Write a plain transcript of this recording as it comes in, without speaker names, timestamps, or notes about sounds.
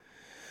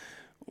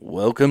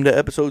Welcome to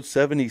episode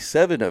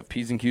 77 of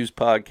P's and Q's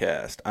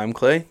podcast. I'm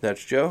Clay.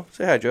 That's Joe.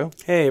 Say hi, Joe.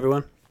 Hey,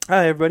 everyone.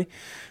 Hi, everybody.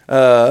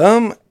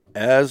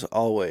 As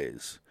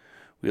always,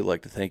 we'd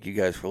like to thank you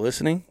guys for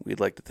listening. We'd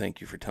like to thank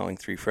you for telling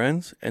 3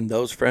 friends, and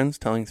those friends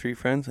telling 3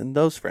 friends, and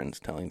those friends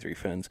telling 3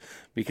 friends,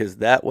 because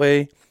that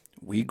way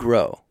we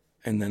grow,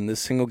 and then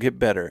this thing will get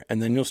better,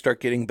 and then you'll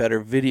start getting better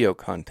video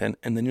content,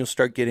 and then you'll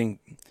start getting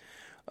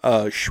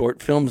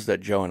short films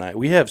that Joe and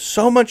we have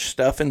so much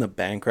stuff in the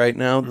bank right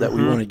now that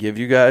we want to give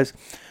you guys,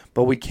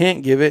 but we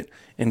can't give it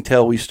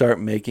until we start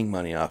making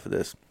money off of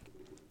this.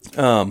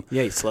 Yeah,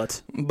 you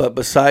sluts. But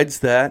besides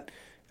that,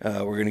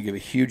 we're going to give a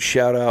huge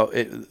shout out.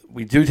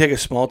 We do take a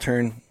small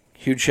turn.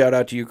 Huge shout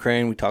out to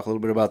Ukraine. We talk a little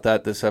bit about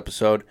that this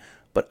episode.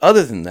 But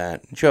other than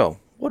that, Joe,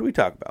 what do we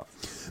talk about?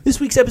 This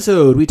week's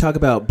episode, we talk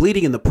about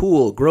bleeding in the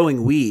pool,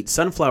 growing weed,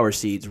 sunflower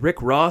seeds,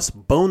 Rick Ross,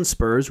 bone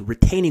spurs,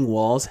 retaining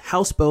walls,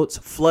 houseboats,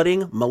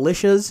 flooding,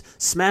 militias,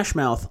 smash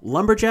mouth,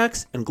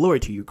 lumberjacks, and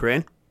glory to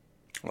Ukraine.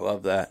 I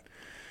love that.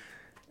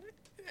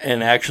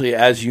 And actually,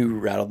 as you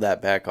rattled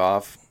that back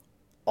off,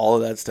 all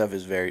of that stuff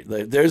is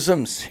there's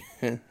some...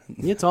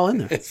 It's all in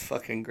there. It's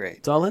fucking great.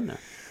 It's all in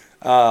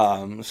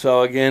there.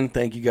 So again,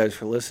 thank you guys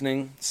for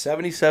listening.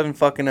 77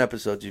 fucking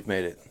episodes, you've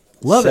made it.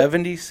 Love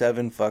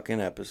 77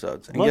 fucking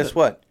episodes. And Love guess it.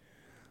 what?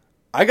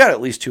 I got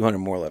at least 200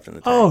 more left in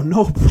the tank. Oh,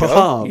 no Joe,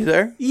 problem. you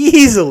there?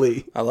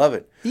 Easily. I love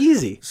it.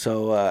 Easy.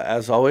 So,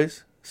 as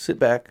always, sit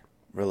back,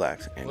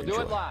 relax, and We'll enjoy.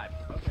 do it live.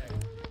 Okay.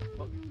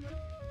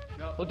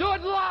 We'll do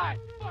it live.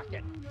 Fuck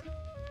it.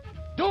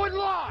 Do it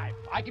live.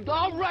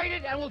 I'll write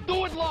it and we'll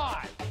do it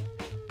live.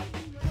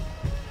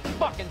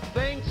 Fucking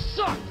thing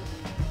sucks.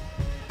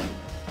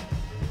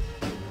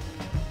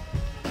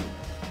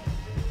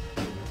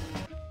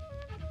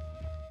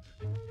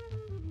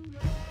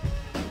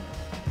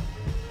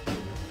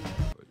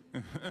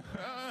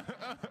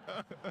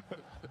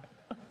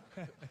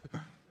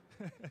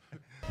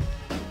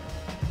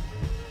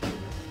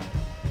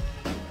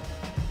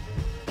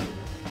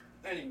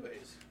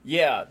 Anyways,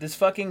 Yeah, this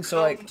fucking,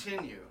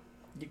 continue.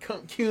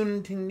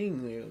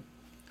 continue.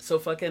 So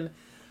fucking,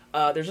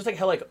 there's just like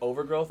hell like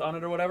overgrowth on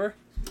it or whatever.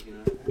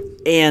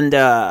 And,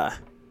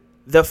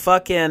 the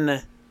fucking,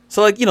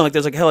 so like, you know, like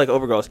there's like hell like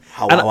overgrowth.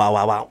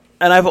 Wow.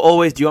 And I've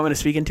always, do you want me to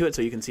speak into it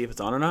so you can see if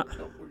it's on or not?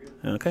 Nope, we're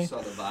good. Okay. Saw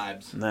the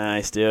vibes.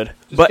 Nice, dude.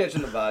 Just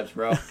catching the vibes,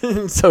 bro.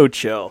 So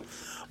chill.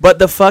 But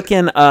the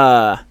fucking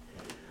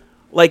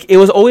like it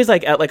was always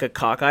like at like a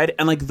cockeyed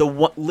and like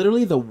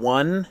literally the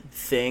one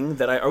thing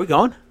that are we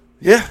going?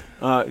 Yeah.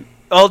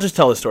 I'll just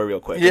tell the story real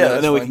quick. Yeah,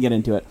 and then we fine. can get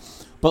into it.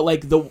 But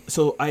like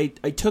I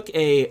took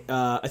a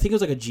I think it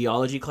was like a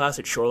geology class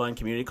at Shoreline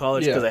Community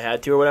College because Yeah. I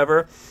had to or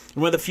whatever.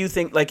 And one of the few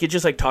things like it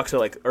just like talks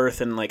about like Earth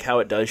and like how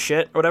it does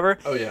shit or whatever.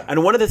 Oh, yeah.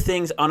 And one of the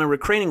things on a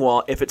recraining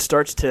wall, if it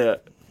starts to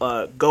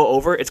go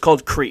over, it's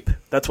called creep.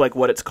 That's like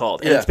what it's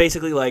called. And Yeah. it's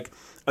basically like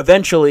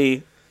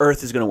eventually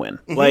Earth is gonna win.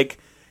 Mm-hmm. Like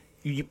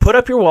you put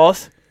up your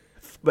walls,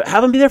 but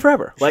have them be there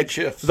forever. Like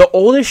shifts. the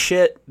oldest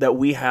shit that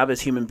we have as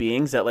human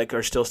beings that like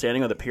are still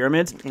standing are the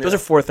pyramids. Those are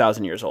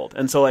 4,000 years old,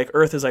 and so like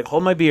Earth is like,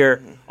 hold my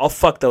beer, I'll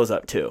fuck those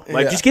up too.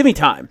 Like Yeah. just give me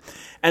time.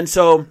 And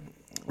so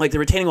like the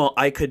retaining wall,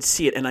 I could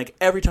see it, and like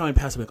every time I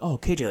pass, I'm like, oh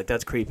KJ, like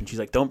that's creep, and she's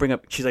like, don't bring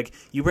up. She's like,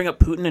 you bring up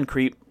Putin and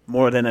creep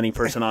more than any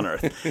person on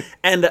Earth.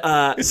 And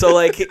so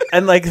like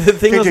and like the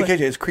thing was like, KJ,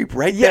 it's creep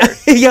right yeah,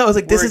 there. yeah. I was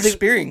like, this We're is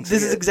experiencing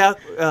this is it.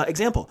 exact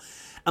example.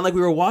 And like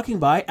we were walking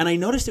by, and I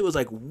noticed it was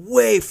like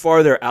way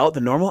farther out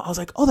than normal. I was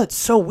like, oh, that's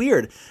so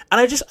weird. And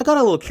I got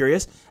a little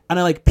curious, and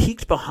I like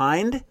peeked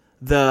behind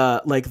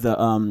the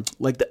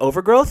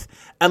overgrowth,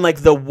 and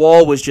like the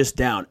wall was just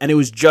down, and it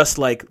was just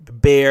like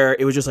bare.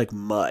 It was just like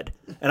mud,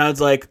 and I was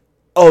like,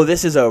 oh,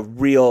 this is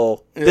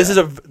this is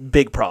a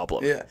big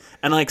problem. Yeah.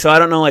 And like so, I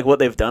don't know like what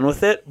they've done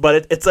with it,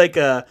 but it's like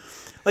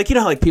like you know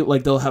how like people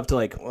like they'll have to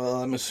like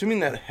Well, I'm assuming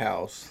that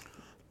house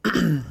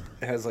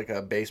has like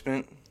a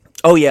basement.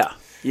 oh yeah.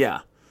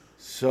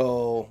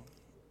 So,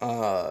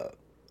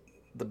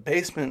 the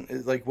basement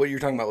is like what you're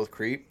talking about with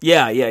creep.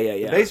 Yeah.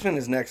 The basement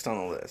is next on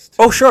the list.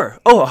 Oh, sure.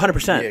 Oh,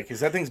 100%. Yeah,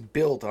 because that thing's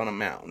built on a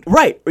mound.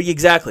 Right.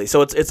 Exactly.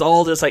 So it's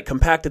all just like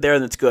compacted there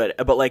and it's good.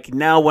 But like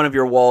now one of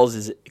your walls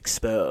is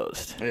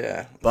exposed.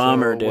 Yeah.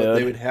 Bummer, What dude.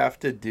 they would have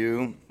to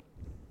do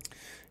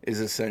is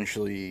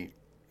essentially,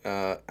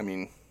 I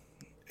mean,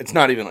 it's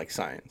not even like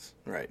science,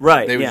 right?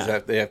 Right, They would yeah.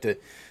 just they have to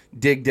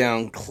dig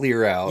down,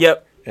 clear out.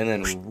 Yep. And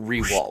then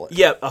re-wall it.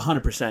 Yep,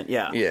 100%.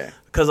 Yeah. Yeah.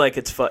 Because like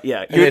it's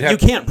yeah, And they'd you have-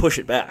 can't push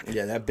it back.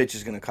 Yeah, that bitch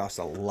is going to cost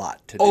a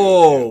lot to do.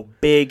 Oh, too.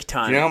 big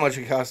time. Do you know how much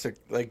it costs to,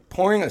 like,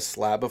 pouring a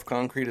slab of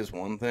concrete is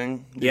one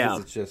thing. Because Yeah.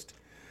 it's just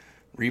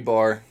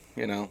rebar,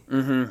 you know.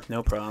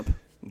 No problem.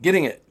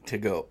 Getting it to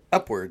go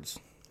upwards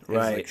is,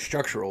 Right. like,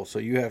 structural. So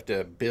you have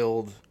to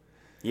build,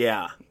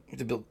 Yeah.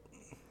 you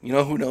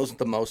know who knows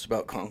the most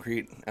about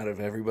concrete out of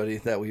everybody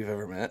that we've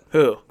ever met?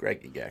 Who?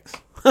 Greg Gex.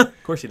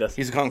 Of course he does.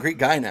 He's a concrete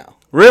guy now.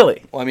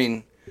 Really? Well, I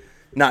mean,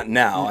 not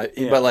now,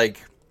 Yeah. but,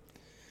 like,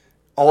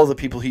 all the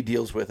people he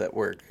deals with at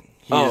work.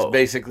 He has Oh.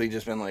 basically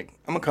just been like,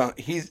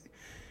 he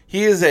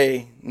is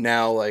a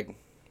now, like,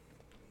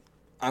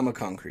 I'm a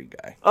concrete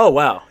guy. Oh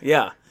wow,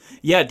 yeah,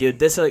 dude.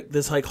 This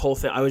whole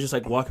thing. I was just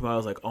like walking by. I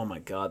was like, oh my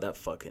god, that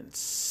fucking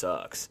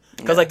sucks.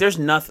 Because like, there's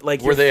nothing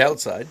like. Were they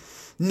outside?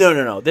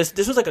 No. This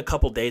was like a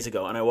couple days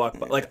ago, and I walked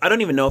by. Like, I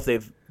don't even know if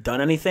they've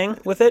done anything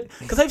with it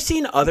because I've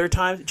seen other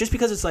times. Just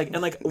because it's like,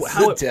 and like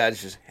how the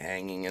dad's just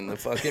hanging in the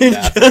fucking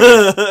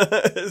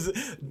bathroom.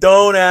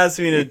 Don't ask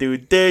me to do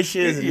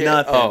dishes.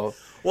 Nothing. Oh,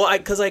 well,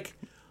 because like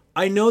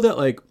I know that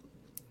like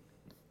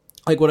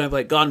when I've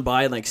like gone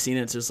by and like seen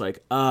it, it's just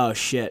like, oh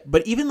shit.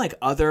 But even like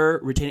other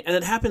retaining, and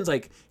it happens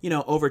like, you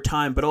know, over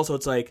time. But also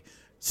it's like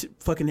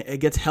fucking it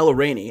gets hella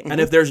rainy, and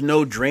if there's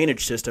no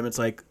drainage system, it's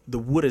like the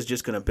wood is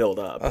just gonna build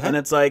up, and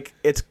it's like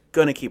it's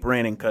gonna keep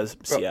raining because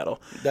Seattle.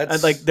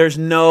 And like there's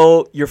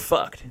no, you're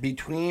fucked.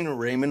 Between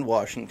Raymond,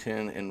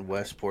 Washington, and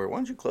Westport, why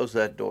don't you close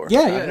that door?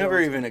 Yeah. I've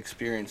never even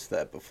experienced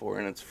that before,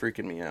 and it's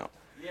freaking me out.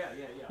 Yeah.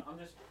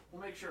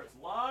 We'll make sure it's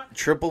locked.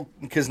 Triple,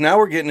 because now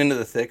we're getting into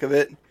the thick of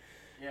it.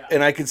 Yeah.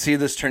 And I could see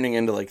this turning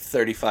into like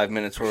 35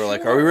 minutes where we're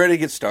like, are we ready to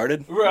get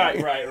started? Right.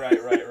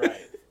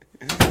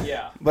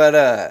 Yeah.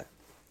 But,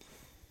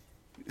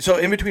 so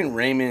in between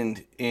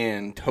Raymond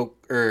and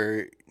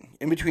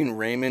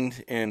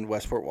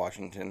Westport,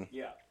 Washington,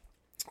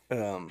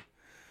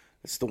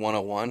 it's the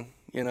 101,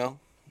 you know?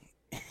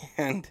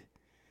 And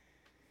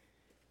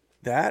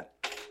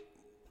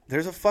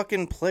there's a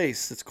fucking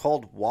place that's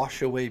called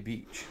Washaway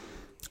Beach.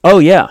 Oh,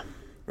 yeah.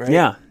 Right?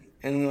 Yeah.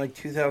 And in like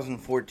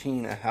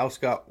 2014, a house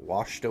got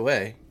washed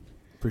away.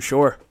 For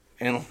sure.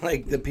 And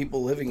like the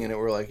people living in it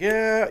were like,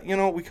 yeah, you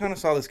know, we kind of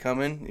saw this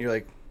coming. You're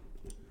like,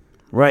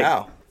 right.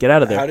 wow. Get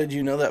out of there. How did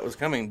you know that was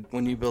coming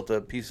when you built on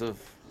a piece of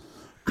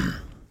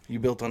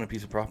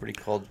property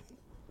called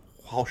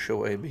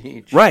Washaway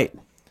Beach? Right.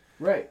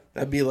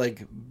 That'd be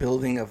like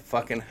building a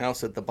fucking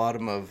house at the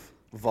bottom of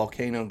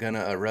volcano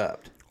gonna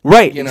erupt.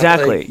 Right. You know,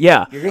 exactly. like,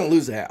 yeah. You're gonna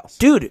lose the house.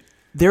 Dude,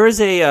 there is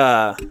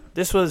a,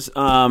 this was,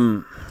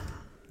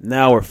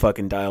 now we're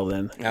fucking dialed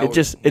in. It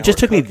just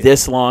took me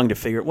this long to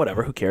figure it.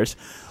 Whatever, who cares?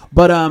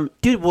 But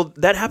dude, well,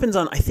 that happens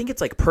on, I think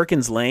it's like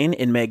Perkins Lane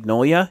in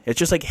Magnolia. It's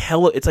just like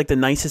it's like the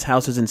nicest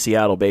houses in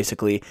Seattle,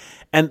 basically.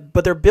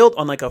 But they're built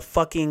on like a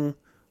fucking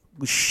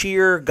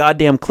sheer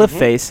goddamn cliff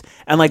face,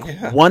 and like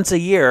once a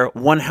year,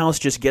 one house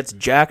just gets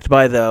jacked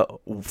by the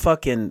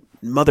fucking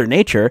Mother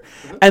Nature,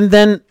 and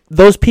then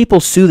those people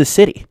sue the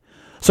city.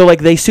 So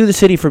like they sue the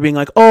city for being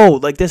like, oh,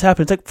 like this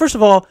happens. Like, first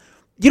of all,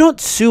 you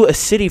don't sue a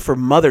city for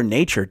Mother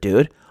Nature,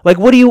 dude. Like,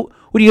 what are you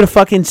gonna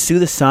fucking sue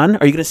the sun?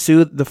 Are you gonna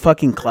sue the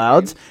fucking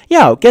clouds?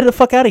 Yeah, get the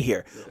fuck out of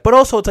here. But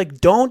also, it's like,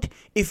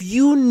 if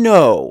you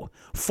know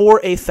for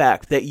a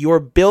fact that you're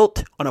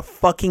built on a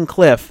fucking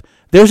cliff,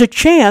 there's a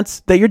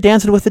chance that you're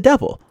dancing with the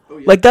devil. Oh,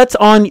 yeah. Like that's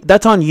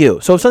on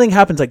you. So if something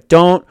happens, like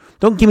don't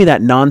give me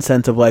that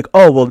nonsense of like,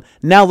 oh well,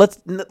 now let's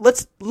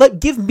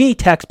give me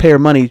taxpayer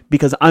money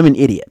because I'm an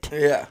idiot.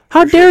 Yeah.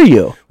 How dare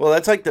you? Well,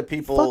 that's like the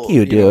people. Fuck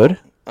you, dude.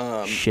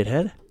 Know,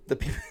 shithead. The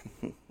people.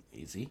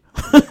 Easy.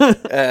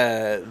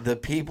 The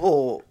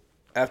people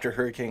after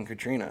Hurricane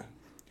Katrina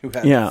who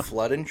had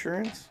flood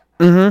insurance,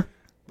 but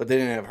they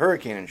didn't have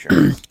hurricane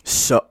insurance.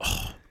 So,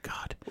 oh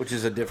god, which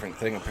is a different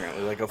thing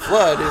apparently. Like a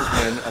flood is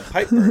when a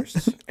pipe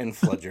bursts and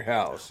floods your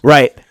house.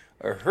 Right.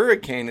 A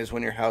hurricane is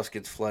when your house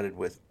gets flooded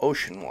with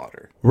ocean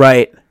water.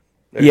 Right.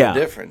 There's a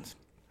difference,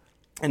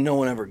 and no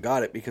one ever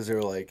got it because they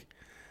were like,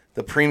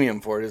 the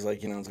premium for it is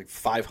like, you know, it's like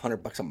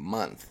 $500 a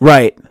month.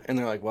 Right. And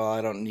they're like, well,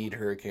 I don't need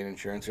hurricane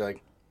insurance. You're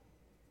like,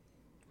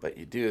 but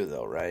you do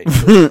though, right?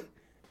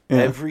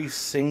 Every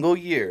single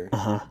year,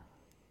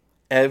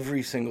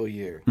 every single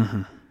year,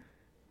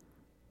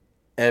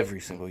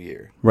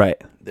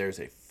 right, there's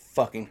a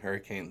fucking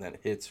hurricane that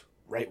hits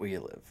right where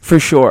you live. For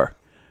sure.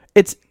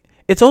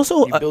 It's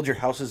also you build your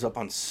houses up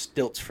on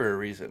stilts for a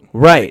reason,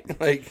 right?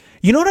 Like,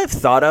 you know what I've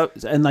thought of,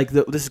 and like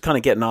this is kind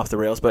of getting off the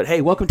rails, but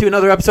hey, welcome to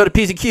another episode of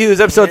P's and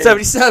Q's, episode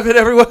 77,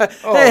 everyone.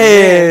 Oh,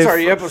 hey, man.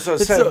 Sorry, episode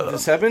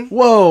 7.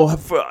 Whoa,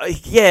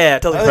 yeah,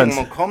 tell your friends.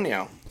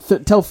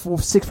 Tell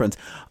 6 friends.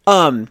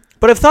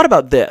 But I've thought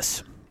about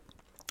this.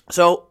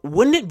 So,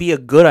 wouldn't it be a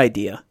good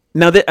idea?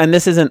 Now,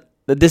 this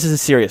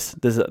is serious.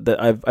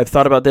 I've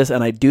thought about this,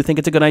 and I do think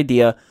it's a good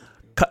idea.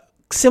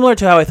 Similar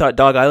to how I thought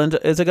Dog Island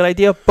is a good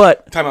idea,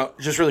 but... Time out,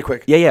 just really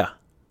quick. Yeah.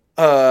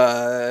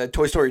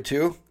 Toy Story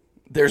 2,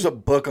 there's a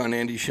book on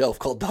Andy's shelf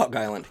called Dog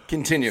Island.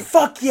 Continue.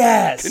 Fuck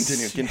yes!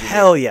 Continue.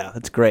 Hell yeah,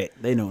 that's great.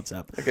 They know what's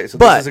up. Okay, so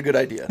this is a good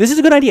idea. This is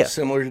a good idea.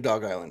 Similar to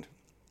Dog Island.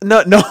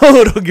 No,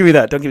 don't give me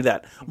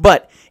that.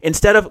 But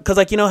instead of... Because,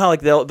 like, you know how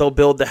like they'll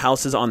build the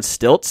houses on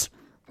stilts?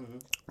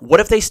 What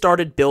if they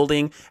started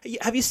building?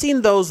 Have you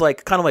seen those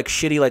like kind of like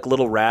shitty like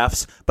little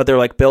rafts, but they're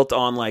like built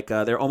on like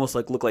they're almost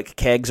like look like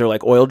kegs or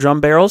like oil drum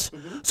barrels?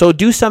 So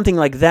do something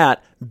like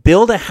that.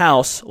 Build a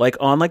house like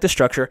on like the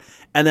structure,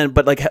 and then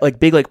but like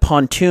big like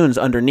pontoons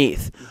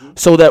underneath,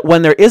 so that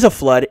when there is a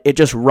flood, it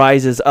just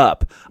rises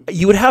up.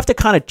 You would have to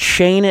kind of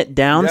chain it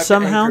down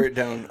somehow. Anchor it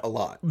down a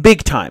lot.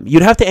 Big time.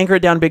 You'd have to anchor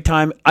it down big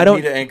time. You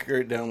need to anchor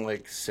it down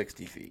like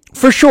 60 feet.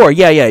 For sure.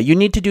 Yeah. You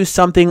need to do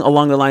something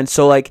along the line.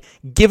 So like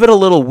give it a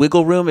little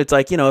wiggle room. It's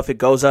like, you know, if it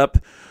goes up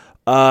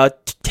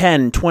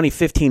 10, 20,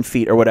 15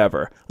 feet or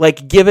whatever.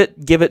 Like give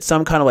it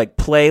some kind of like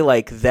play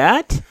like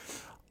that.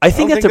 I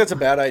don't think that's a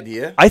bad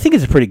idea. I think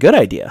it's a pretty good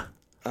idea.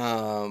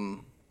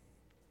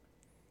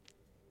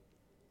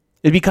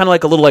 It'd be kind of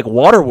like a little like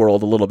water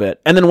world a little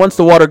bit. And then once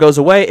the water goes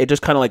away, it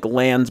just kind of like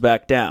lands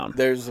back down.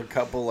 There's a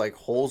couple like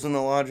holes in the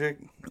logic,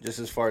 just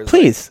as far as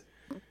Please.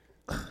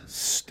 Like,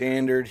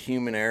 standard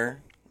human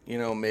error. You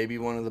know, maybe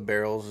one of the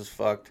barrels is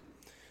fucked.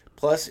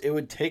 Plus, it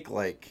would take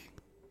like,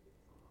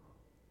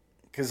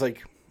 because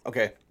like,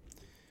 okay,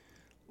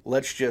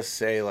 let's just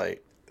say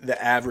like the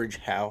average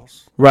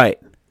house Right.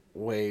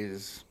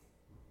 weighs,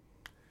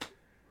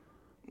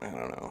 I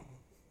don't know.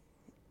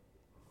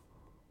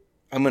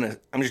 I'm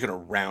just gonna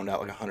round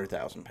out like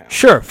 100,000 pounds.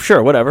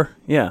 Sure, whatever.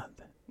 Yeah.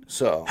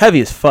 So Heavy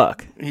as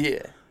fuck.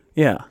 yeah.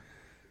 Yeah.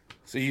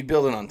 So you'd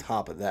build it on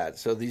top of that.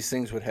 So these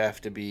things would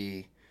have to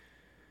be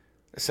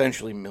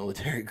essentially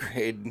military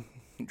grade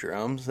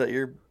drums that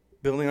you're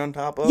building on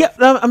top of. Yeah,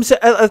 I'm saying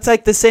it's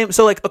like the same.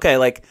 So like, okay,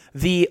 like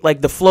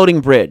the floating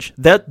bridge.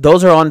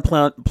 Those are on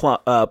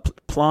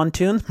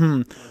pontoons.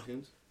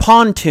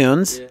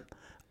 Pontoons. Yeah.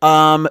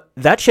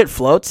 That shit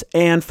floats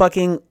and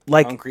fucking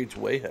like. Concrete's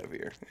way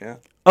heavier. Yeah.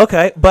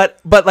 Okay, but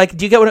like,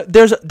 do you get what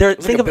there's there?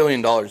 It's like $1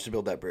 billion to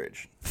build that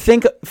bridge.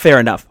 Fair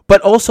enough, but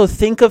also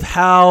think of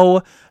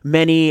how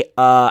many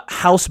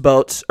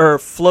houseboats or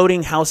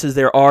floating houses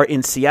there are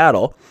in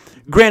Seattle.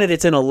 Granted,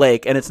 it's in a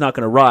lake and it's not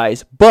going to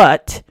rise,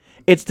 but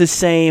it's the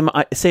same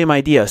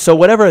idea. So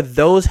whatever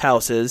those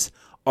houses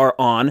are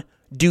on,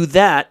 do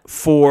that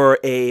for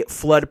a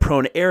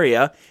flood-prone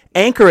area,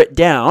 anchor it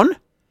down,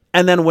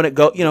 and then when it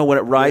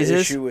rises, The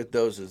issue with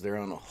those is they're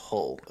on a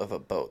hull of a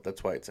boat.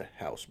 That's why it's a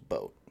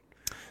houseboat.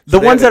 the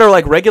ones that are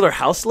like regular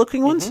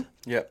house-looking ones.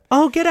 Yeah.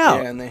 Oh, get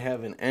out! Yeah, and they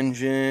have an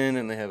engine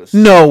and they have a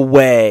No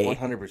way.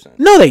 100%.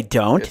 No, they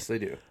don't. Yes, they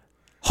do.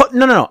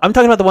 No. I'm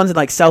talking about the ones in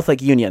like South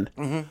Lake Union.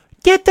 Mm-hmm.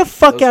 Get the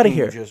fuck Those out of can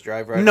here. Just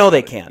drive right No, on they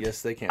it. can't.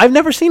 Yes, they can. I've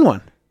never seen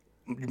one.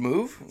 You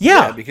move?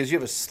 Yeah. Because you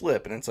have a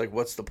slip, and it's like,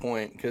 what's the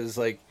point? Because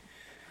like,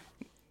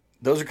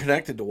 those are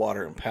connected to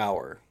water and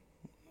power,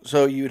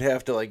 so you'd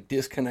have to like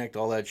disconnect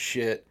all that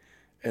shit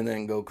and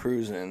then go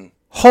cruising.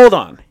 Hold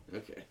on.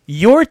 Okay.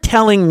 You're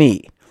telling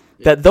me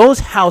that those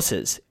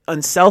houses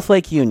on South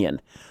Lake Union,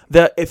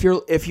 if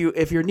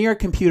you're near a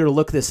computer,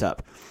 look this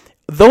up.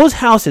 Those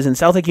houses in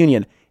South Lake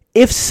Union,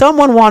 if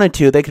someone wanted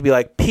to, they could be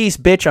like, "Peace,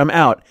 bitch, I'm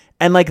out."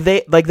 And like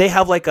they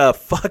have like a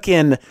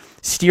fucking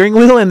steering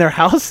wheel in their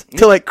house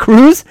to like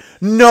cruise.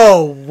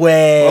 No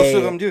way. Most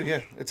of them do.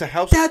 Yeah, it's a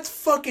house. That's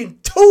fucking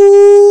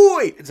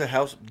toy. It's a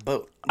house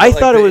boat. I But,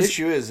 thought it was- The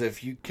issue is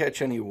if you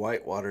catch any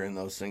whitewater in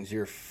those things,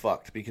 you're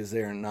fucked because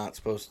they're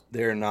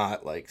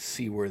not like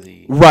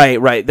seaworthy.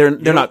 Right. They're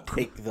You not. don't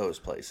take those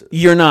places.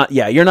 You're not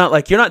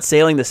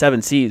sailing the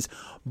seven seas,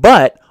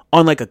 but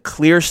on like a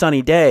clear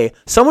sunny day,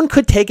 someone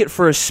could take it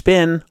for a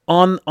spin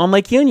on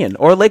Lake Union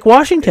or Lake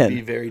Washington. It'd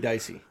be very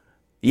dicey.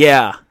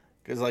 Yeah.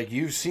 Because like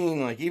you've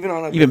seen like even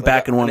on a Even like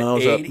backing one of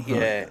those up. 80,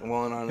 yeah,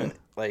 well, and on an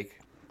like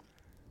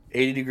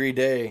 80-degree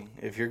day,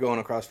 if you're going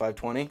across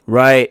 520,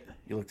 Right.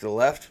 you look to the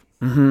left,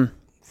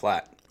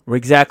 flat.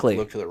 Exactly.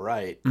 Look to the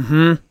right,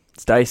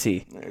 It's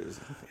dicey.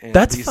 and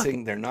That's these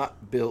things they're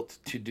not built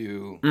to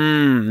do.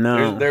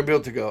 No. They're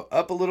built to go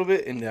up a little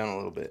bit and down a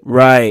little bit.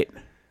 Right.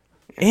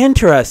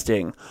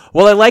 Interesting.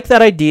 Well, I like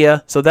that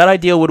idea. So that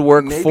idea would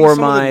work Maybe for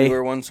some of the my.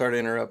 newer ones start to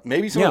interrupt.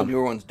 Maybe some of the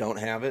newer ones don't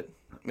have it.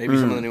 Maybe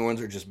some of the new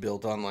ones are just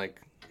built on like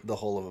the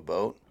hull of a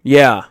boat.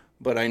 Yeah.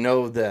 But I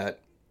know that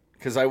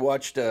because I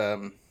watched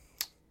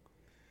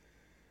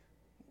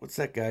what's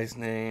that guy's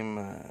name?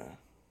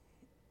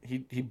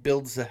 He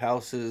builds the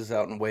houses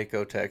out in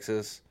Waco,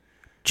 Texas.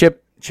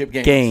 Chip Chip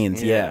Gaines.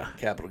 Gaines, yeah.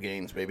 Capital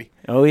Gains, baby.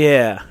 Oh,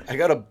 yeah. I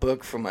got a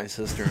book from my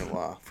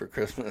sister-in-law for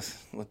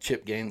Christmas with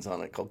Chip Gaines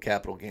on it called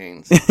Capital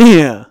Gains.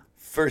 Yeah.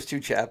 First 2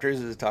 chapters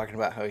is talking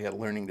about how he had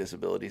learning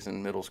disabilities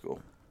in middle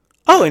school.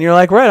 Oh, and you're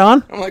like, right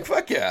on. I'm like,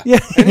 fuck yeah. Yeah.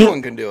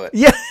 Anyone can do it.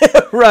 Yeah.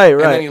 Right.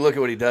 And then you look at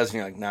what he does and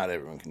you're like, not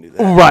everyone can do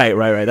that.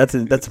 Right. That's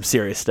some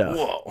serious stuff.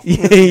 Whoa.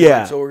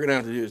 Yeah. So what we're going to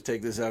have to do is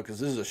take this out because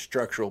this is a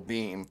structural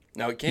beam.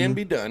 Now, it can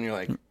be done. You're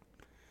like,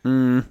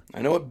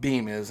 I know what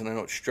beam is and I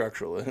know what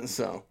structural is.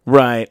 So,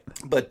 Right.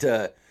 but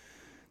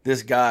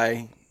this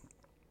guy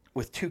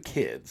with 2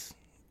 kids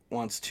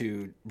wants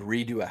to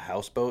redo a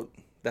houseboat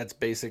that's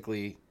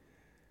basically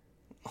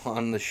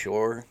on the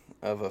shore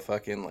of a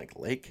fucking like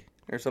lake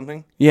or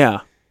something.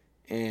 Yeah.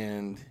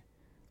 And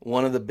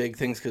one of the big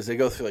things, because they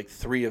go through like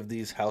 3 of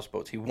these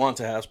houseboats. He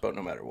wants a houseboat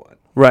no matter what.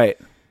 Right.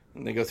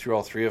 And they go through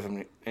all 3 of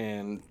them,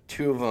 and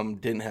 2 of them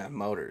didn't have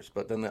motors.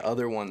 But then the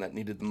other one that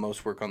needed the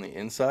most work on the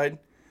inside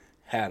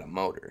had a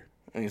motor.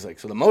 And he's like,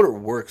 so the motor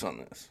works on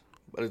this,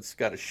 but it's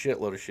got a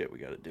shitload of shit we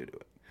got to do to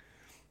it.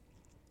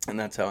 And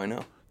that's how I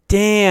know.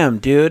 Damn,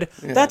 dude.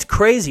 Yeah. That's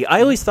crazy.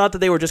 I always thought that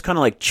they were just kind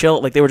of like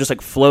chill, like they were just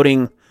like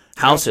floating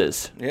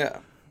houses. Yeah.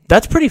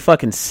 That's pretty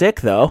fucking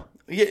sick, though.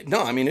 Yeah,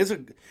 no, I mean,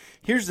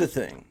 here's the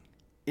thing,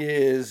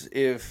 is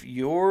if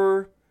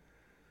you're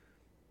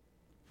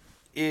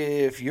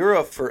if you're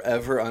a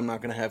forever, I'm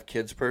not going to have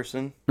kids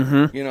person,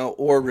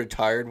 or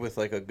retired with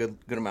like a good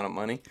amount of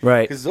money,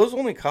 Right. Because those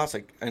only cost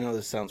like, I know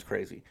this sounds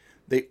crazy,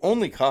 they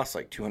only cost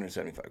like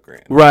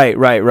 $275,000,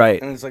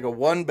 Right. and it's like a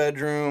 1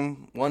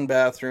 bedroom, 1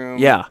 bathroom,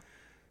 Yeah.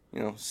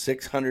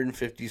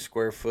 650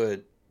 square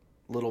foot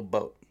little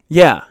boat,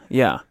 Yeah.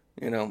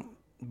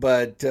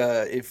 But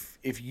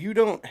if you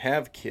don't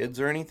have kids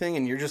or anything,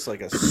 and you're just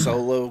like a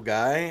solo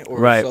guy or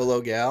Right. a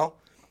solo gal,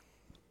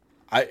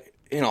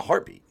 in a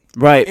heartbeat,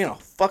 Right. in a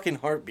fucking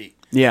heartbeat,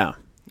 Yeah.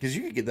 because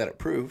you could get that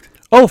approved.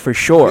 Oh, for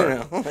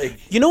sure. Like,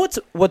 You know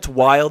what's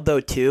wild though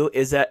too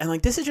is that, and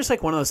like this is just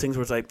like one of those things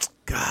where it's like,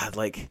 God,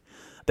 like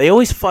they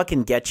always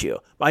fucking get you.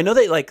 I know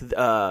that like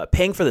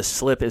paying for the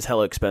slip is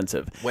hella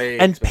expensive, Way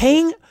and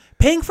expensive.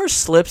 paying for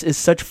slips is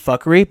such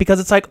fuckery because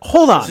it's like,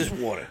 hold on, it's just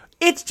water.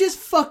 it's just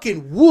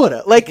fucking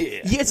water. Like Yeah.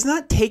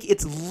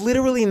 it's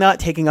literally not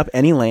taking up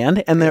any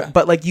land, and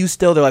but like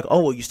they're like,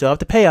 oh well, you still have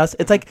to pay us.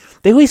 It's like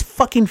they always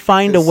fucking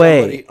find a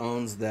way. Somebody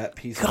owns that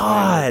piece of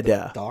God, land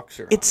that the docks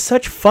are on. it's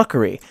such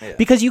fuckery Yeah.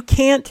 because you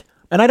can't,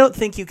 and I don't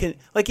think you can.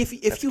 Like if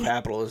That's you,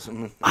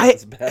 capitalism. at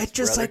it's its best,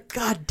 just brother. like,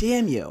 God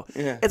damn you.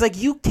 Yeah. It's like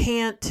you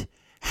can't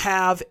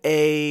have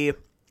a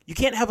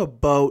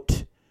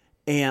boat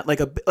and like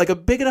a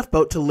big enough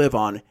boat to live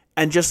on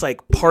and just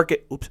like park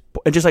it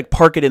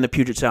in the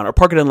Puget Sound or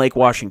park it in Lake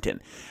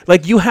Washington.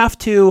 Like you have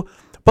to,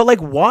 but like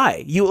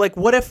why? You like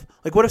what if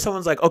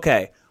someone's like,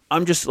 okay,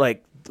 I'm just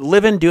like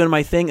living, doing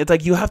my thing. It's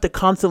like you have to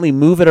constantly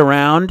move it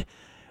around.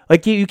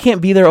 Like you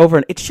can't be there over,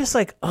 and it's just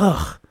like,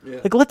 ugh. Yeah.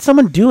 Like let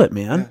someone do it,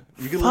 man.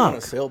 You could live on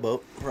a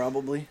sailboat,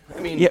 probably. I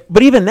mean, Yeah,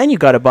 but even then, you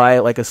got to buy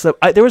like a slip.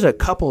 There was a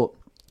couple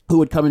who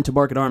would come into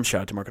Market Arms.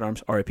 Shout out to Market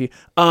Arms, R.I.P.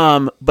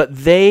 But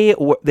they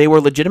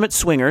were legitimate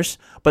swingers,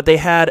 but they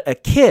had a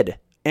kid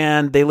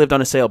and they lived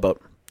on a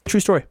sailboat. True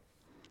story.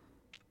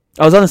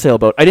 I was on a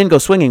sailboat. I didn't go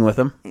swinging with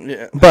them.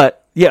 Yeah.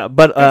 But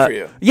Good for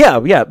you.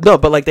 yeah. No,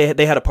 but like they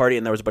had a party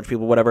and there was a bunch of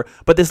people, whatever.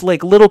 But this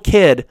like little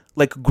kid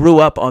like grew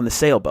up on the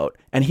sailboat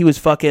and he was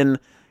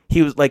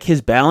like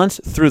his balance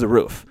through the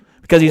roof.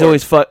 Because he's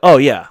always oh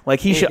yeah,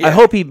 like he should. Yeah. I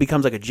hope he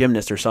becomes like a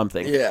gymnast or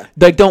something. Yeah.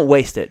 Like don't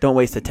waste it. Don't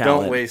waste the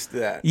talent. Don't waste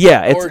that.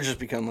 Yeah, or just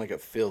become like a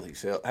filthy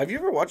sail. Have you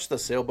ever watched the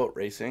sailboat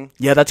racing?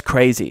 Yeah, that's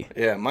crazy.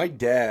 Yeah, my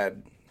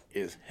dad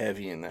is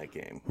heavy in that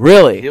game.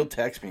 Really? He'll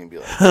text me and be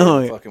like,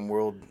 Oh, the yeah. fucking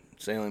world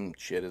sailing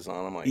shit is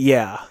on. I'm like,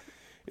 Yeah.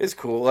 it's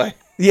cool.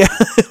 Yeah.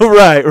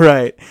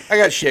 Right. I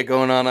got shit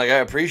going on. Like, I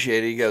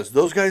appreciate it. He goes,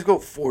 those guys go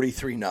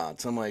 43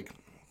 knots. I'm like,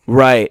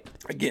 Right.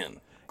 again,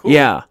 cool.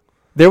 Yeah.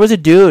 There was a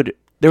dude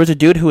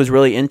who was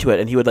really into it,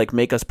 and he would like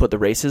make us put the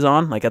races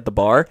on, like at the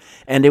bar,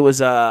 and it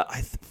was what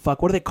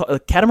do they call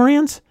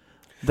catamarans?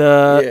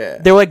 Yeah.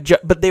 They were like,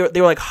 but they were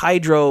like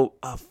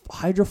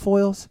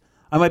hydrofoils.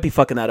 I might be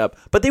fucking that up,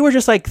 but they were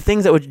just like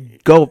things that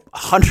would go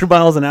 100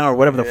 miles an hour,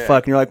 whatever the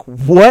fuck. And you're like,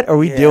 what are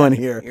we doing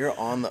here? You're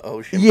on the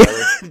ocean, Yeah,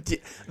 brother.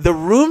 the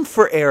room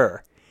for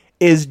error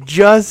is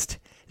just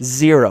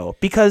zero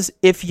because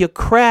if you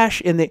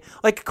crash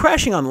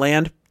crashing on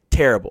land.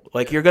 Terrible.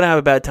 Like you're gonna have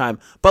a bad time.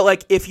 But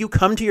like if you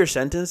come to your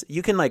sentence,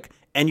 you can like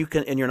and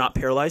you're not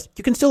paralyzed,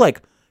 you can still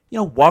like,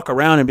 walk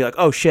around and be like,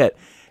 oh shit.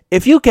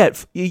 If you're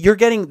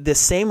getting the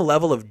same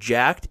level of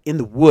jacked in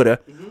the water,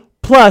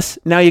 plus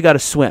now you gotta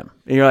swim.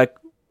 And you're like,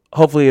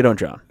 hopefully you don't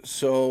drown.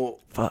 So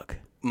Fuck.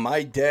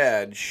 my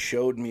dad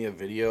showed me a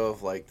video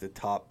of like the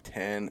top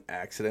 10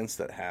 accidents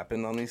that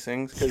happened on these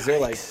things. Because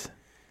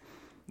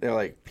they're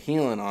like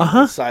peeling on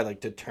the side like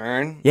to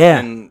turn. Yeah.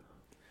 And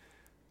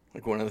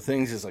like one of the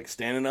things is like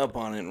standing up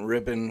on it and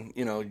ripping,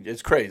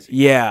 it's crazy.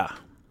 Yeah.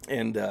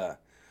 And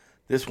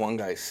this one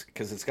guy,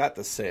 because it's got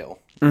the sail,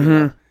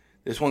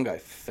 this one guy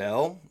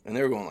fell and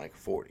they were going like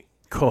 40.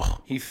 Cool.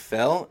 He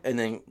fell and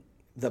then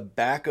the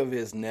back of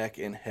his neck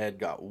and head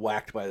got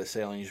whacked by the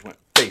sail and he just went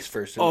face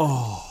first.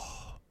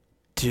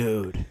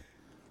 Dude.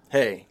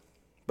 Hey,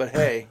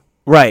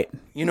 Right.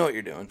 you know what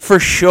you're doing. For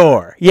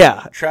sure.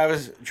 Yeah.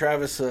 Travis,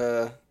 who's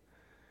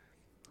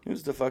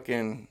the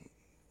fucking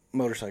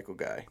motorcycle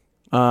guy?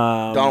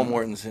 Donald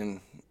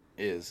Mortensen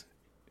is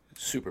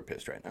super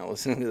pissed right now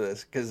listening to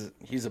this because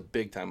he's a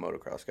big time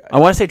motocross guy. I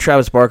want to say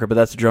Travis Barker, but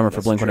that's the drummer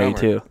for That's the drummer.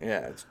 Blink-182.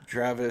 Yeah, it's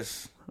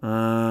Travis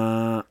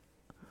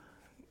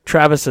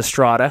Travis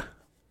Estrada.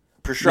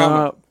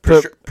 Pastrana.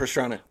 No,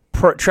 Pastrana.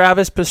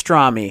 Travis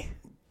Pastrami.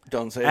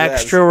 Don't say that.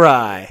 Extra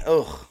rye.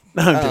 Ugh.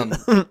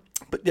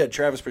 But yeah,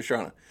 Travis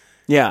Pastrana.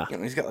 Yeah.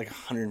 He's got like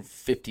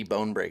 150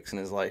 bone breaks in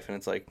his life, and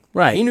it's like,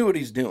 Right. he knew what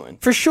he's doing.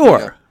 For sure.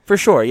 Yeah. For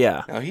sure,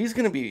 yeah. Now, he's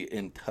going to be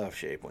in tough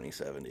shape when he's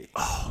 70.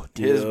 Oh,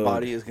 dude. His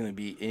body is going to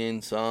be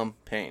in some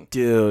pain.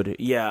 Dude,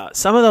 yeah.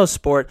 Some of those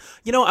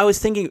I was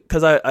thinking,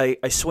 because I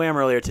swam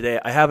earlier today,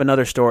 I have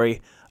another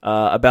story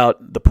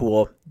about the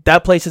pool.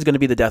 That place is going to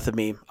be the death of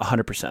me,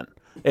 100%.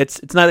 It's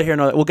neither here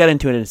nor there. We'll get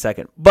into it in a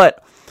second.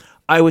 But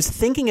I was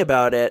thinking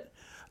about it.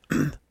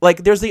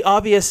 Like, there's the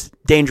obvious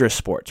dangerous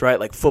sports, right?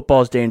 Like,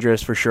 football's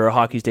dangerous for sure.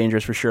 Hockey's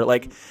dangerous for sure.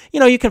 Like,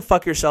 you can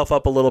fuck yourself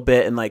up a little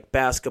bit in, like,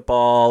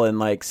 basketball and,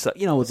 like,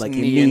 with, like,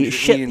 your knee,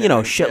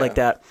 shit, shit like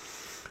that.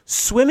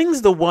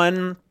 Swimming's the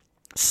one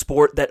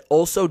sport that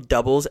also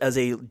doubles as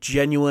a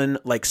genuine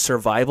like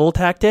survival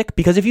tactic,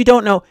 because if you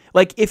don't know,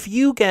 like if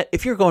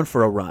you're going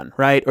for a run,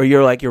 right, or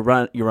you're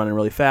running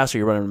really fast, or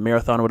you're running a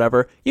marathon or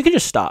whatever, you can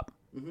just stop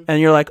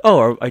and you're like, oh,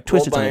 or I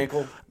twisted Rolled my something,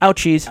 ankle.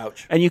 ouchies,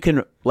 Ouch. and you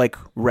can like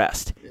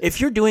rest. If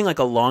you're doing like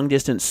a long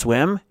distance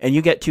swim and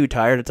you get too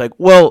tired, it's like,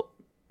 well,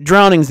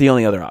 drowning's the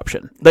only other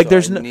option. Like So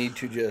there's I no, need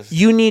to just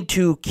you need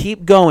to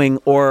keep going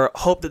or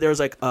hope that there's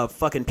like a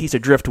fucking piece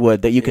of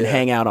driftwood that you can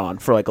hang out on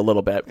for like a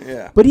little bit.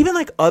 Yeah. But even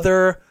like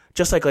other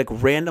just like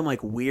random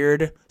like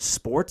weird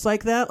sports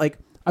like that, like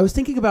I was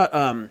thinking about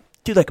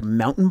dude, like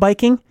mountain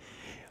biking.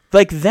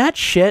 Like that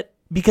shit,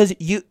 because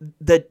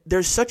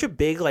there's such a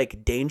big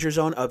like danger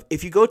zone of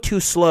if you go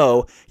too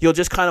slow, you'll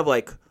just kind of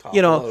like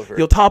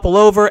you'll topple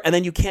over, and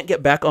then you can't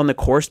get back on the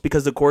course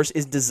because the course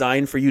is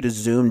designed for you to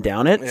zoom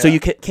down it, so you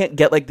can't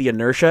get like the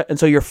inertia, and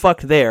so you're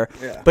fucked there.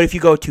 Yeah. But if you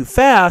go too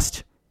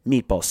fast,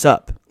 meatball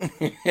sub,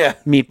 yeah,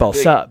 meatball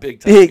big, sub, big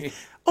time.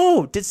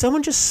 Oh, did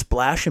someone just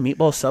splash a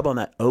meatball sub on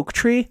that oak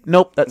tree?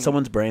 Nope, that's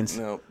someone's brains.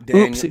 No,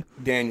 Oopsie.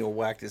 Daniel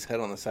whacked his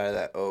head on the side of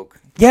that oak.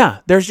 Yeah,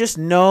 there's just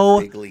no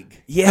Big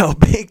league. Yeah,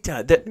 big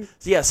time.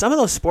 Yeah, some of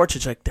those sports,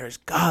 it's like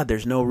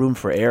there's no room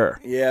for error.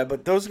 Yeah,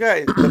 but those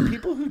guys, the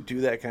people who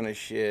do that kind of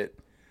shit,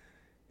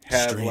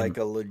 have Extreme. like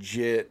a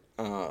legit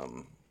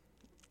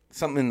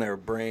something in their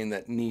brain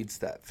that needs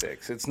that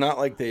fix. It's not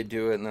like they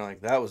do it and they're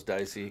like, that was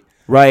dicey.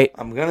 Right.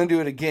 I'm gonna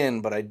do it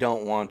again, but I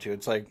don't want to.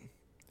 It's like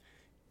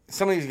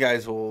some of these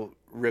guys will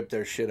rip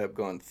their shit up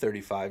going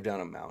 35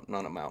 down a mountain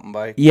on a mountain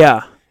bike.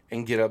 Yeah.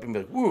 And get up and be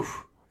like, woo.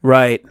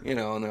 Right. You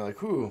know, and they're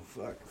like, ooh,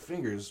 fuck,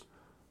 fingers.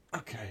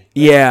 Okay.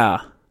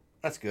 Yeah.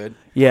 That's good.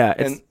 Yeah.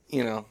 It's, And,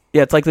 you know.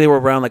 yeah, it's like they were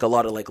around like a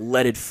lot of like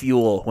leaded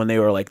fuel when they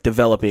were like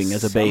developing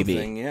as a baby.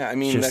 Yeah, I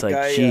mean, Just that like,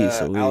 guy, geez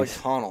Louise. Alex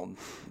Honnold,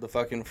 the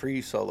fucking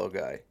free solo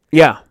guy.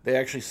 Yeah. They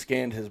actually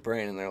scanned his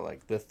brain, and they're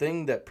like, the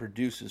thing that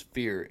produces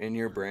fear in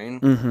your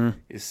brain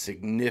is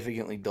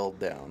significantly dulled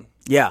down.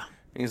 Yeah.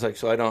 And he's like,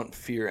 so I don't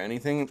fear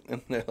anything?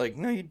 And they're like,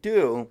 no, you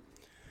do.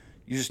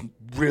 You just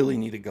really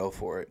need to go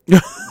for it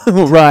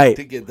Right.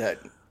 to get that.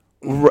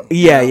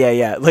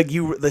 Yeah. Like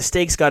the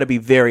stakes got to be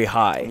very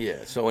high.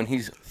 Yeah, so when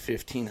he's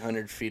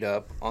 1,500 feet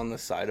up on the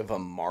side of a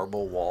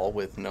marble wall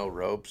with no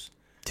ropes,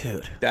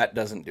 Dude. that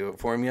doesn't do it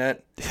for him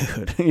yet.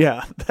 Dude.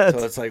 Yeah. That's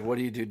So it's like, what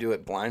do you do? Do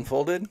it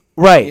blindfolded?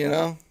 right. You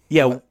know?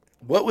 Yeah.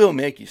 What will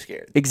make you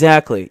scared?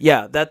 Exactly.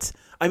 Yeah. That's.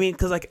 I mean,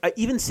 because like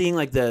even seeing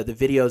like the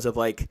videos of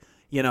like,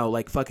 you know,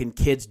 like fucking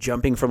kids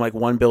jumping from like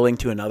one building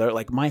to another,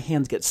 like my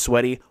hands get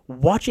sweaty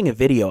watching a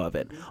video of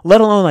it.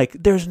 Let alone like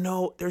there's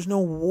no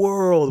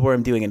world where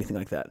I'm doing anything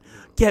like that.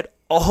 Get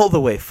all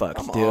the way fucked,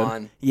 Come dude.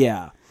 on.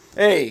 Yeah.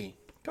 Hey,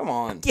 come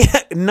on.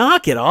 Yeah.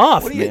 Knock it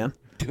off, What are man.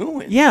 you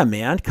doing? Yeah,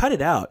 man. Cut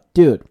it out,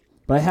 dude.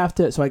 But I have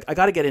to. So I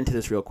got to get into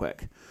this real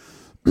quick.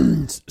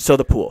 So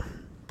the pool,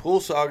 Pool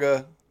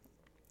Saga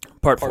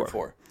part Part 4.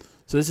 4.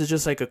 So this is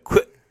just like a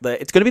quick.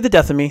 It's going to be the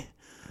death of me.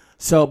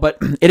 So, but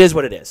it is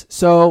what it is.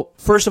 So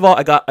first of all,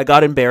 I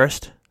got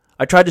embarrassed.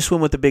 I tried to swim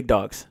with the big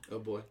dogs, Oh,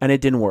 boy. and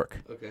it didn't work.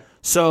 Okay.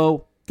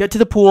 So get to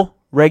the pool,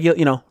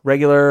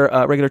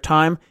 regular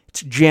time.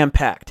 It's jam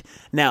packed.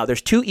 Now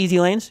there's 2 easy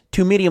lanes,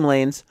 2 medium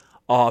lanes,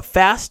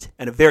 fast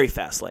and a very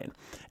fast lane.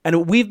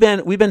 And we've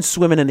been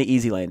swimming in the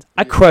easy lanes.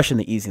 I crush in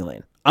the easy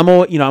lane. I'm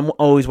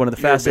always one of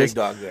the You're a fastest.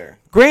 big dog there.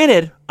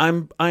 Granted,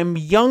 I'm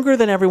younger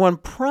than everyone,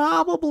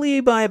 probably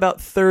by about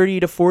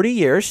 30 to 40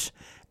 years,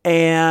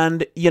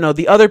 and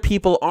the other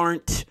people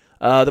aren't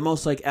the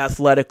most like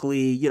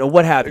athletically,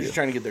 what have They're you. just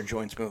trying to get their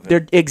joints moving.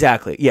 They're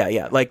exactly,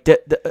 yeah. Like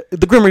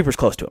the Grim Reaper's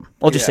close to him.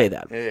 I'll just say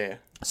that. Yeah.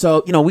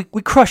 So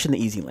we crush in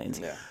the easy lanes.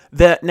 Yeah.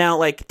 That now,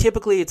 like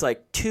typically, it's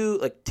like two,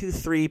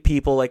 3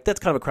 people. Like that's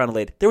kind of a crowded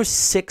lane. There was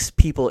 6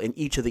 people in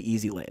each of the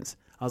easy lanes.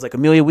 I was like,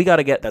 Amelia, we got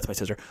to get. That's my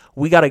sister.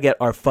 We got to get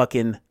our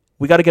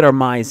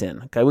miles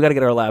in. Okay, we got to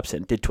get our laps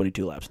in. Did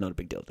 22 laps. Not a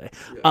big deal today.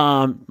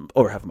 Yeah.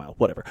 Over half a mile.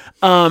 Whatever.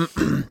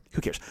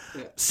 Who cares?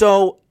 Yeah.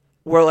 So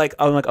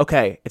I'm like,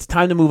 okay, it's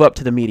time to move up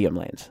to the medium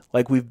lanes.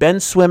 Like we've been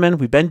swimming,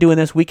 we've been doing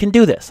this. We can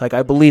do this. Like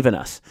I believe in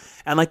us.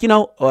 And like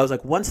I was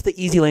like, once the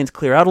easy lanes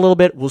clear out a little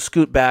bit, we'll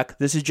scoot back.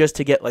 This is just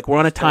to get we're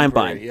on a time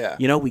bind. Yeah.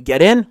 We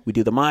get in, we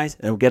do the miles,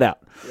 and we get out.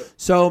 Yep.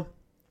 So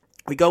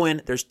we go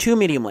in. There's 2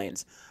 medium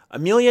lanes.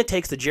 Amelia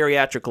takes the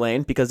geriatric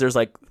lane because there's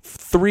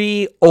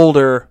 3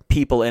 older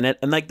people in it,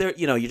 and they're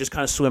you just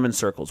kind of swim in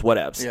circles,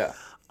 whatevs. Yeah.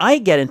 I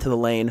get into the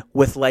lane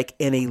with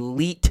an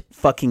elite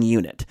fucking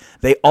unit.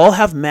 They all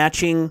have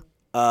matching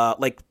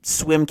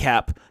swim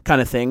cap kind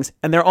of things,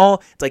 and they're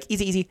all it's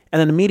easy, and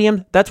then the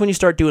medium, that's when you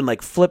start doing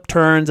flip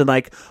turns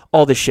and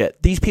all this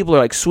shit. These people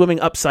are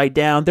swimming upside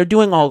down. They're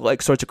doing all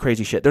sorts of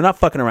crazy shit. They're not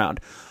fucking around.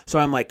 So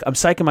I'm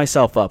psyching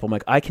myself up. I'm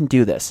like, I can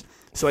do this.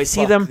 So I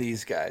see them.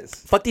 These guys.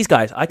 Fuck these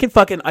guys. I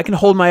can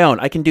hold my own.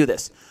 I can do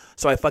this.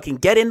 So I fucking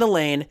get in the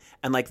lane,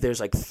 and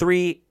there's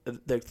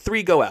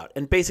 3 go out,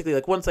 and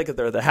basically once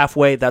they're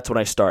halfway, that's when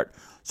I start.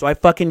 So I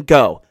fucking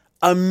go.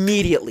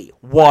 immediately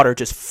water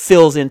just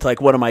fills into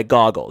like one of my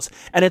goggles.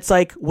 And it's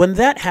like, when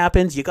that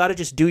happens, you got to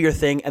just do your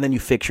thing and then you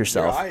fix Your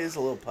yourself. eye is a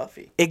little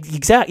puffy.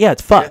 Exactly. Yeah,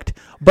 it's fucked.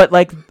 But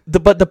like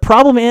the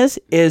problem is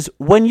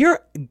when you're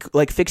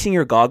like fixing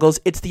your goggles,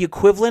 it's the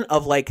equivalent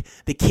of like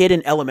the kid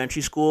in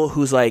elementary school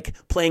who's like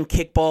playing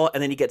kickball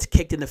and then he gets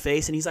kicked in the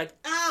face and he's like,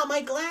 "Ow,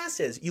 my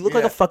glasses." You look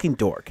like a fucking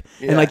dork.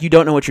 And like you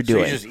don't know what you're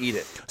doing. So you just eat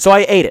it. So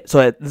I ate it.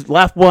 So the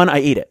last one, I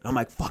eat it. I'm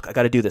like, "Fuck, I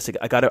got to do this.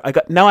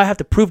 Now I have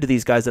to prove to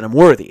these guys that I'm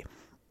worthy."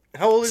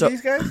 How old are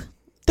these guys?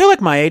 They're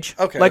like my age.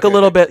 Okay. Like okay, a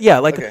little okay. bit. Yeah,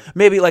 like Okay.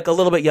 maybe like a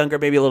little bit younger,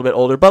 maybe a little bit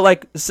older, but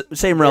like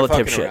same relative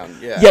fucking shit.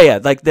 around, yeah. Yeah.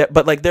 Like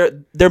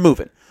they're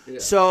moving.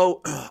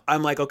 So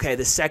I'm like, okay,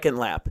 the second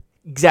lap,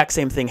 exact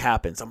same thing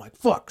happens. I'm like,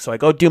 fuck. So I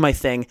go do my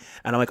thing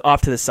and I'm like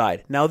off to the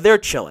side. Now they're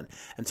chilling.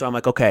 And so I'm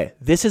like, okay,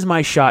 this is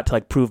my shot to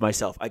like prove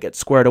myself. I get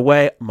squared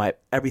away.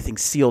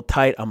 Everything's sealed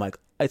tight. I'm like,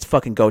 it's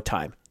fucking go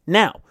time.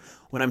 Now,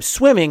 when I'm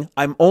swimming,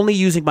 I'm only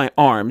using my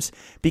arms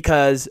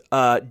because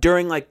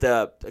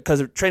because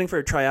of training for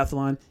a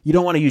triathlon, you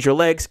don't want to use your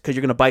legs because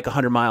you're going to bike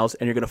 100 miles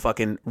and you're going to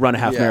fucking run a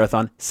half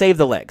marathon. Save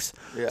the legs.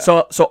 Yeah.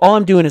 So all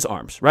I'm doing is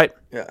arms, right?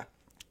 Yeah.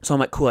 So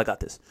I'm like, cool, I got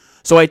this.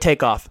 So I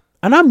take off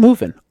and I'm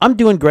moving. I'm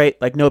doing great,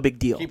 like no big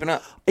deal. Keeping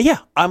up. Yeah,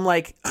 I'm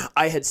like,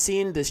 I had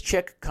seen this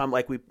chick come,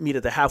 like we meet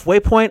at the halfway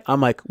point.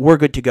 I'm like, we're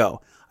good to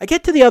go. I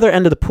get to the other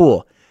end of the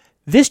pool.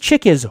 This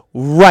chick is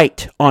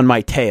right on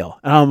my tail.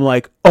 And I'm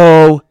like,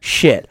 oh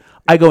shit.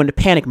 I go into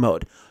panic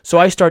mode. So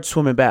I start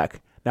swimming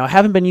back. Now I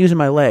haven't been using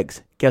my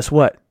legs. Guess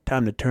what?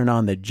 Time to turn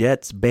on the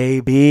jets,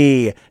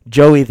 baby.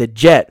 Joey the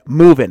Jet,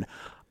 moving.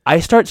 I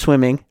start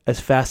swimming as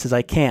fast as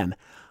I can.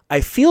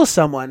 I feel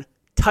someone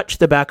touch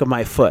the back of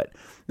my foot.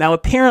 Now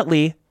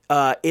apparently,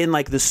 in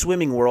like the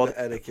swimming world,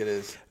 The etiquette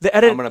is,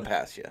 I'm going to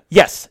pass you.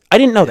 Yes, I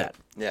didn't know that.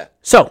 Yeah.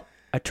 So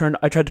I tried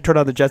to turn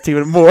on the jets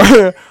even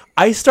more.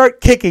 I start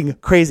kicking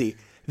crazy.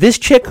 This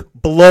chick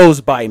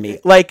blows by me.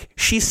 Like,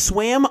 she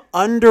swam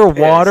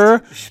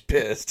underwater. She's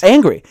pissed.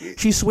 Angry.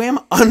 She swam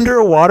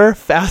underwater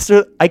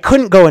faster. I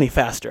couldn't go any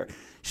faster.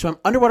 She swam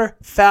underwater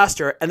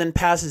faster and then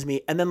passes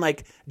me and then,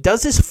 like,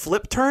 does this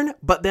flip turn,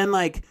 but then,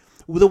 like,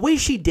 the way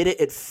she did it,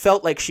 it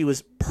felt like she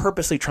was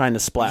purposely trying to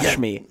splash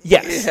me.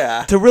 Yes.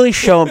 Yeah. To really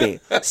show me.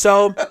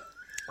 So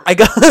I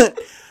got...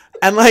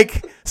 And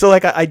like, so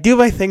like I do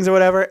my things or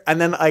whatever, and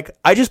then like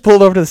I just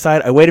pulled over to the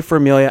side. I waited for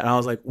Amelia, and I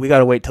was like, "We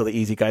gotta wait till the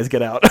easy guys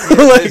get out."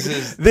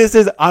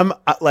 Like,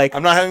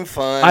 I'm not having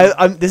fun.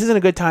 I'm this isn't a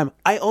good time.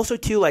 I also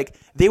too like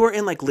they were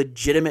in like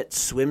legitimate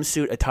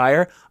swimsuit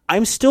attire.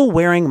 I'm still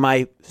wearing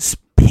my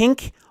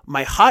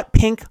hot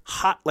pink,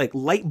 like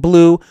light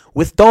blue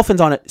with dolphins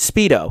on it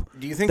Speedo.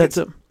 Do you think that's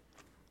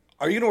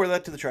are you gonna wear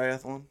that to the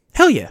triathlon?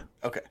 Hell yeah.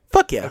 Okay.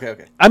 Fuck yeah.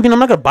 Okay. I mean, I'm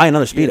not gonna buy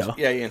another Speedo.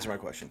 Yeah, you answer my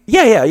question.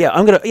 Yeah.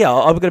 I'm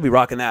gonna be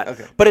rocking that.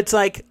 Okay. But it's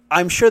like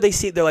I'm sure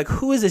they're like,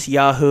 who is this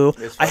Yahoo?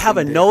 This I have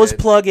a fucking nose dickhead.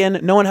 plug in.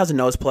 No one has a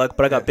nose plug,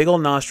 but I got big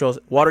old nostrils.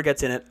 Water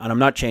gets in it, and I'm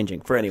not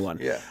changing for anyone.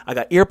 Yeah. I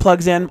got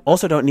earplugs in.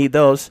 Also, don't need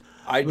those.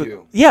 I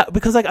do. Yeah,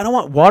 because like I don't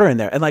want water in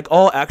there, and like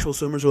all actual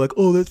swimmers are like,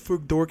 oh, that's for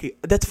dorky.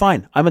 That's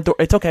fine. I'm a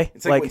it's okay.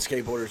 It's like when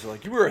skateboarders are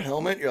like, you wear a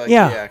helmet? You're like,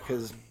 Yeah.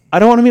 because... I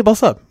don't want to meatball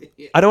sub.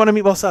 I don't want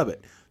to meatball sub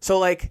it. So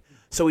like,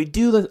 so we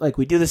do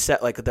the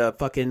set, like the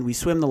fucking, we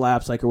swim the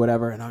laps, like, or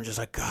whatever. And I'm just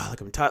like, God,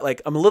 like I'm tired.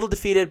 Like I'm a little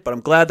defeated, but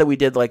I'm glad that we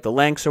did like the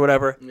lengths or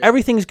whatever. Yeah.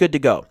 Everything's good to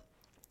go.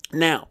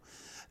 Now,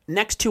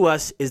 next to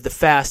us is the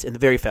fast and the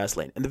very fast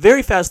lane. In the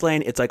very fast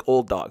lane, it's like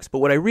old dogs. But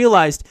what I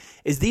realized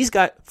is these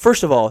guys,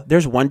 first of all,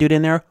 there's one dude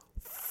in there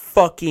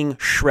fucking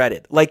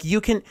shredded. Like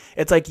you can,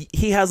 it's like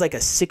he has like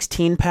a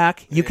 16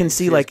 pack. You can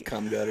see like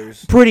cum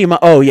gutters. Pretty much.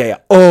 Oh yeah.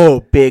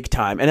 Oh, big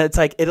time. And it's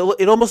like it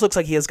almost looks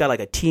like he has got like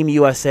a Team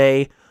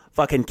USA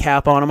fucking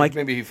cap on him. Like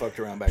maybe he fucked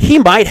around back he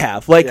then. might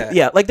have. Like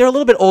yeah, like they're a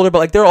little bit older, but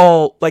like they're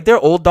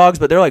old dogs,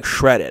 but they're like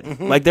shredded.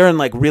 Mm-hmm. Like they're in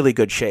like really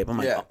good shape. I'm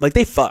like, Yeah. like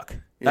they fuck.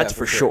 That's for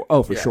for sure. sure.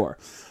 Oh, for sure.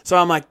 So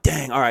I'm like,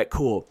 dang, all right,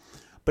 cool.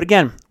 But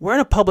again, we're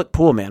in a public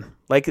pool, man.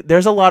 Like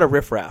there's a lot of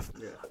riffraff.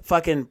 Yeah.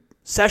 Fucking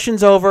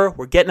session's over.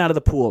 We're getting out of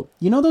the pool.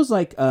 You know those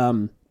like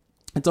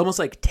it's almost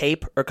like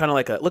tape or kind of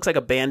like looks like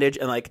a bandage,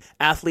 and like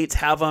athletes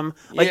have them.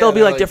 Like they'll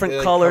be like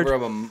different colored.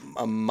 Cover up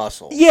a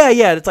muscle.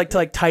 Yeah. It's like to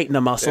like tighten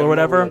a muscle or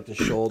whatever. Like the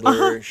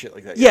shoulder, shit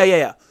like that.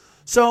 Yeah.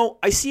 So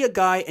I see a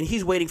guy, and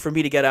he's waiting for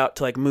me to get out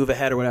to like move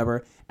ahead or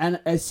whatever. And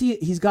I see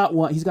he's got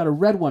a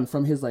red one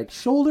from his like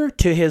shoulder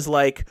to his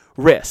like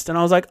wrist. And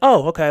I was like,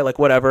 oh, okay, like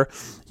whatever.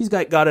 He's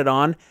got it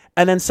on.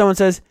 And then someone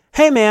says,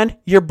 hey man,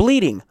 you're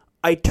bleeding.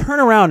 I turn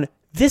around.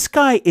 This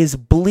guy is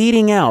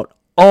bleeding out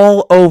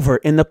all over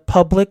in the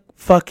public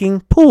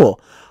fucking pool.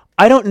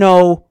 I don't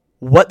know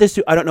what this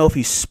do. I don't know if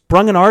he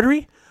sprung an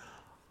artery.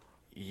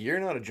 You're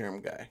not a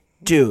germ guy.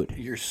 Dude.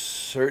 You're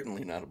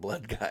certainly not a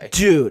blood guy.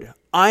 Dude,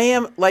 I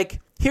am like,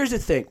 here's the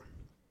thing.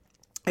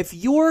 If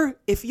you're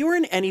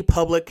in any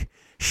public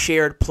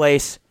shared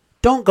place,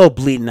 don't go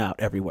bleeding out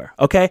everywhere,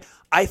 okay?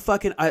 I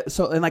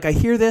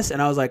hear this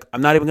and I was like,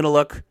 I'm not even going to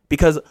look,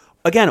 because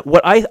again,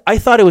 what I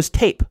thought it was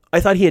tape. I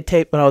thought he had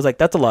tape, but I was like,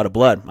 that's a lot of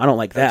blood. I don't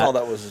like that. That's all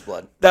that was is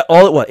blood. That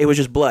all it was. It was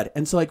just blood.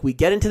 And so like we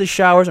get into the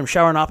showers. I'm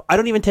showering off. I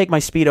don't even take my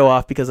Speedo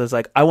off because I was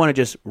like, I want to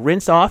just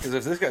rinse off. Because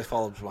if this guy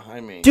follows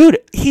behind me, Dude,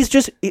 he's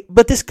just.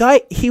 But this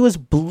guy, he was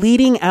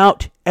bleeding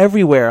out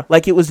everywhere,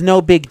 like it was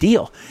no big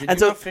deal. did And you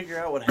so not figure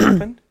out what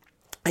happened?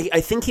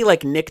 I think he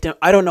like nicked him.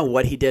 I don't know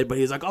what he did, but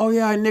he was like, "Oh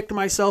yeah, I nicked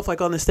myself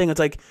like on this thing."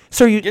 It's like,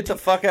 sir, you Get the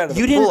fuck out of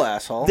you the didn't. pool,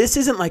 asshole. This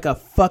isn't like a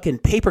fucking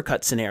paper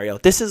cut scenario.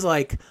 This is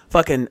like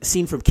fucking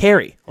scene from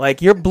Carrie.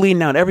 Like you're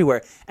bleeding out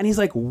everywhere, and he's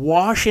like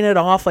washing it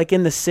off like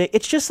in the sink.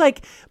 It's just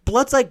like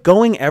blood's like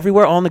going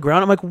everywhere on the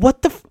ground. I'm like,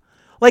 what the.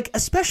 Like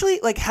especially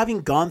like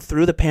having gone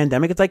through the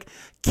pandemic, it's like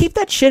keep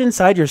that shit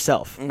inside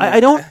yourself. I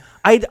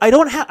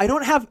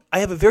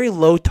have a very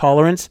low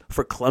tolerance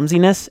for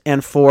clumsiness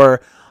and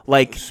for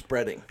like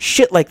Spreading.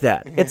 shit like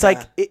that. It's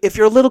like if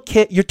you're a little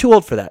kid, you're too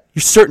old for that.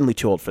 You're certainly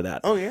too old for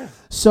that. Oh, yeah.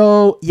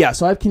 So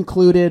I've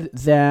concluded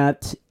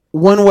that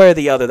one way or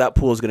the other, that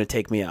pool is going to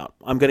take me out.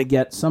 I'm going to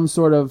get some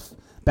sort of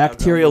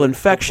bacterial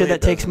infection Hopefully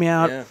it that takes me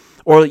out. doesn't,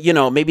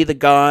 yeah. Or, maybe the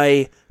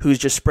guy who's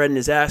just spreading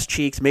his ass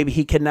cheeks, maybe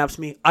he kidnaps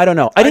me. I don't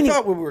know. I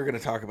thought we were going to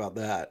talk about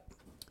that.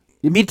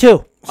 Me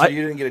too. So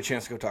you didn't get a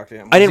chance to go talk to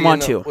him? I didn't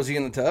want to. Was he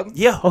in the tub?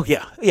 Yeah. Oh,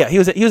 yeah. Yeah. He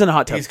was in a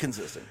hot tub. He's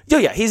consistent.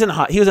 Yeah. He was in a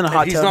hot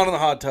tub. He's not in the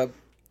hot tub.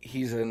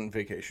 He's in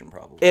vacation,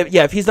 probably.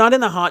 If he's not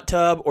in the hot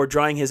tub or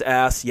drying his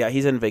ass, yeah,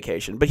 he's in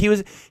vacation. But he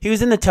was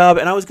in the tub,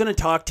 and I was going to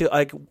talk to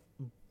like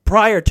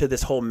prior to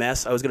this whole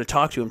mess. I was going to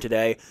talk to him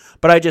today,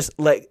 but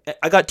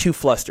I got too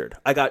flustered.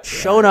 I got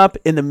shown up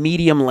in the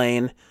medium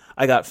lane.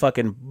 I got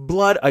fucking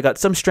blood. I got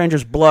some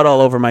stranger's blood all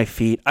over my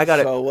feet.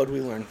 So what did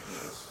we learn from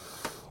this?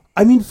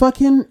 I mean,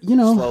 fucking,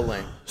 Slow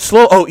lane.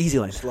 Easy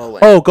lane. Slow lane.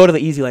 Oh, go to the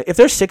easy lane. If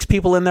there's 6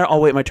 people in there,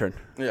 I'll wait my turn.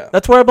 Yeah.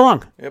 That's where I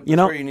belong. Yep, that's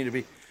where you need to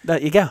be.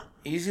 Yeah.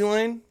 Easy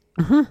lane.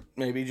 Mm-hmm.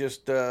 Maybe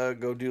just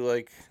go do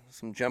like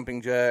some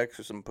jumping jacks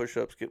or some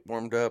push-ups, get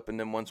warmed up, and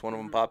then once one of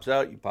them pops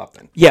out, you pop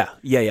in. Yeah.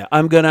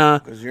 I'm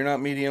gonna. Because you're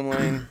not medium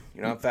lane,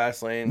 you're not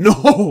fast lane.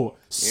 No,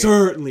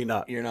 certainly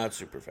not. You're not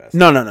super fast.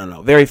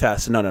 No. Very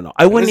fast. No.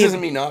 I wouldn't. This even,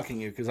 isn't me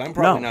knocking you because I'm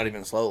probably not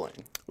even slow lane.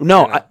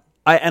 No, You know?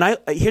 I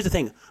here's the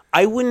thing.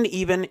 I wouldn't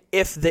even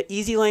if the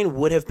easy lane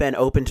would have been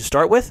open to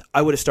start with.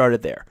 I would have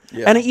started there.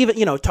 Yeah. And I even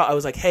I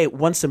was like, hey,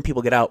 once some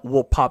people get out,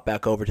 we'll pop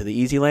back over to the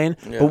easy lane.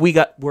 Yeah.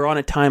 But we're on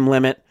a time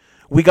limit.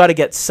 We got to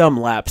get some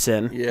laps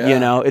in.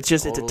 Yeah, It's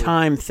just it's a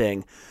time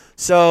thing.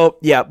 So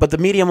yeah, but the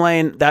medium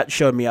lane that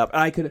showed me up,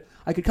 and I could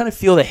kind of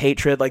feel the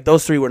hatred. Like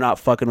those 3 were not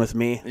fucking with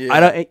me. Yeah. I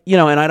don't,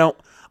 and I don't.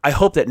 I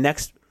hope that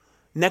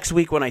next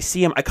week when I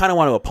see him, I kind of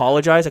want to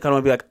apologize. I kind of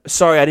want to be like,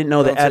 sorry, I didn't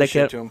know Don't the say etiquette.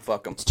 shit to him,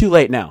 fuck him. It's too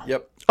late now.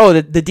 Yep. Oh,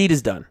 the deed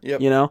is done.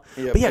 Yep. Yep.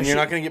 But yeah, and you're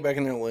not going to get back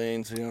in their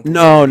lane, so you don't.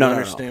 No.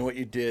 Understand what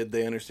you did.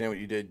 They understand what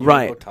you did. You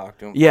Right. Go talk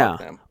to them. Yeah. Fuck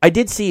them. I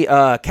did see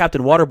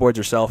Captain Waterboards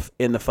herself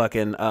in the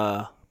fucking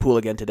pool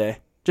again today.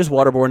 Just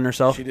waterboarding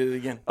herself. She did it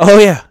again. Oh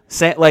yeah,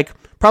 like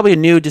probably a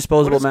new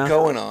disposable What is mask.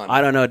 going on?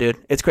 I don't know, dude.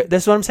 It's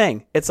this is what I'm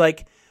saying. It's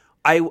like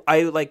I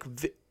like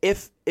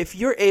if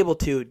you're able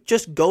to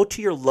just go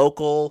to your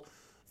local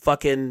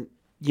fucking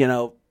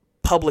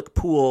public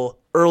pool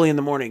early in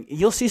the morning,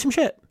 you'll see some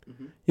shit.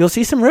 Mm-hmm. You'll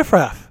see some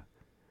riffraff.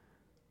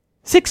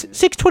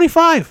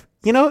 625.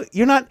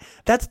 You're not.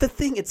 That's the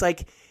thing. It's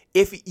like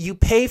if you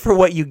pay for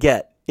what you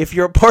get. If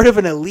you're a part of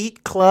an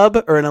elite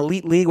club or an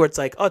elite league where it's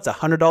like, oh, it's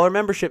 $100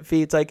 membership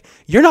fee, it's like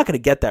you're not going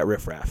to get that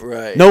riffraff.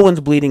 Right. No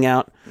one's bleeding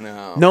out.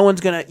 No one's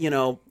gonna,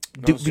 No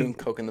one's doing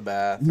coke in the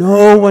bath.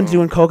 No one's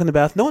doing coke in the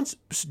bath. No one's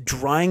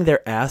drying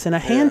their ass in a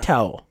hand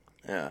towel.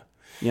 Yeah.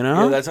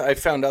 Yeah, I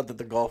found out that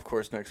the golf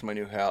course next to my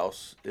new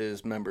house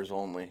is members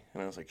only,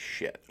 and I was like,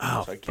 shit.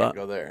 Oh, so I can't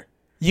go there.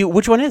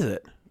 Which one is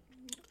it?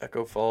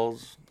 Echo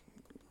Falls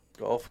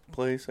golf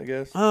place, I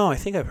guess. Oh, I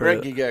think I've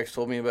heard Greg it. Gigax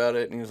told me about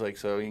it, and he was like,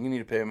 so you need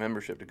to pay a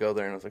membership to go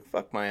there. And I was like,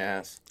 fuck my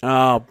ass.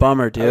 Oh,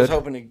 bummer, dude. I was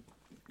hoping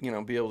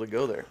to, be able to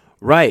go there.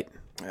 Right.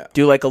 Yeah.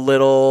 Do like a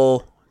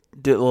little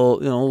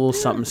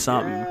something.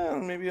 Yeah,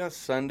 maybe on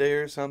Sunday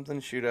or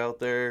something, shoot out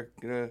there,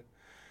 get a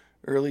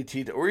early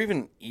tea, or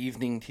even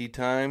evening tea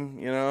time,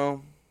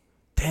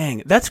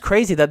 Dang, that's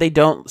crazy that they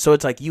don't. So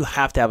it's like you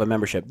have to have a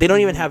membership. They don't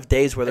even have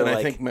days where they're And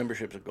like, I think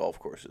memberships at golf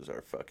courses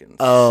are fucking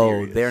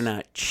serious. they're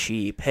not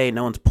cheap. Hey,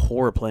 no one's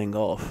poor playing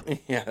golf.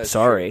 Yeah, that's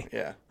Sorry. true.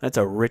 Yeah. That's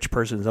a rich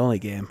person's only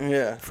game.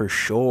 Yeah. For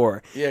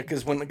sure. Yeah,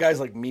 because when the guys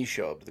like me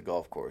show up to the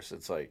golf course,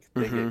 it's like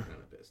they get kind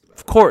of pissed about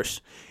Of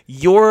course.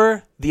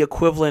 You're the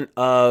equivalent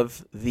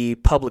of the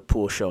public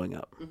pool showing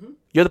up. Mm-hmm.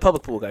 You're the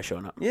public pool guy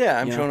showing up.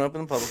 Yeah, I'm showing up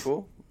in the public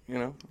pool,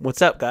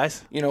 What's up,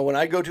 guys? When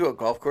I go to a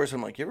golf course,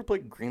 I'm like, you ever play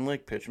Green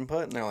Lake Pitch and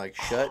Putt? And they're like,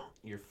 shut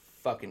your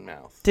fucking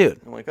mouth. Dude.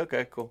 I'm like,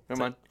 okay, cool. Never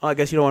mind. Oh, I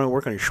guess you don't want to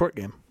work on your short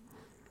game.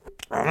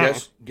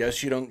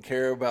 Guess you don't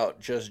care about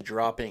just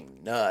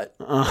dropping nut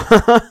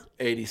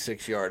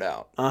 86 yard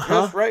out.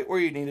 Just right where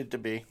you need it to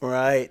be.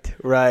 Right.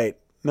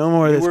 No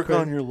more of this. Work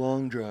on your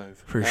long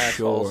drive. For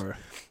assholes. sure.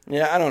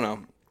 Yeah, I don't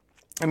know.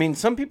 I mean,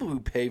 some people who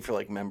pay for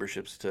like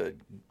memberships to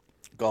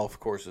golf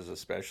courses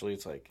especially,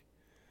 it's like,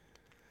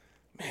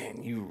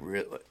 man, you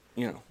really,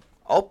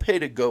 I'll pay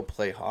to go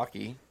play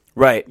hockey.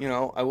 Right. You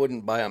know, I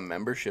wouldn't buy a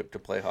membership to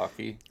play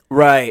hockey.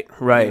 Right.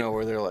 You know,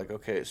 where they're like,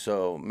 okay,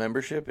 so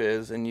membership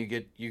is, and you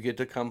get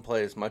to come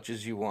play as much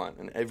as you want,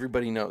 and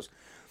everybody knows.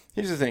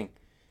 Here's the thing: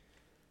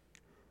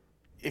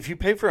 if you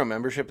pay for a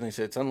membership and they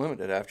say it's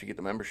unlimited after you get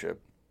the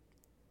membership,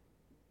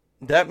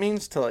 that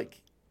means to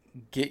like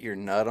get your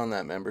nut on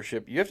that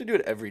membership, you have to do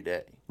it every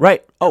day.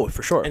 Right. Oh,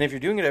 for sure. And if you're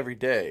doing it every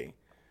day,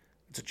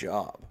 it's a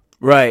job.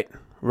 Right.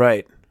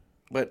 Right.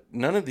 But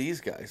none of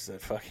these guys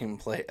that fucking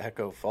play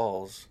Echo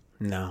Falls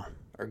No.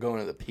 are going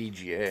to the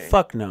PGA.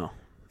 Fuck no.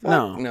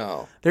 No.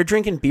 No. They're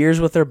drinking beers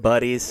with their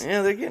buddies.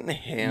 Yeah, they're getting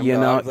ham You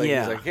know, dogs. Like,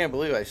 yeah. I can't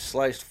believe I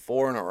sliced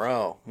 4 in a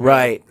row.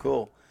 Right.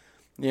 Cool.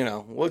 You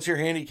know, what's your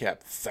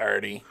handicap?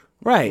 30.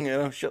 Right. You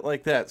know, shit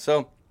like that.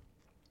 So,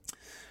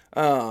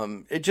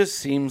 it just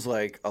seems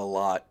like a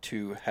lot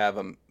to have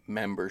a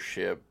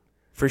membership.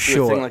 For to a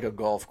sure. thing like a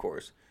golf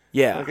course.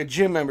 Yeah. Like a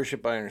gym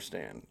membership, I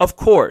understand. Of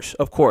course.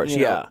 You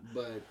Yeah. know,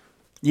 but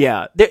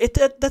Yeah.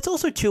 That's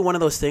also, too, one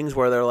of those things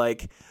where they're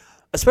like,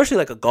 especially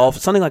like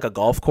something like a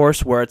golf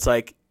course where it's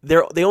like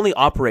they only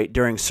operate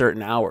during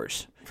certain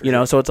hours. You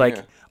know, so it's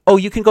like, oh,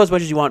 you can go as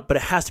much as you want, but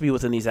it has to be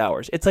within these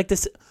hours. It's like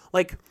this,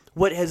 like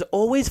what has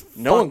always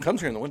no one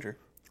comes here in the winter.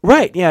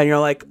 Right, yeah, and you're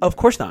like, of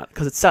course not,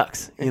 because it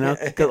sucks, you know?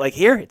 'Cause, like,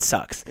 here, it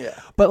sucks. Yeah.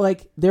 But,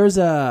 like, there's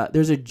a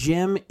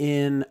gym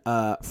in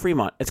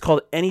Fremont. It's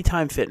called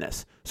Anytime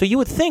Fitness. So you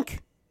would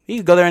think you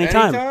could go there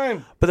anytime.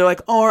 Anytime. But they're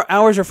like, oh, our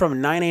hours are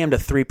from 9 a.m. to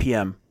 3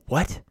 p.m.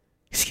 What?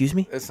 Excuse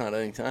me? That's not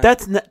any time.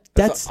 That's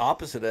the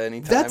opposite of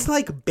any time. That's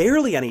like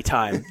barely any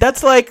time.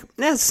 That's like,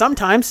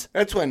 sometimes.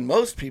 That's when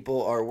most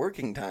people are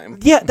working time.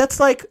 Yeah, that's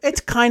like,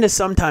 it's kind of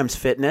sometimes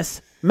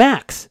fitness.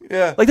 Max.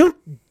 Yeah. Like,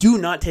 do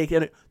not take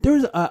it. There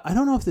was, I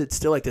don't know if it's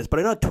still like this, but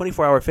I know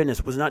 24-hour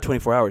fitness was not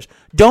 24 hours.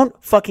 Don't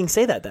fucking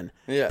say that then.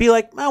 Yeah. Be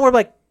like, oh, we're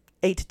like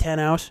 8 to 10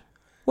 hours.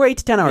 We're 8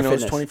 to 10 hour You know,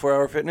 fitness. it's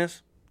 24-hour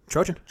fitness.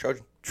 Trojan.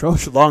 Trojan.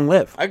 Long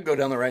live. I could go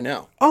down there right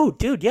now. Oh,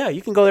 dude, yeah,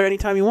 you can go there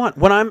anytime you want.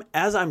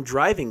 As I'm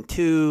driving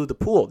to the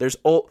pool, there's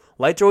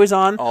lights are always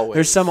on. Always.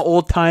 There's some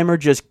old timer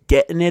just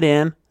getting it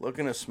in.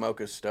 Looking to smoke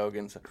a stogie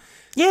inside.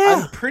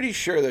 Yeah. I'm pretty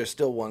sure there's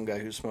still one guy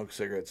who smokes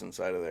cigarettes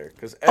inside of there.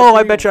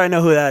 I bet you I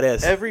know who that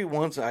is. Every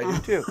once I do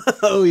too.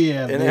 Oh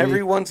yeah. And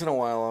every once in a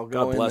while I'll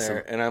go God in bless there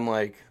him. and I'm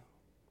like,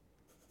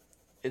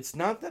 it's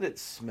not that it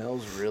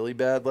smells really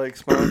bad like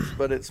smokes,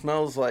 but it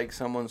smells like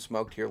someone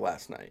smoked here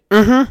last night.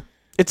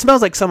 It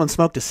smells like someone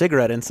smoked a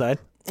cigarette inside.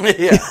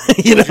 Yeah,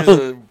 You which know?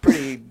 is a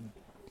pretty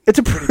It's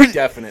a pretty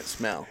definite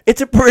smell.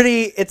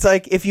 It's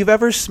like if you've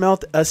ever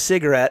smelt a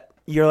cigarette,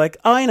 you're like,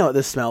 oh, I know what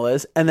this smell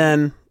is. And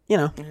then,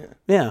 yeah.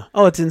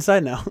 Oh, it's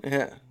inside now.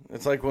 Yeah,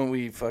 it's like when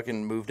we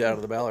fucking moved out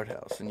of the Ballard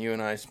house and you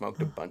and I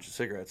smoked a bunch of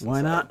cigarettes. Why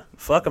inside. not?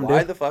 Fuck them, dude.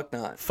 Why the fuck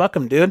not? Fuck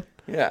them, dude.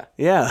 Yeah,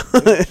 Yeah.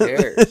 who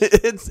cares?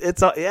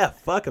 it's all, yeah,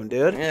 fuck them,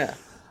 dude. Yeah,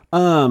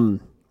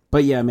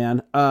 But yeah,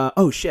 man.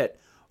 Oh shit.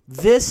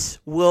 This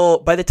will,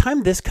 by the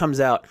time this comes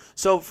out,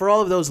 so for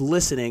all of those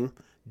listening,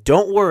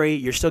 don't worry,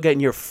 you're still getting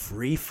your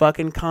free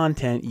fucking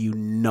content, you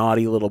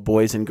naughty little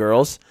boys and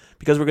girls,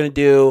 because we're going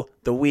to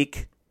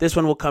do this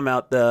one will come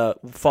out the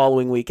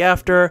following week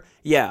after.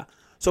 Yeah.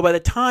 So by the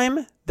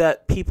time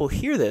that people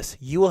hear this,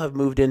 you will have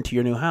moved into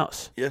your new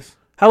house. yes.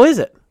 How is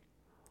it?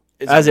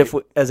 It's As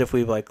great. if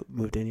we've like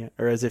moved in yet,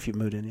 or as if you've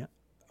moved in yet.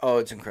 Oh,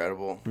 it's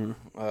incredible.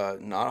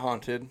 Not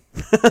haunted.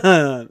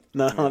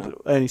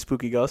 Not any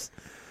spooky ghosts.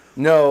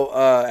 No,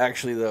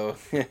 actually though.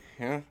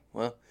 Yeah,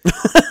 well.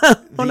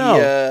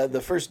 No.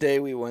 The first day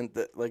we went,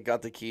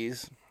 got the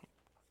keys.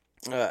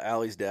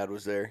 Allie's dad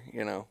was there,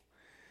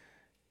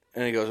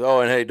 and he goes,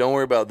 "Oh, and hey, don't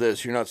worry about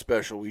this. You're not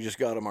special. We just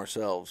got them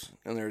ourselves."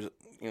 And there's,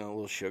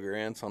 little sugar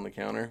ants on the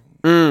counter,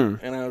 and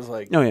I was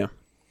like, Oh yeah.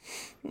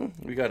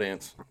 "We got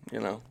ants.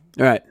 All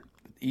right.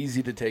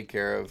 Easy to take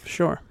care of."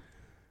 Sure.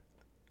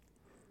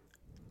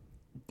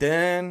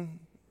 Then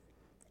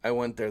I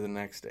went there the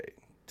next day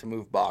to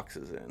move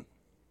boxes in.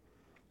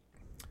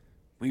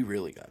 We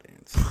really got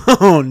ants.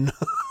 Oh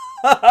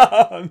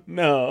no.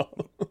 No.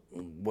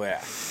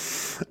 Wow.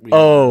 We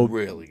Oh.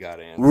 really got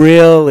ants.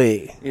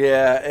 Really?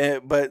 Yeah,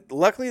 but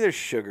luckily there's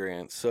sugar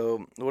ants.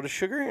 So what a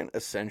sugar ant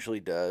essentially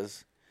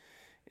does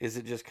is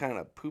it just kind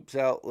of poops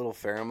out little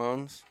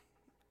pheromones,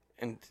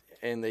 and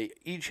they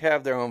each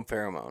have their own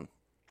pheromone,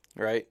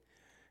 right?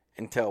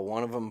 Until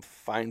one of them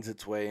finds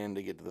its way in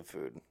to get to the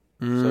food.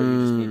 So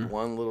you just need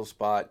one little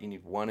spot. You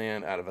need one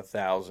ant out of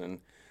 1,000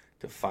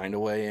 to find a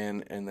way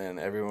in, and then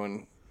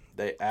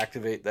they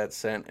activate that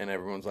scent, and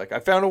everyone's like, "I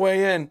found a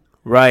way in."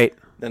 Right.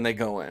 Then they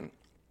go in.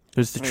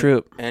 There's the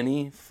troop.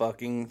 Any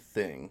fucking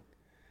thing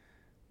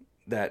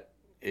that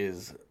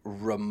is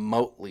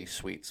remotely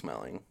sweet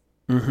smelling,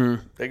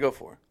 they go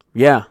for.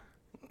 Yeah.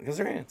 Because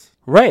they're ants.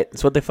 Right.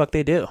 That's what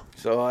they do.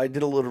 So I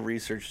did a little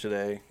research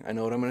today. I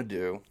know what I'm going to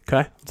do.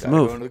 Okay. Let's Gotta go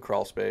move. into the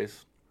crawl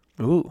space.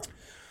 Ooh.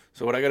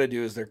 So what I got to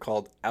do is they're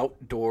called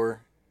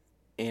outdoor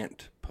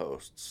ant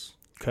posts.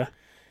 Okay.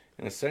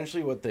 And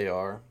essentially what they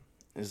are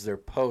is they're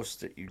posts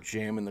that you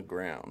jam in the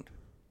ground.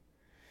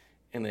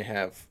 And they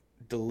have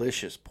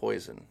delicious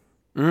poison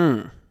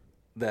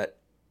that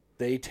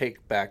they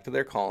take back to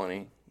their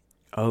colony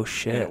Oh and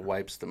shit. it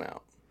wipes them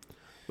out.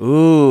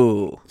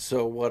 Ooh.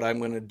 So what I'm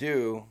going to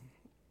do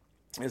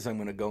is I'm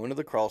going to go into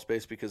the crawl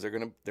space because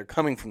they're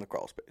coming from the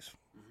crawl space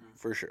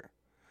for sure.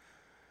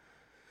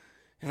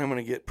 And I'm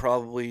going to get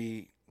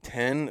probably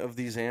 10 of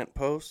these ant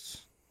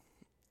posts.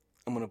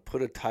 I'm going to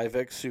put a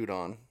Tyvek suit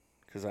on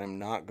because I'm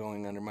not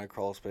going under my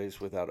crawl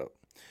space without a,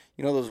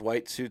 you know, those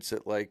white suits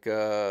that like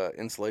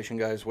insulation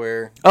guys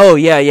wear. Oh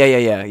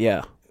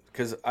yeah.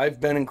 Because I've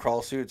been in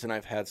crawl suits and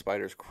I've had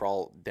spiders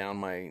crawl down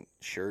my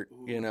shirt,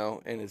 you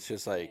know, and it's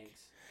just like,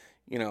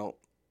 you know,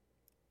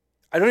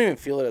 I don't even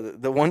feel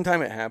it. The one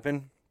time it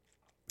happened,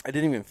 I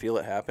didn't even feel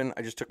it happen.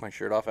 I just took my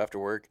shirt off after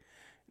work.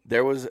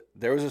 There was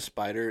a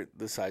spider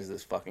the size of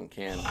this fucking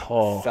can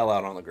fell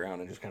out on the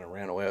ground and just kind of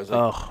ran away. I was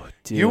like, Oh,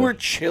 dude. you were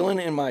chilling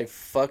in my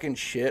fucking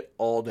shit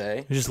all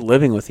day? You're just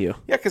living with you.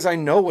 Yeah, because I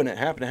know when it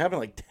happened. It happened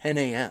like 10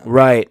 a.m.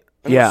 Right.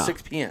 Until Yeah.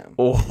 6 p.m.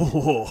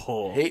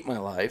 Oh. Hate my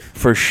life.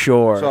 For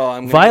sure. So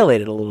I'm gonna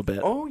Violated a little bit.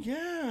 Oh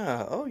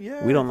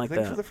yeah. We don't like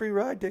Thanks that. for the free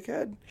ride,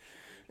 dickhead.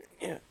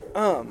 Yeah.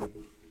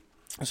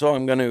 So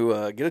I'm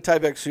gonna get a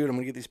Tyvek suit. I'm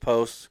gonna get these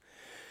posts,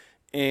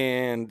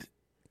 and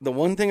the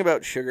one thing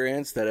about sugar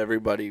ants that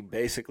everybody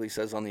basically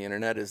says on the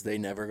internet is they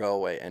never go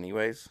away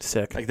anyways.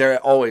 Sick. Like they're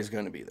always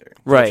going to be there.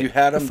 So Right. if you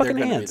had them, They're they're fucking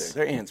going to be ants.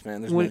 there. They're ants,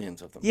 man. There's What-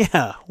 millions of them.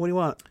 Yeah. What do you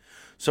want?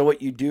 So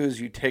what you do is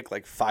you take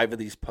like 5 of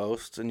these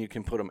posts and you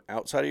can put them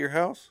outside of your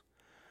house.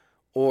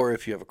 Or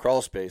if you have a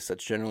crawl space,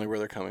 that's generally where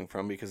they're coming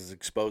from because it's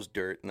exposed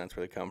dirt and that's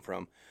where they come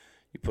from.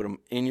 You put them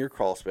in your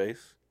crawl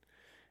space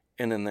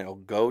and then they'll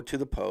go to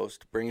the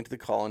post, bring it to the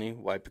colony,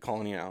 wipe the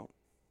colony out.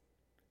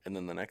 And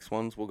then the next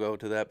ones will go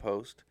to that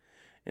post.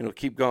 And it'll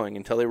keep going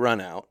until they run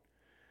out.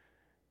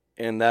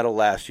 And that'll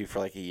last you for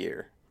like a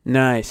year.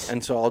 Nice.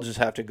 And so I'll just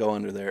have to go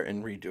under there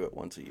and redo it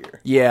once a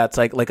year. Yeah, it's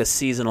like a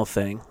seasonal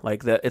thing.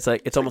 Like that.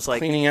 It's almost like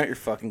Cleaning out your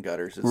fucking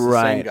gutters. It's the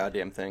Right. same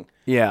goddamn thing.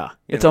 yeah.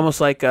 It's know.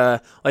 almost like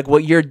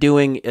what you're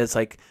doing is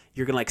like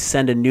you're gonna like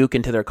send a nuke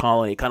into their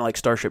colony, kind of like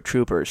Starship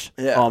Troopers.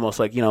 Yeah. Almost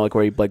like like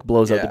where he like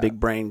blows out the Yeah. big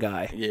brain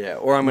guy. Yeah,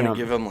 or I'm going to Yeah.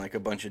 give them like a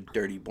bunch of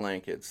dirty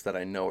blankets that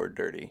I know are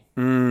dirty.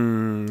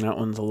 That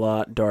one's a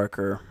lot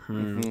darker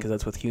because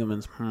that's with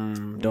humans.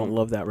 Don't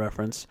love that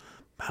reference.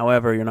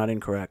 However, you're not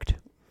incorrect.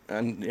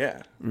 And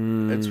yeah,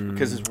 it's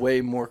because it's way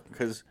more,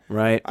 because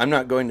Right. I'm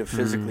not going to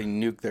physically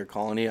nuke their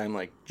colony. I'm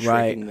like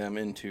Right. tricking them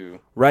into,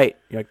 Right.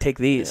 You're like, take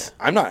these.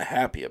 I'm not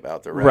happy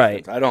about the Right.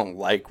 reference. I don't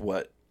like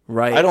what,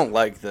 Right. I don't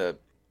like the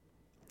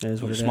That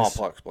is what it is.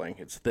 smallpox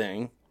blankets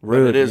thing.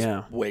 Rude, but it is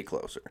yeah. way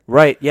closer.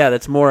 Right. Yeah.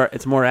 It's more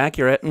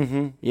accurate.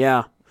 Mm-hmm.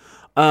 Yeah.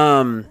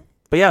 But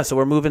yeah. So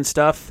we're moving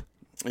stuff.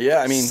 Yeah,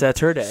 I mean,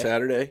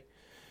 Saturday.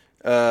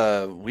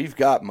 We've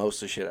got most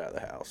of the shit out of the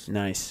house.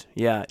 Nice.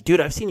 Yeah. Dude,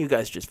 I've seen you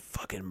guys just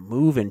fucking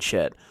moving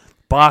shit.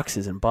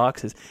 Boxes and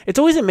boxes. It's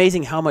always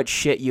amazing how much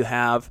shit you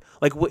have.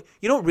 Like,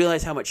 you don't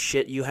realize how much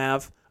shit you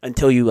have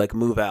until you, like,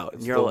 move out.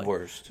 It's You're the like,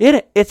 worst.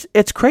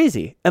 It's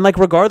crazy. And, like,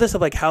 regardless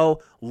of, like, how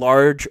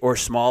large or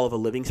small of a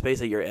living space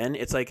that you're in,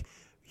 it's like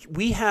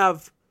we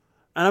have,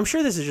 and I'm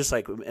sure this is just,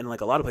 like, in,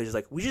 like, a lot of places,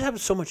 like, we just have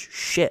so much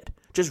shit.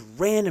 Just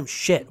random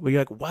shit where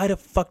you're like, why the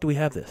fuck do we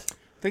have this?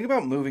 Think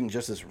about moving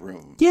just this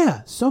room.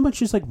 Yeah, so much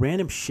just, like,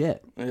 random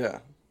shit. Yeah.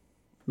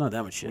 Not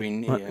that much shit. We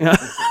need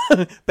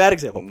Bad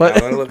example. Now But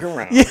that I look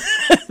around,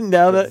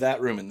 now put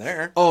that room in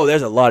there. oh,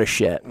 there's a lot of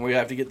shit. We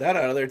have to get that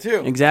out of there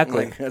too.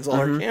 Exactly. Like, that's all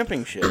our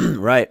camping shit.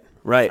 Right.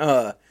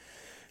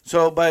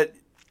 So, but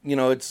you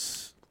know,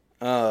 it's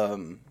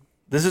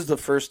this is the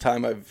first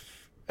time I've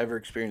ever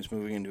experienced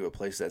moving into a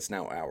place that's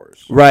now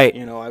ours. Right.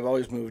 You know, I've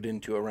always moved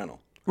into a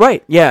rental,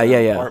 Right. Yeah. Yeah.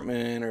 Yeah.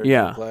 apartment or a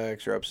Yeah.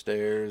 duplex or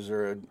upstairs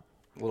or a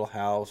little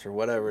house or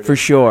whatever it For is.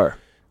 sure.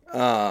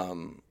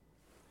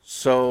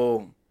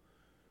 So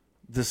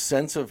the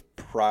sense of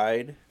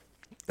pride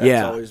that's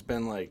Yeah. always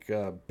been like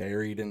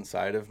buried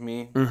inside of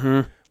me.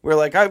 Mm-hmm. Where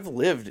like I've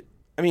lived,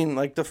 I mean,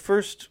 like the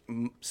first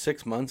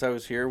 6 months I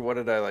was here, what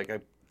did I like? I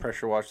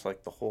pressure washed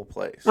like the whole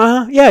place.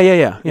 Yeah. Yeah. Yeah.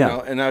 You Yeah.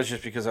 know, and that was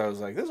just because I was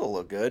like, this will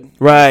look good.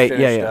 Right,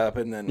 Finished yeah, yeah. up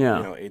and then, Yeah.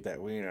 you know, ate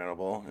that wiener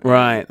edible.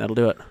 Right. That'll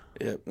do it.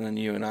 Yep. And then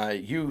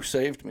you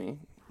saved me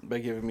by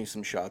giving me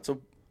some shots of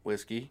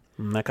whiskey.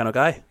 I'm that kind of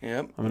guy.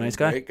 Yep. I'm a nice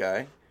guy. Great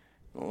guy.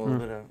 A little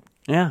bit of.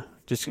 Yeah.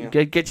 Just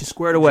get you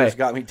squared away. Just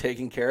got me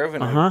taken care of,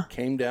 and I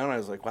came down. I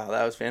was like, wow,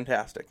 that was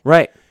fantastic.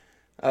 Right.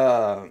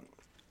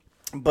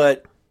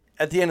 But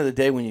at the end of the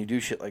day, when you do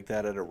shit like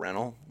that at a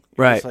rental,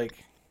 you're Right. just like,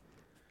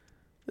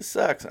 this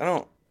sucks. I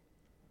don't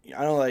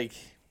like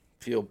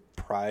feel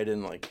pride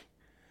in like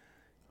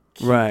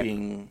Right.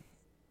 keeping,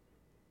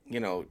 you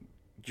know,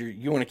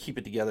 you want to keep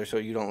it together so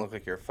you don't look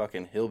like you're a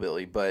fucking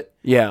hillbilly. But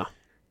Yeah.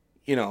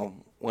 you know,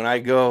 when I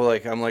go,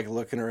 like I'm like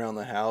looking around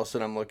the house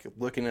and I'm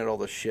looking at all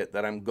the shit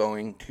that I'm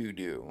going to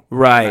do.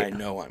 Right. And I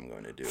know I'm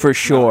going to do For It's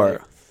not sure.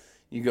 like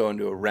you go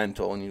into a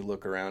rental and you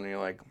look around and you're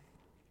like,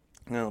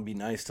 you know, it'd be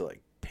nice to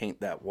like paint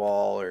that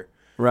wall or,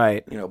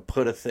 Right. you know,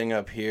 put a thing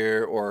up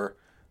here or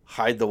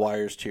hide the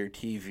wires to your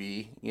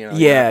TV. You know, Yeah,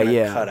 you're not gonna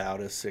yeah. cut out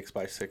a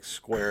 6x6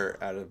 square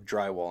out of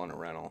drywall in a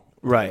rental.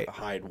 Right. To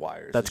hide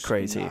wires. That's It's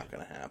crazy. Not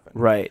gonna happen.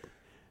 Right.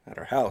 At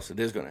our house, it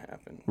is going to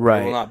happen. Right.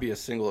 There will not be a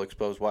single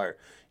exposed wire.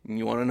 And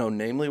you want to know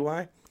namely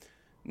why?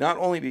 Not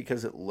only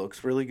because it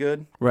looks really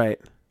good, Right.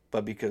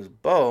 but because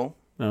Bo,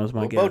 That was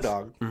my Bo guess.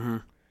 Dog,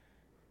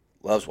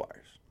 loves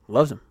wires.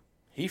 Loves him.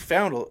 He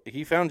found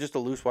just a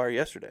loose wire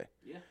yesterday.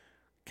 Yeah.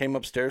 Came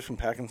upstairs from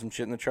packing some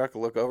shit in the truck. I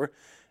look over,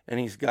 and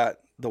he's got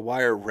the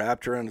wire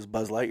wrapped around his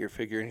Buzz Lightyear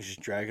figure, and he's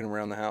just dragging him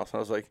around the house. I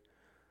was like,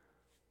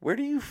 "Where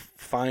do you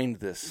find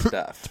this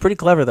stuff?" It's pretty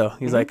clever though.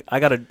 He's like, I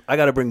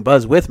gotta bring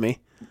Buzz with me.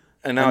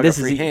 And now And I got this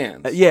free is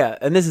hands. Yeah,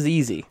 and this is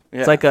easy. Yeah.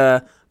 It's like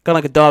kind of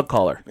like a dog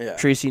collar. Yeah.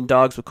 Sure, you've seen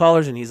dogs with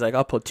collars, and he's like,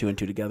 I'll put 2 and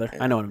 2 together.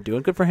 I know what I'm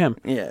doing. Good for him.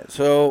 Yeah.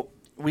 So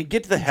we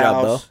get to the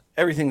job, house.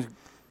 Everything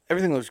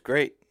looks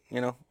great. You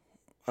know,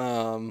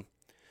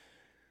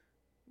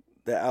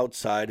 the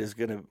outside is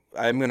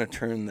I'm gonna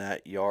turn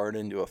that yard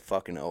into a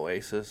fucking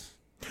oasis.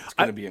 It's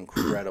gonna be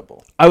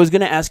incredible. I was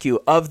going to ask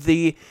you,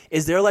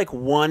 is there like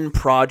one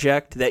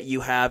project that you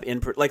have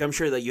like I'm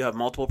sure that you have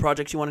multiple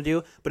projects you want to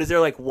do, but is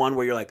there like one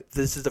where you're like,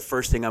 this is the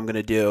first thing I'm going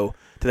to do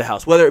to the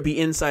house, whether it be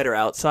inside or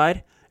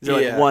outside? Is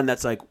there like one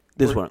that's like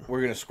this one?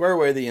 We're gonna square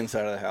away the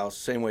inside of the house,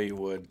 same way you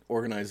would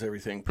organize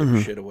everything, put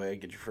your shit away,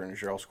 get your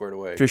furniture all squared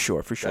away. For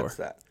sure. That's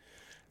that.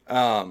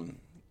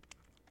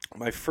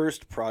 My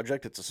first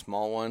project, it's a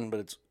small one,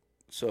 but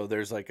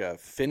there's like a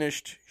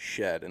finished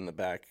shed in the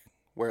back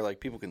where like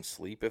people can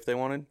sleep if they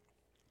wanted.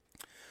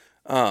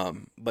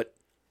 But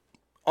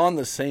on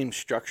the same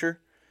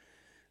structure,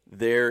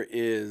 there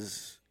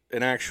is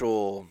an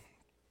actual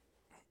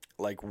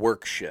like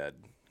work shed.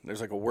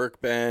 There's like a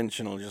workbench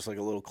and just like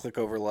a little click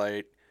over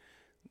light.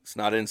 It's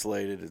not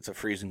insulated. It's a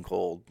freezing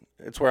cold.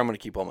 It's where I'm going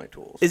to keep all my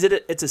tools. Is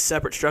it? It's a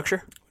separate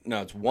structure.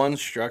 No, it's one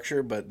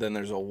structure, but then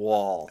there's a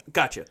wall.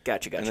 Gotcha.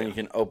 And then you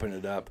can open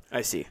it up.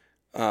 I see.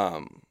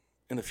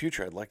 In the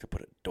future, I'd like to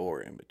put a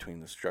door in between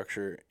the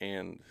structure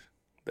and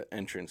the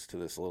entrance to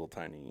this little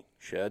tiny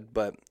shed.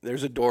 But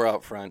there's a door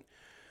out front.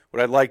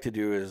 What I'd like to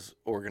do is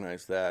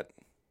organize that,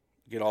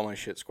 get all my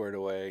shit squared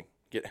away,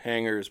 get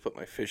hangers, put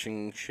my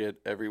fishing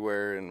shit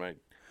everywhere, and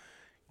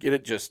get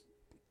it just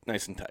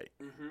nice and tight.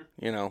 Mm-hmm.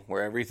 You know,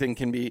 where everything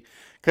can be.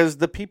 Because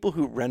the people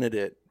who rented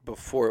it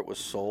before it was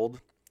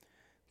sold,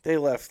 they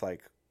left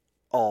like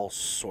all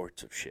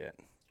sorts of shit.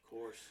 Of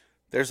course.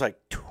 There's like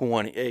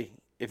 20. Hey,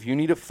 if you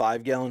need a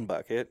 5-gallon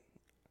bucket,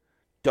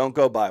 don't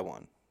go buy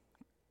one.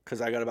 Because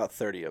I got about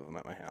 30 of them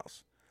at my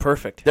house.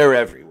 Perfect. They're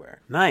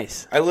everywhere.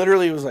 Nice. I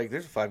literally was like,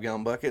 there's a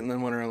 5-gallon bucket. And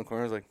then went around the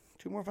corner. I was like,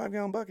 2 more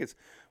 5-gallon buckets.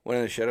 Went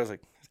in the shed. I was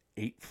like,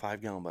 there's 8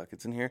 5-gallon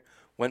buckets in here.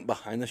 Went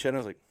behind the shed. I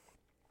was like,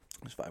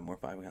 there's 5 more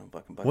 5-gallon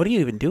buckets. What do you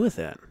even do with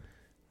that?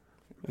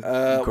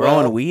 Growing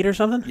Growing weed or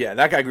something? Yeah,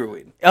 that guy grew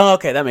weed. Oh,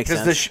 okay, that makes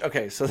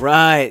sense. So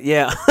Right,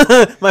 yeah.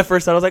 My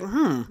first thought, I was like,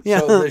 yeah.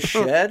 So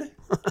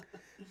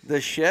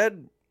the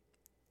shed,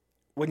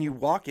 when you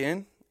walk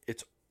in,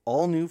 it's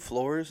all new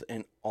floors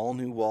and all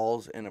new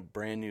walls and a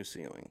brand new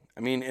ceiling.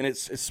 I mean, and it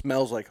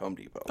smells like Home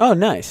Depot. Oh,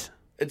 nice.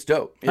 It's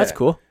dope. Yeah. That's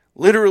cool.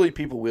 Literally,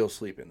 people will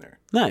sleep in there.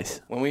 Nice.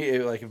 When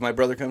if my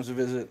brother comes to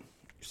visit,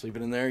 you're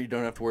sleeping in there. You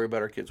don't have to worry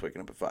about our kids waking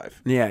up at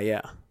 5.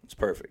 Yeah. It's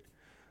perfect.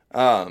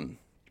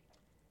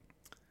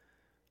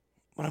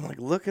 But I'm like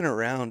looking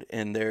around,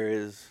 and there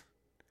is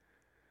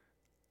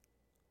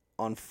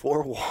on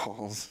 4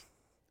 walls.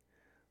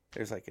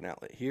 There's like an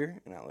outlet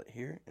here, an outlet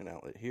here, an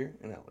outlet here,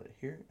 an outlet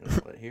here, an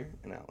outlet here,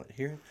 an outlet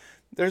here.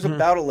 There's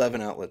about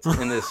 11 outlets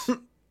in this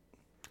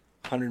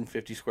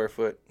 150 square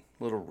foot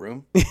little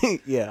room.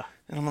 Yeah.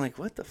 And I'm like,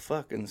 what the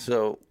fuck? And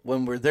so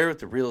when we're there with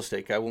the real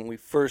estate guy, when we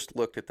first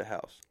looked at the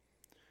house,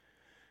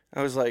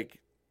 I was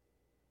like,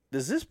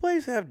 does this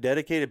place have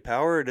dedicated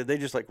power, or did they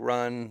just like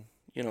run,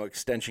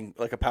 extension,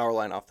 like a power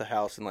line off the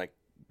house and like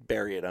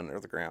bury it under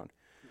the ground?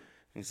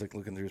 And he's like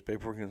looking through his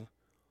paperwork and he goes,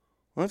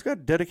 well, it's got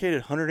a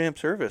dedicated 100 amp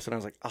service. And I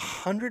was like,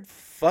 100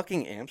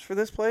 fucking amps for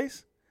this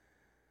place?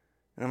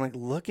 And I'm like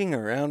looking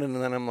around, and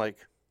then I'm like,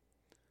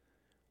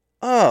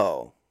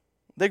 oh,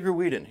 they grew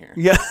weed in here.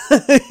 Yeah.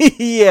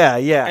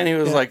 yeah. And he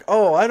was like,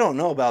 oh, I don't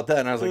know about that.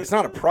 And I was like, it's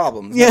not a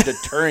problem. It's not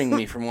deterring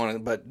me from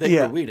wanting, but they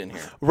grew weed in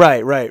here.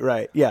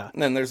 Right. Yeah.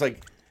 And then there's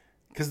like,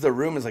 because the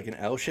room is like an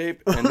L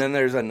shape, and then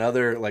there's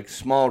another like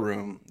small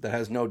room that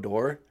has no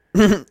door.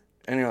 And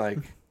you're like,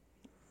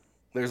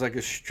 there's like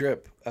a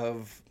strip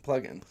of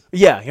plugins.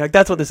 Yeah, you're like,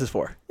 that's what this is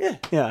for. Yeah.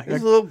 Yeah.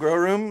 There's a little grow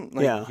room.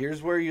 Like,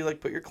 here's where you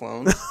like put your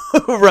clones.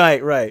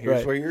 right.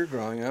 Here's where you're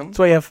growing them. That's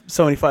why you have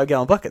so many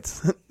 5-gallon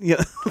buckets.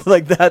 Yeah,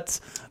 like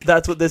that's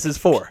what this is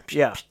for.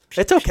 Yeah,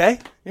 it's okay.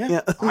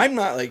 Yeah. I'm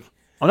not like.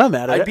 I'm not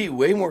mad at it. I'd be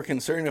way more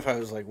concerned if I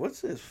was like, what's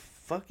this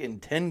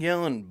fucking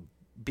 10-gallon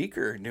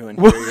beaker doing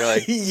here? You're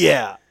like,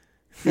 yeah.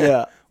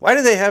 Why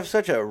do they have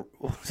such a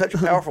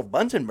powerful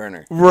Bunsen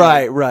burner?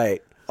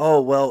 Right.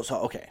 Oh well, so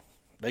okay.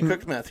 They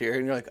cooked meth here,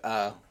 and you're like,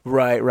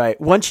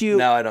 Right. Once you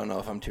now, I don't know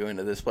if I'm too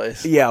into this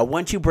place. Yeah,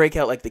 once you break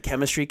out like the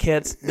chemistry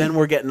kits, then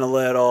we're getting a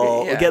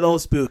little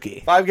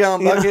spooky.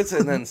 5-gallon buckets,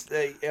 and then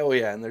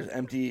and there's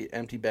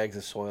empty bags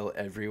of soil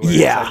everywhere.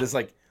 Yeah, it's like this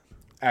like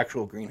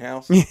actual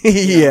greenhouse.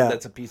 Yeah,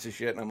 that's a piece of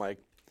shit, and I'm like,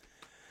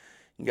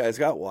 You guys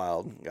got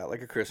wild, got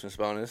like a Christmas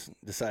bonus,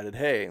 decided,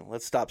 hey,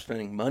 let's stop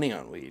spending money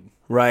on weed.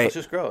 Right. Let's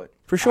just grow it.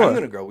 For sure. I'm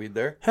going to grow weed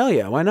there. Hell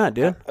yeah, why not,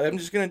 dude? I'm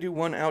just going to do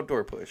one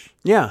outdoor push.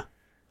 Yeah.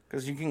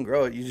 Because you can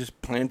grow it. You just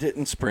plant it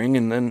in spring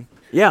and then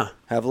Yeah.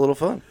 have a little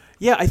fun.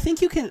 Yeah, I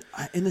think you can,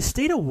 in the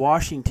state of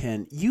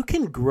Washington, you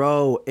can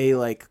grow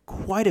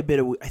quite a bit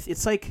of,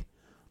 it's like,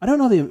 I don't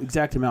know the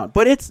exact amount,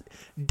 but it's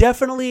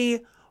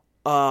definitely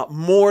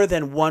more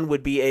than one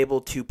would be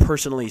able to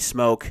personally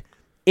smoke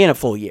in a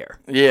full year.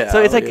 Yeah.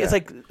 So it's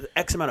like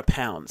X amount of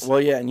pounds. Well,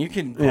 yeah, and you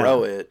can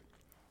grow it.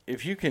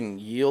 If you can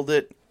yield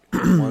it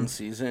in one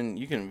season,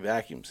 you can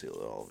vacuum seal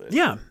all of it.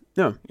 Yeah.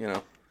 Yeah. You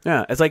know?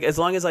 Yeah, it's like as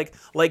long as like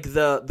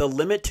the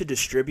limit to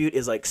distribute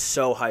is like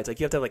so high. It's like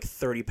you have to have like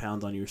 30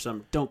 pounds on you or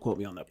something. Don't quote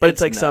me on that, but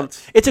it's like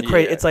nuts. it's a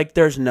crazy. Yeah. It's like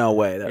there's no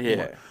way that.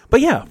 Yeah. But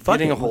yeah,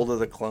 Getting a hold of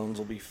the clones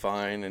will be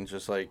fine, and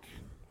just like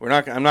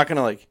I'm not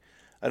gonna like,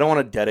 I don't want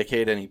to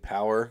dedicate any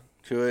power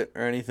to it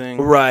or anything.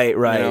 Right.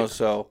 You know,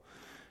 so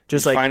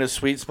just like find a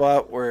sweet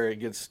spot where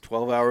it gets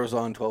 12 hours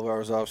on, 12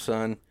 hours off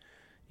sun.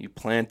 You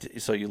plant,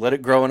 so you let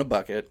it grow in a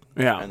bucket.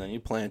 Yeah. And then you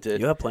plant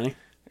it. You have plenty.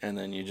 And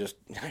then you just,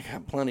 I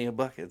got plenty of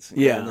buckets.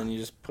 Yeah. And then you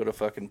just put a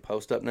fucking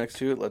post up next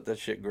to it, let that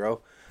shit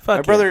grow.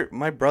 Fuck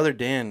My brother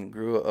Dan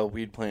grew a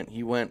weed plant.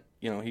 He went,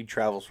 he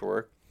travels for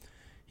work.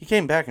 He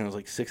came back and it was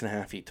like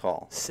 6.5 feet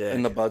tall. Sick.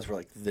 And the buds were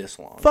like this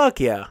long. Fuck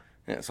yeah.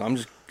 Yeah, so I'm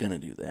just going to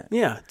do that.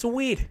 Yeah, it's a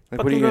weed.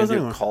 Like, what are you going to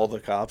do? Call the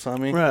cops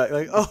on me? Right.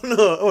 Like, oh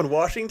no, oh, in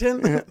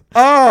Washington?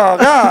 Oh,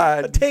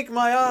 God. Take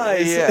my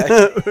eyes.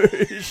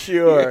 Yeah.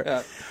 Sure.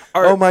 Yeah.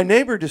 Oh, my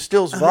neighbor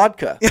distills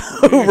vodka.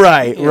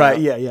 Right.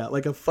 Yeah.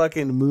 Like a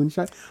fucking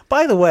moonshine.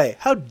 By the way,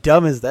 how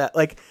dumb is that?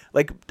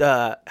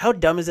 How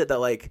dumb is it that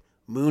like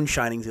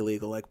moonshining's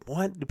illegal? Like,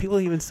 what? Do people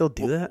even still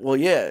do that? Well,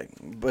 yeah,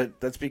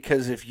 but that's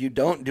because if you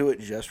don't do it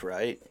just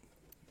right,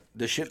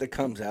 the shit that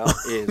comes out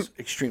is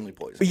extremely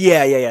poisonous.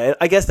 Yeah.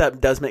 I guess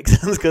that does make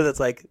sense because it's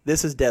like,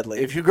 this is deadly.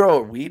 If you grow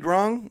a weed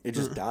wrong, it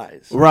just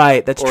dies.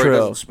 Right, that's or true. Or it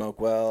doesn't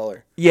smoke well.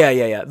 Or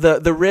Yeah.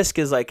 The risk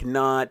is like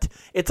not,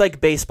 it's like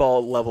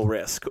baseball level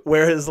risk,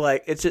 whereas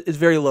like it's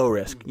very low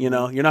risk, You're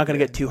not going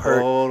to get too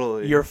hurt.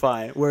 Totally. You're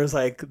fine. Whereas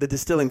like the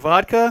distilling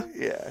vodka,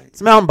 yeah,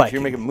 it's mountain biking. If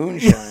you're making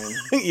moonshine.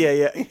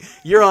 Yeah.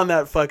 You're on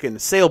that fucking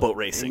sailboat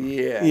racing.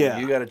 Yeah.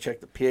 You got to check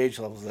the pH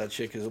levels of that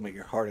shit because it'll make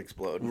your heart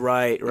explode.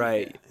 Right.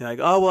 You're like,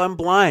 oh, well, I'm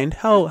blind.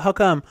 How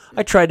come?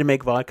 I tried to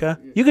make vodka.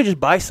 You could just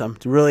buy some.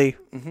 It's really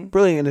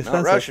inexpensive.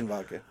 Not Russian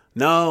vodka.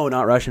 No,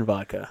 not Russian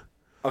vodka.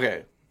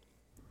 Okay.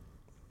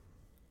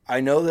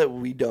 I know that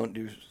we don't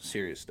do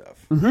serious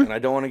stuff. And I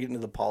don't want to get into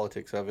the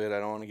politics of it. I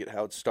don't want to get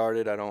how it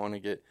started. I don't want to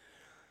get...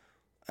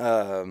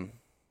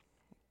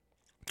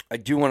 I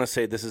do want to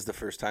say this is the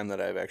first time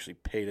that I've actually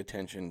paid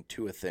attention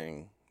to a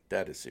thing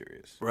that is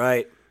serious.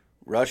 Right.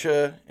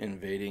 Russia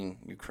invading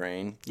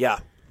Ukraine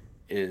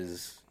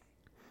is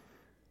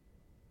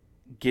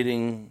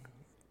getting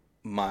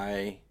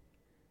my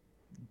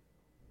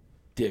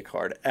dick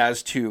hard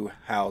as to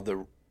how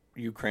the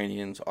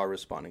Ukrainians are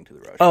responding to the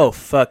Russians. Oh,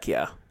 fuck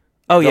yeah.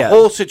 Oh, yeah. The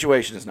whole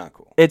situation is not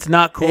cool. It's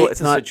not cool. It's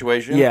the not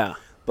situation. Yeah.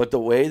 But the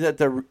way that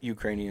the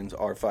Ukrainians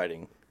are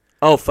fighting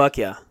Oh, fuck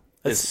yeah.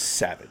 is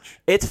savage.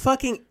 It's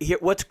fucking...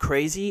 What's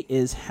crazy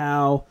is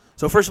how...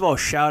 So, first of all,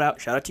 shout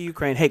out to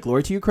Ukraine. Hey,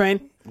 glory to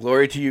Ukraine.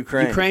 Glory to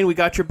Ukraine. Ukraine, we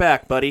got your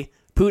back, buddy.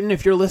 Putin,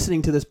 if you're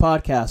listening to this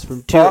podcast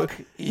from... Fuck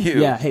you.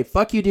 Yeah, hey,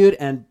 fuck you, dude.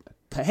 And,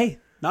 hey,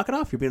 knock it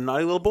off. You're being a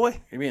naughty little boy.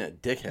 You're being a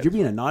dickhead. You're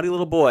being a naughty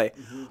little boy.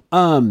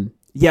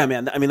 Yeah,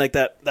 man. I mean, like,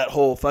 that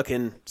whole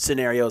fucking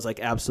scenario is, like,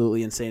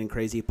 absolutely insane and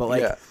crazy. But,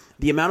 like,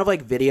 the amount of,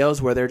 like, videos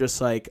where they're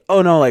just like,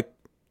 oh, no, like,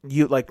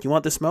 you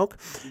want the smoke?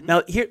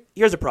 Now,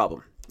 here's a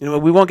problem.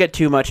 We won't get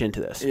too much into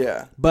this.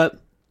 Yeah. But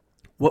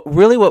what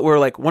we're,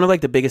 like, one of,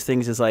 like, the biggest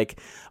things is, like,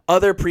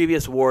 other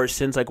previous wars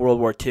since, like, World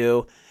War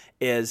II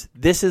is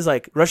this is,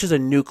 like, Russia's a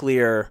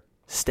nuclear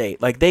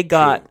state. Like, they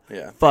got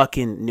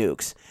fucking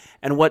nukes.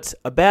 And what's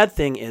a bad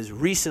thing is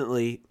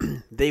recently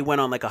they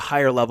went on like a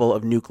higher level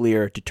of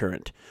nuclear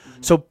deterrent.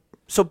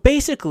 So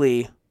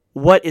basically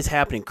what is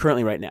happening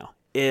currently right now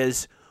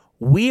is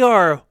we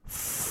are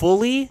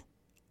fully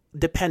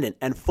dependent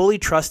and fully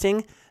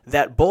trusting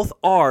that both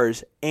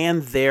ours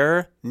and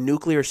their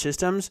nuclear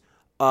systems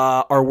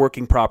are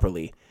working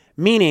properly.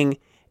 Meaning,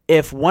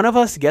 if one of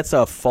us gets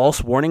a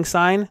false warning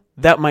sign,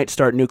 that might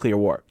start nuclear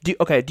war. Do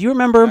you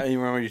remember? I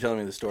remember you telling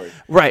me the story.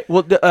 Right.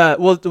 Well,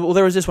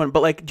 there was this one,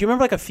 but like, do you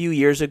remember like a few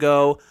years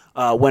ago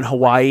when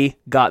Hawaii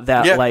got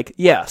that?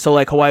 So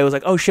like Hawaii was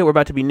like, oh shit, we're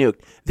about to be nuked.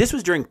 This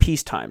was during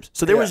peace times,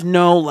 so there was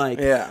no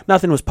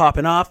nothing was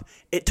popping off.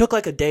 It took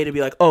like a day to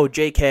be like, oh,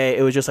 JK,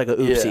 it was just like a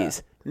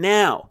oopsies.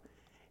 Now,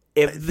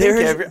 if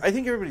I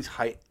think everybody's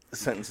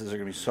sentences are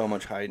going to be so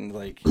much heightened.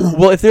 Like,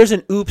 well, if there's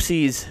an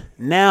oopsies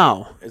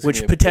now,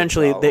 which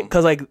potentially,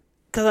 because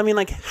I mean,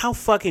 like, how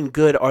fucking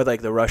good are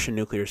like the Russian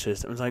nuclear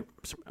systems? Like,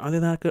 are they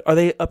that good? Are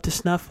they up to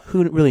snuff?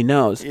 Who really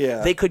knows?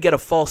 Yeah, they could get a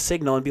false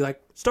signal and be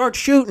like, start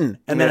shooting,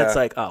 and then it's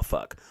like, oh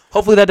fuck.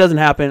 Hopefully that doesn't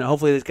happen.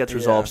 Hopefully this gets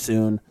resolved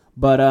soon.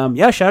 But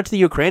shout out to the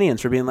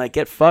Ukrainians for being like,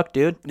 get fucked,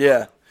 dude.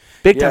 Yeah,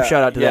 big time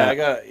shout out to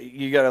that.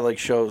 You gotta like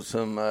show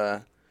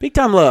some Big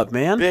time love,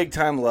 man. Big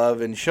time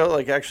love, and show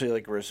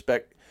actually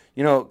respect.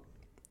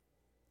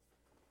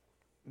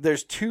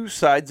 There's two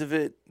sides of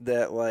it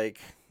that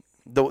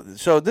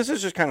so this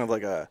is just kind of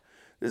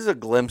this is a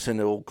glimpse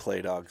into old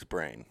Clay Dog's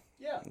brain.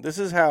 Yeah. This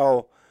is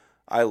how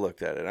I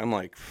looked at it. I'm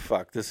like,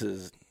 fuck, this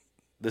is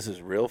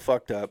real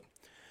fucked up.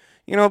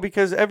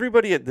 Because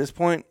everybody at this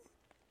point,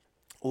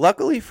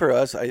 luckily for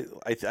us,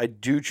 I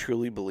do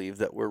truly believe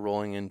that we're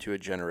rolling into a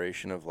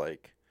generation of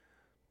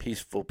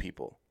peaceful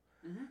people.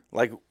 Mm-hmm.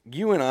 Like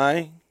you and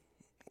I,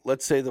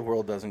 let's say the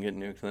world doesn't get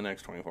nuked in the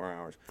next 24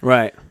 hours.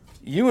 Right.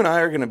 You and I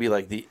are going to be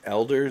like the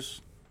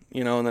elders,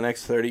 in the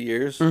next 30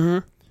 years.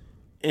 Mm-hmm.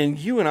 And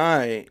you and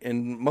I,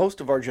 and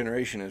most of our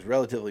generation is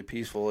relatively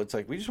peaceful. It's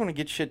we just want to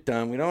get shit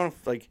done. We don't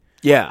want to,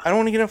 I don't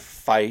want to get in a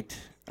fight.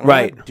 I don't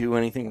want to do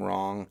anything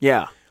wrong.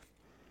 Yeah.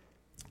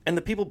 And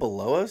the people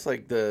below us,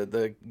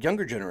 the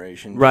younger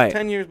generation, right.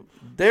 10 years,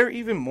 they're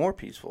even more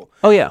peaceful.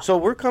 Oh, yeah. So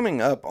we're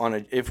coming up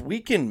on if we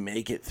can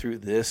make it through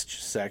this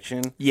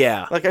section.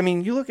 Yeah.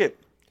 You look at,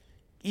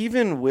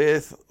 even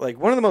with,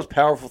 one of the most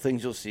powerful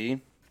things you'll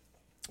see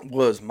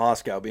was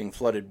Moscow being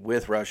flooded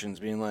with Russians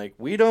being like,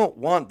 we don't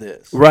want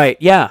this. Right.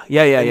 Yeah.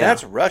 And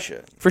that's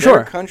Russia. For Their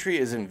sure. country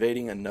is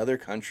invading another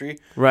country.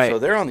 Right. So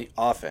they're on the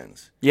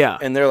offense. Yeah.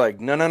 And they're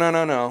like,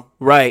 no.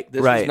 Right.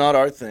 This is not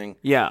our thing.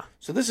 Yeah.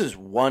 So this is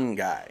one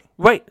guy.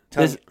 Right.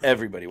 Telling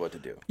everybody what to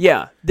do.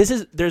 Yeah.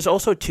 There's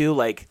also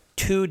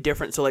two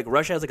different, so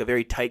Russia has a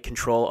very tight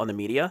control on the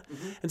media.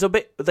 Mm-hmm. And so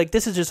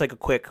this is just a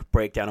quick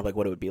breakdown of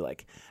what it would be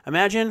like.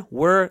 Imagine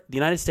the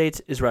United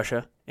States is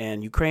Russia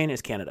and Ukraine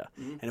is Canada.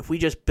 Mm-hmm. And if we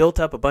just built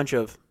up a bunch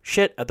of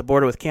shit at the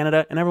border with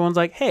Canada and everyone's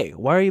like, hey,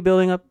 why are you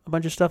building up a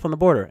bunch of stuff on the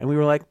border? And we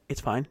were like, it's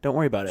fine, don't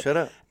worry about it. Shut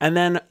up. And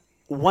then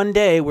one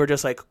day we're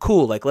just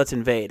cool, let's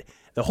invade.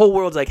 The whole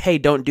world's like, hey,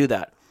 don't do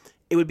that.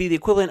 It would be the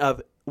equivalent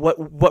of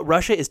what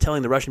Russia is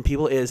telling the Russian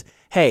people is,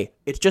 hey,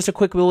 it's just a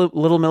quick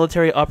little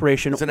military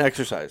operation. It's an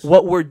exercise.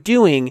 What we're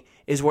doing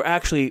is we're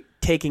actually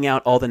taking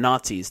out all the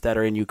Nazis that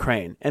are in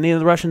Ukraine. And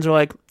the Russians are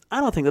like, I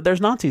don't think that there's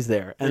Nazis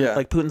there. And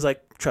Putin's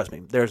like, trust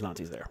me, there's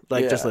Nazis there.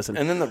 Just listen.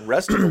 And then the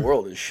rest of the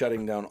world is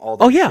shutting down all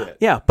that shit.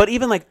 Yeah. But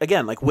even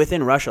again,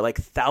 within Russia,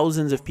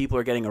 thousands of people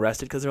are getting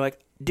arrested because they're like,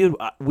 dude,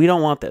 we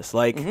don't want this.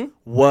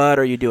 What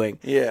are you doing?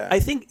 Yeah. I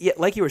think,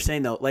 like you were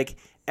saying though,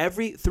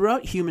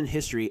 throughout human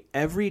history,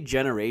 every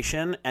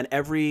generation and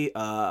every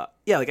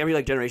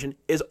generation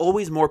is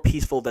always more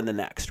peaceful than the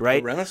next,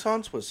 right? The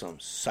Renaissance was some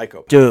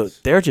psychopaths. Dude,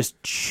 they're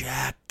just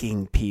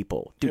jacking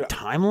people. Dude,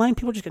 timeline,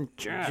 people just getting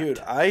jacked. Dude,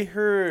 I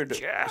heard,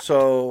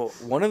 so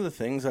one of the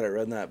things that I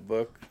read in that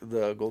book,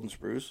 The Golden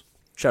Spruce.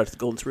 Shout out to the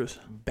Golden Spruce.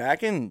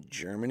 Back in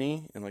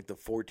Germany in the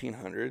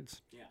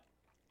 1400s.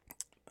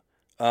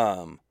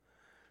 Yeah.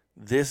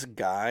 This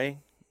guy,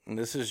 and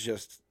this is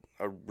just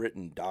a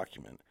written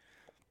document.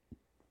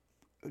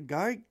 A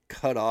guy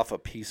cut off a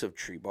piece of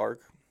tree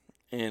bark,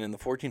 and in the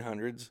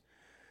 1400s,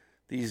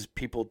 these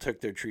people took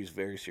their trees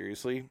very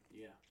seriously.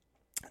 Yeah.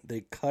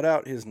 They cut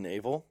out his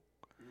navel,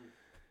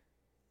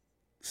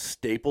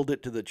 stapled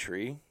it to the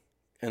tree,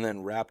 and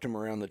then wrapped him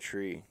around the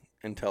tree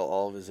until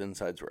all of his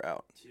insides were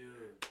out.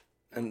 Dude.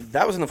 And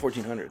that was in the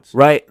 1400s.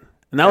 Right.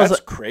 And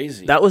that's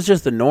crazy. That was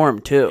just the norm,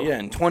 too. Yeah,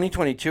 in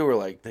 2022, we're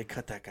like, they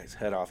cut that guy's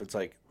head off. It's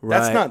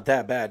that's not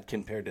that bad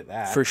compared to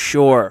that. For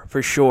sure.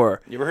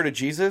 You ever heard of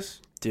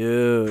Jesus?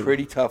 Dude.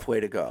 Pretty tough way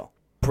to go.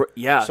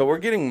 Yeah. So we're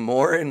getting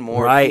more and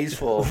more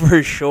peaceful.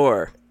 For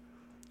sure.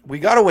 We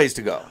got a ways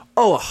to go.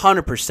 Oh,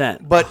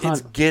 100%. But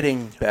it's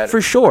getting better. For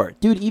sure.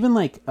 Dude, even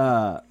shit,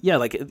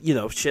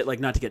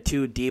 not to get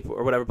too deep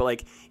or whatever,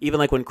 but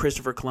even when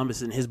Christopher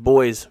Columbus and his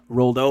boys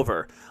rolled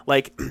over,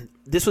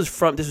 this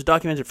was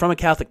documented from a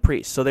Catholic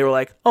priest. So they were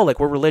like, oh,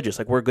 we're religious,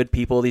 we're good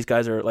people, these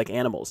guys are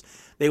animals.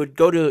 They would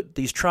go to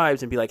these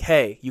tribes and be like,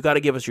 hey, you got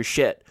to give us your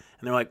shit.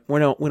 And they're like, we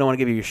don't want to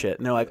give you your shit.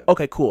 And they're like,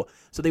 okay, cool.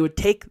 So they would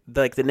take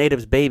the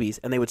natives' babies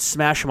and they would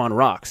smash them on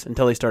rocks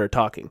until they started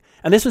talking.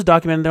 And this was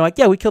documented. And they're like,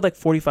 yeah, we killed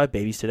 45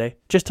 babies today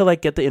just to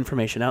get the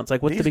information out.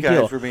 It's what's the big deal?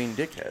 These guys were being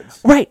dickheads.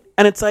 Right.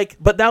 And it's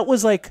but that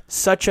was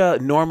such a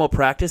normal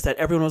practice that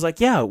everyone was like,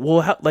 yeah,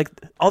 well,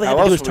 all they had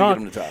to do was talk.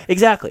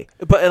 Exactly.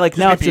 But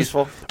now it's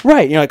peaceful. Just,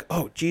 right. And you're like,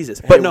 oh, Jesus.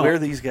 Hey, but no. We're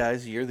these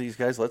guys. You're these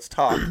guys. Let's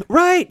talk.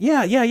 Right.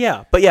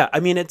 Yeah. But yeah, I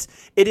mean, it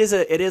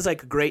is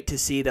great to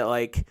see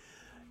that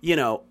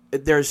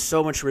there's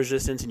so much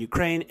resistance in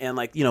Ukraine and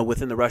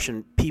within the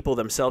Russian people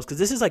themselves, because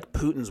this is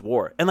Putin's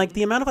war, and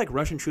the amount of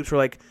Russian troops were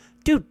like,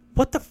 dude,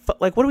 what the fuck,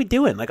 what are we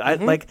doing?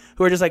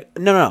 Who are just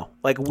no,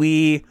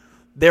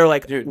 they're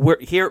like, dude, we're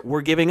here,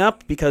 we're giving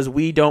up because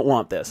we don't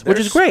want this, which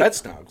is great.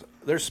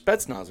 Their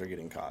Spetsnaz are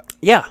getting caught.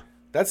 Yeah.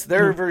 That's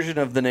their version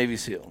of the Navy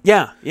SEAL.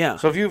 Yeah.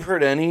 So if you've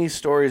heard any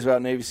stories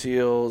about Navy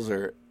SEALs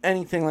or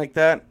anything like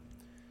that,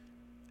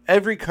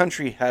 every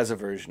country has a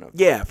version of it.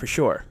 Yeah, for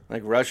sure.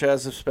 Russia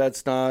has the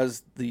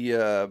Spetsnaz.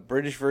 The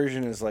British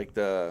version is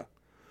the...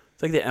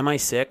 It's the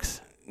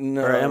MI6?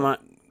 No, or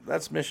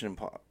that's Mission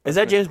Impossible. Is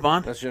that James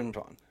Bond? That's James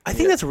Bond. I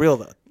think that's real,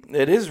 though.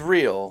 It is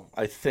real,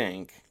 I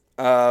think.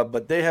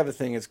 But they have a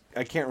thing.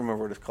 I can't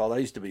remember what it's called. I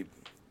used to be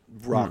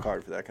rock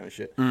hard for that kind of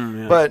shit.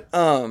 Yeah. But...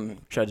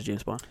 Shout out to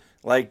James Bond.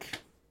 like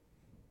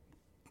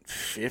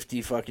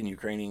 50 fucking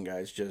Ukrainian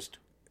guys just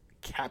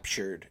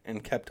captured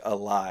and kept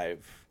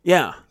alive.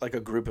 Yeah. Like a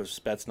group of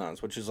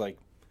Spetsnaz, which is like,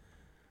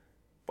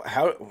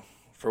 how?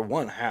 For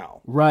one,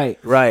 how? Right.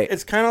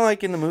 It's kind of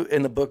like in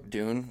the book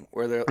Dune,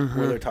 where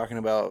they're talking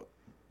about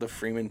the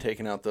Freemen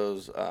taking out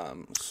those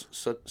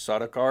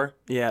Sardaukar.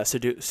 Yeah,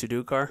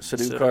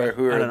 Sardaukar,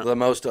 who are the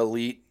most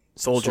elite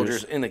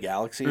soldiers in the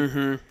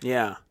galaxy.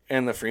 Yeah.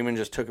 And the Freemen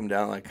just took them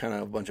down like kind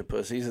of a bunch of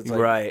pussies. It's like,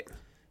 right.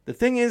 The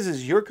thing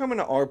is you're coming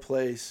to our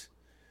place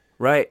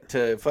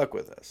to fuck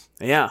with us.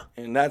 Yeah.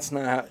 And that's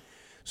not how...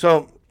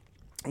 So,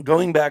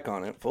 going back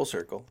on it, full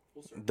circle,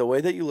 the way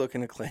that you look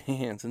into Clay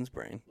Hansen's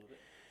brain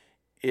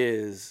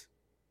is...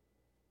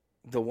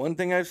 The one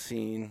thing I've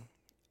seen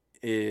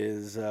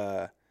is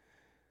the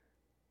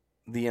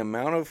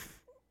amount of...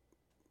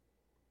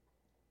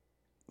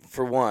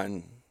 For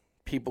one,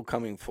 people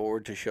coming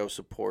forward to show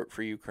support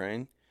for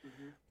Ukraine,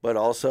 but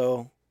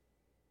also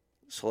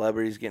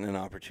celebrities getting an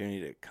opportunity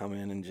to come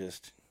in and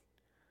just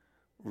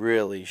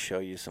really show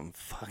you some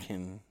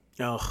fucking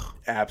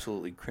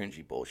absolutely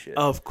cringy bullshit.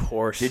 Of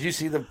course. Did you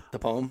see the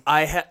poem?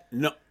 I had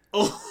no.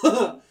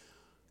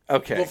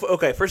 Okay. Well,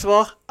 okay. First of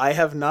all, I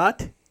have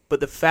not. But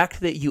the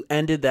fact that you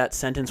ended that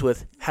sentence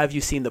with "Have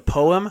you seen the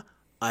poem?"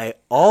 I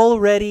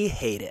already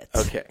hate it.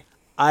 Okay.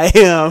 I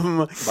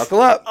am.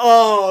 Buckle up.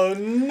 Oh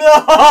no!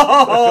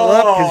 Buckle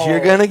up, because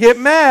you're gonna get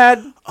mad.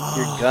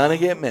 You're gonna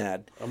get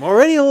mad. I'm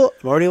already a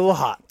little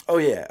hot. Oh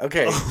yeah.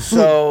 Okay.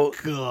 So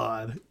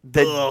God.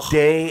 the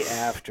day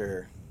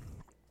after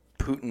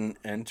Putin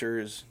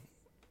enters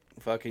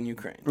fucking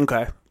Ukraine,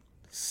 Okay.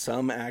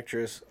 some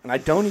actress, and I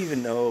don't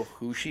even know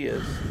who she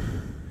is.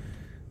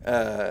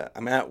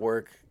 I'm at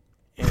work,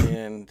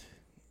 and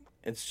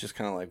it's just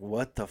kind of like,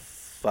 what the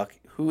fuck?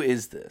 Who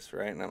is this?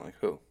 Right? And I'm like,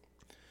 who?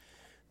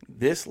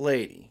 This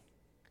lady.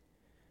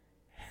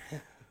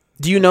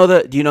 Do you know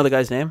the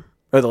guy's name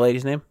or the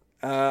lady's name?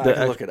 I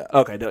can look it up.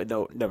 Okay,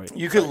 no, never.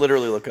 You could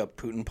literally look up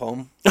Putin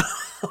poem.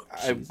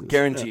 I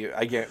guarantee you.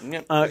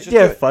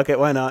 Fuck it.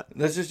 Why not?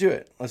 Let's just do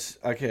it.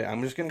 Okay,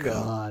 I'm just gonna go.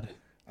 God,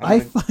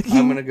 I'm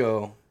gonna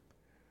go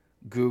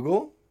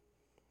Google,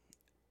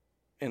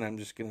 and I'm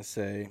just gonna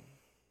say,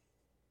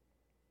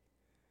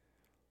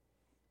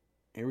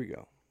 here we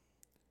go.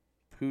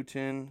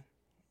 Putin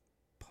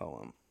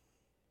poem.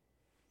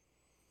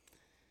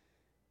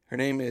 Her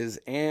name is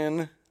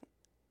Anna-Lane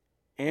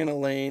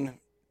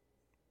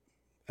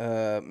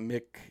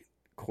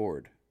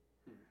McCord.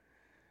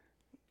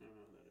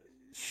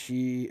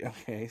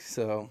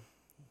 So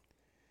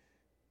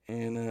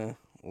Anna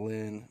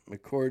Lynn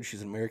McCord,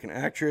 she's an American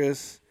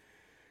actress.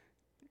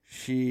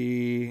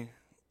 She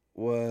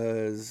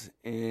was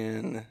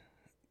in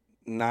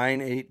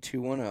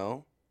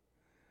 98210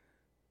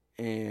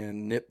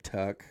 and Nip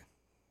Tuck.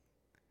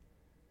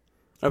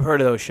 I've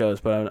heard of those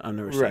shows, but I've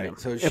never seen them.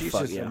 So she's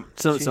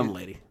just some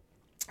lady.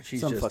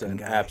 She's some just fucking an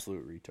guy.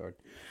 absolute retard.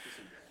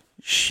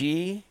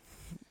 She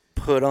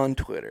put on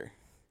Twitter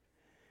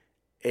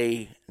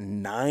a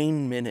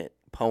 9-minute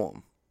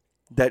poem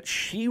that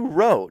she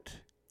wrote,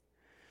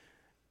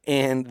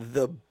 and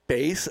the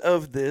base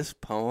of this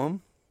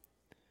poem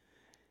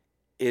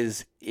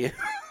is the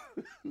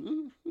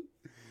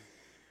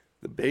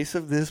base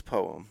of this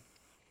poem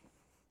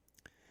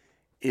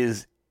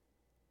is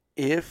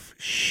if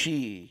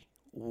she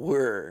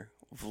were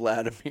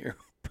Vladimir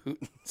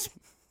Putin's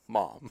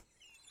mom.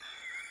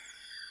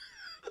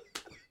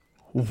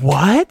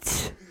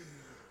 What?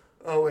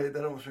 Oh, wait,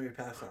 that almost made me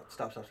pass out.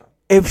 Stop.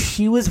 If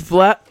she was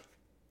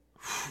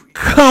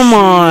Come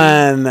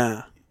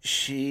on.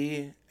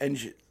 She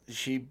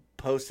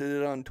posted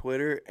it on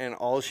Twitter, and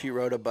all she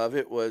wrote above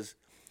it was,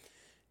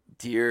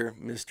 "Dear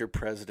Mr.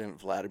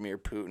 President Vladimir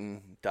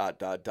Putin, ...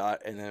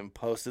 and then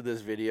posted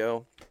this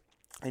video,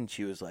 and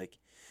she was like,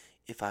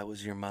 "If I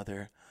was your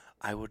mother,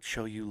 I would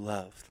show you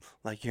love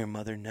like your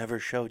mother never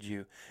showed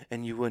you,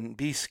 and you wouldn't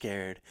be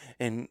scared."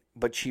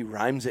 But she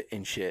rhymes it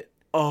and shit.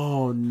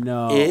 Oh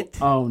no.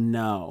 Oh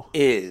no.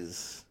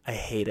 Is I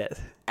hate it.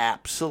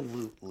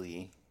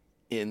 Absolutely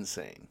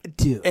insane.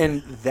 Dude.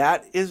 And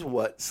that is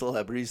what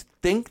celebrities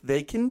think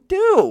they can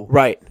do.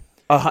 Right.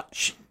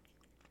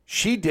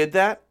 She did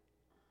that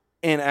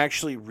and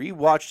actually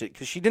rewatched it,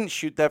 because she didn't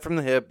shoot that from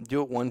the hip,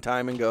 do it one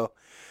time and go.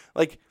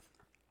 Like,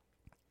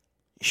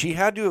 she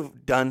had to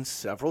have done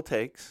several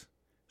takes.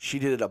 She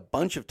did it a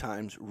bunch of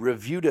times,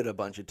 reviewed it a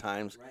bunch of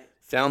times,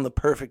 found the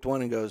perfect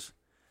one, and goes,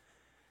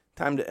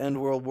 "Time to end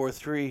World War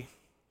III."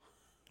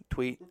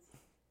 Tweet.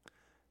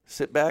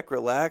 Sit back,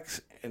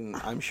 relax, and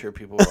I'm sure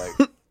people were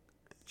like,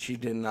 she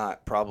did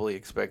not probably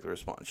expect the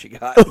response she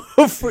got.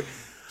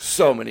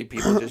 So many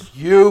people just,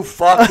 "You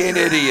fucking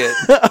idiot."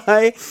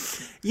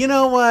 You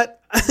know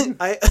what?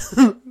 I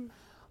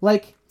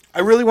like I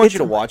really want you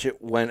to watch it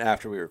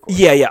after we record.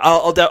 Yeah.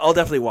 I'll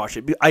definitely watch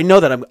it. I know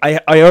that I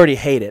already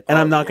hate it, and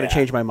I'm not going to yeah.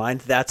 change my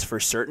mind. That's for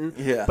certain.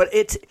 Yeah. But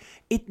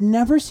it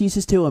never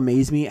ceases to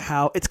amaze me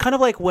how it's kind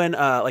of like when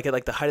like at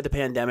like the height of the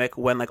pandemic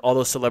when like all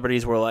those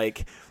celebrities were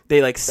like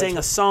they like sang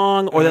a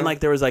song, or then like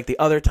there was like the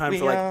other time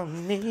for like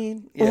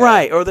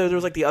right, or there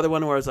was like the other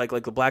one where it was like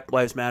the Black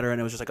Lives Matter, and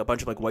it was just like a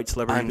bunch of like white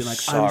celebrities being like,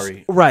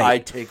 sorry, right, I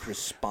take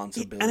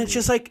responsibility, and it's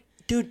just like,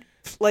 dude,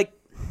 like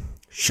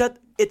shut.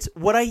 It's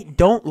what I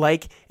don't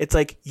like. It's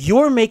like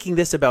you're making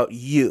this about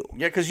you.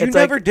 Yeah, because you It's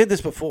never like, did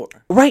this before.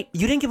 right.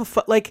 You didn't give a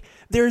fuck. Like,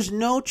 there's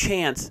no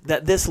chance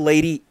that this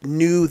lady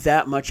knew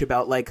that much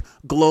about like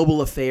global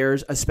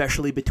affairs,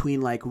 especially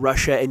between like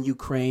Russia and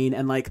Ukraine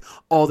and like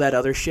all that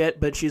other shit.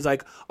 But she's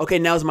like, okay,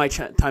 now's my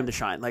time to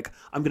shine. Like,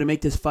 I'm gonna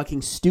make this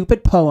fucking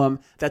stupid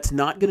poem that's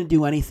not gonna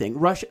do anything.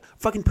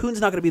 Fucking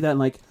Putin's not gonna be that. And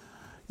like,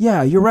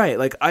 yeah, you're right.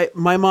 Like,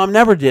 my mom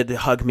never did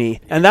hug me,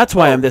 and that's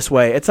why I'm this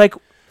way. It's like.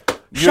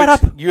 Shut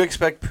up! You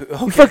expect?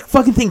 Okay. You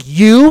fucking think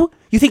you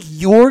think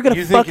you're gonna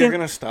You think fucking you're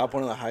gonna stop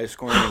one of the highest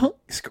scoring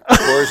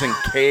scores in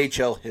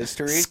KHL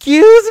history?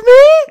 excuse me?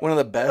 One of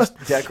the best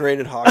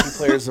decorated hockey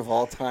players of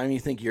all time. You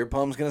think your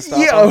poem's gonna stop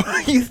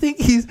him? You think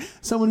he's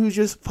someone who's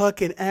just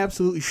fucking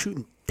absolutely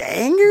shooting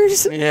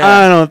dangers? Yeah.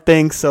 I don't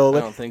think so. I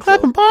don't think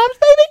Clapping so. bombs,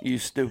 You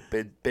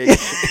stupid bitch.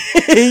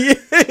 baby.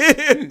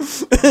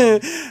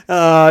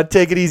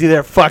 Take it easy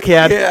there,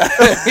 fuckhead. Yeah.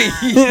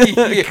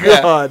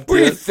 God, what are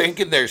you dude.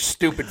 thinking there,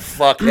 stupid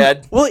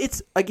fuckhead? Well,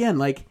 it's again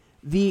like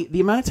the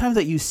amount of times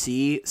that you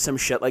see some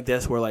shit like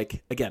this, where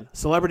like again,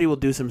 celebrity will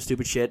do some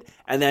stupid shit,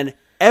 and then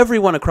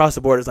everyone across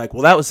the board is like,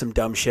 "Well, that was some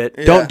dumb shit.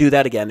 Yeah. Don't do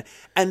that again."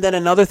 And then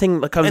another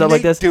thing that comes And out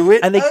like they this, do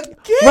it and they again.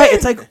 right.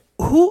 It's like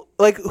who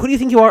do you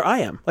think you are? I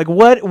am. Like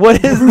what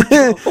is?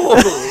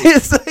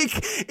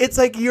 It's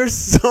like you're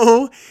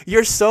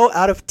so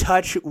out of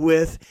touch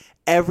with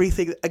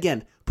everything.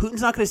 Again,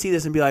 Putin's not going to see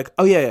this and be like,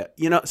 "Oh yeah,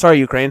 sorry,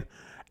 Ukraine,"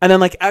 and then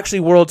like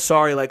actually, world,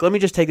 sorry. Like, let me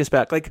just take this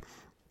back. Like.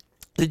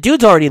 The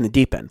dude's already in the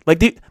deep end. Like,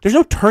 there's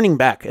no turning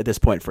back at this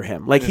point for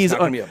him. Like, he's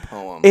not gonna be a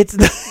poem. It's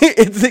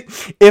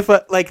if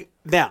like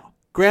now,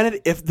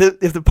 granted, if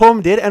the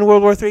poem did end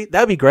World War III,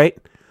 that'd be great.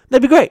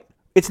 That'd be great.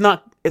 It's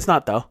not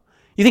though.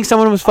 You think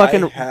someone was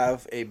fucking I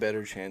have a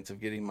better chance of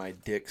getting my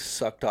dick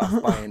sucked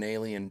off by an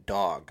alien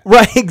dog.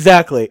 right?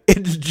 Exactly.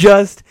 It's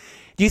just.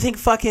 Do you think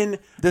fucking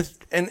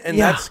And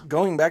Yeah. that's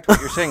going back to what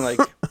you're saying. Like,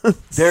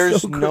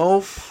 there's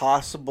no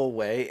possible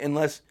way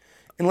unless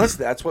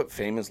that's what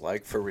fame is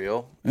like for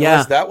real.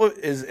 Yeah.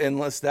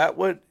 Unless that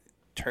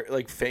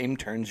what fame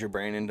turns your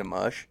brain into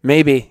mush.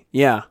 maybe?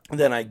 Yeah.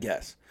 Then I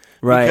guess.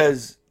 Right.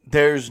 Because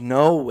there's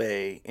no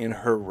way in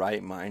her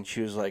right mind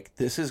she was like,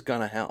 this is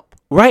gonna help.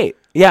 Right.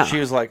 Yeah. She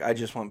was like, I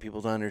just want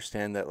people to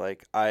understand that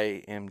like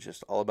I am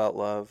just all about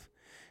love,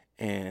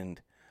 and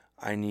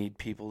I need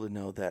people to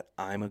know that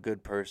I'm a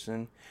good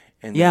person,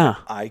 and Yeah.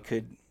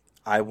 that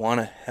I want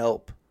to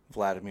help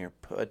Vladimir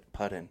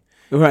Putin.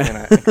 Right.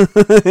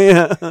 And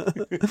yeah.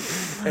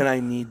 and I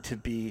need to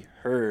be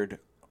heard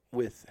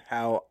with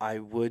how I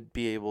would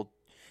be able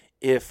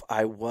if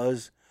I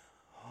was.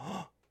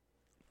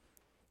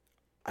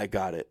 I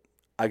got it.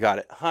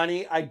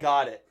 Honey, I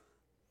got it.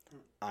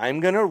 I'm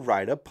going to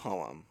write a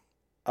poem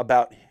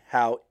about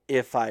how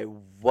if I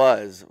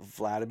was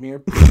Vladimir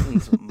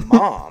Putin's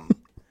mom,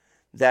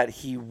 that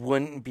he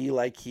wouldn't be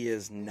like he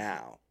is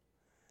now.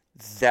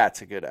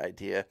 That's a good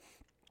idea.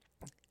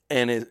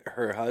 And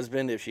her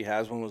husband, if she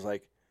has one, was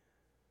like,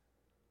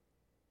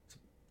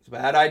 it's a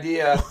bad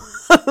idea.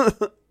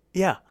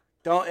 Yeah.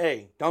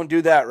 Don't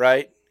do that,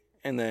 right?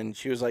 And then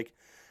she was like,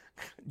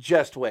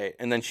 just wait.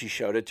 And then she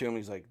showed it to him.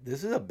 He's like,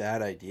 this is a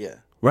bad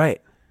idea.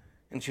 Right.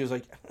 And she was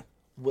like,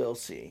 we'll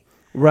see.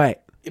 Right.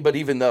 But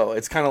even though,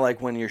 it's kind of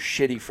like when your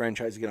shitty friend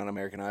tries to get on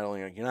American Idol, and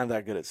you're like, you're not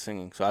that good at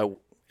singing. So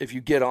if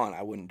you get on,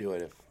 I wouldn't do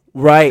it.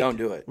 Right. Don't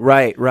do it.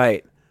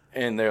 Right.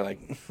 And they're like,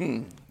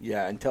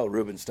 yeah, until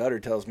Ruben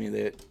Studdard tells me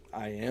that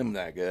I am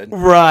that good.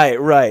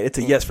 Right. It's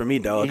a yes for me,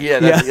 dog. Yeah,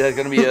 that's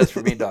going to be a yes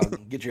for me,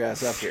 dog. Get your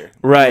ass up here.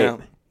 Right. You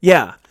know?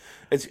 Yeah.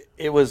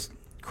 It was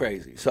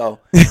crazy. So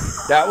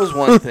that was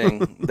one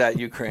thing that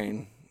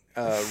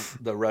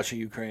the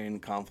Russia-Ukraine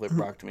conflict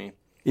brought to me.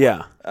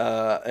 Yeah.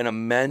 An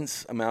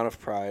immense amount of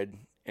pride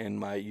in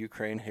my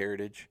Ukraine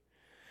heritage.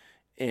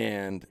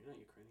 And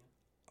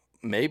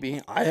maybe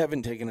I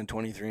haven't taken a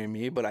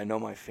 23andMe, but I know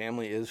my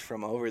family is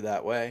from over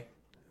that way.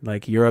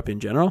 Like Europe in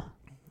general?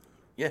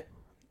 Yeah.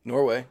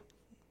 Norway.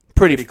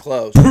 Pretty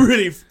Close.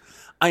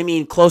 I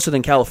mean, closer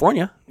than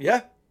California.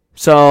 Yeah.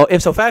 So,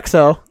 ipso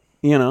facto,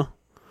 I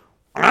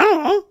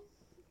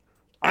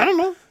don't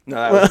know.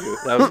 No,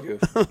 that was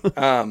goof.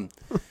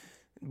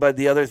 But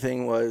the other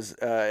thing was,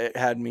 it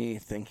had me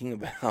thinking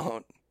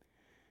about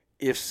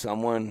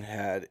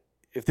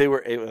if they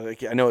were able,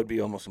 like, I know it'd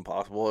be almost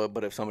impossible,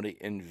 but if somebody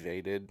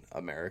invaded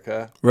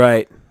America,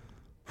 Right.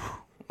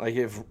 like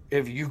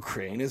if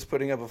Ukraine is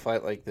putting up a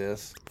fight like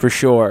this, For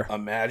sure.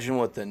 imagine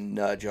what the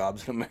nut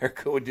jobs in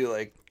America would do.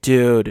 Like,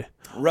 Dude.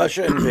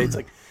 Russia invades,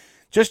 like,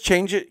 just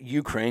change it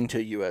Ukraine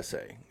to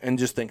USA, and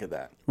just think of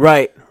that.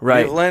 Right.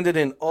 We've landed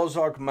in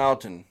Ozark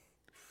Mountain.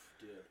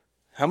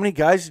 How many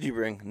guys did you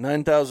bring?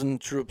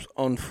 9,000 troops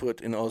on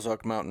foot in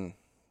Ozark Mountain.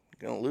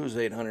 You're going to lose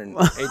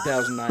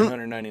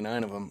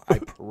 8,999 of them. I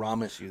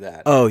promise you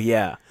that. Oh,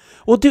 yeah.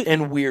 Well, dude.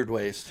 In weird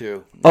ways,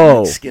 too.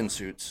 Oh. Like skin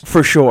suits.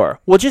 For sure.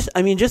 Well, just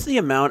the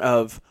amount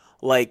of,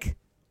 like,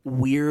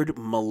 weird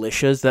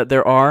militias that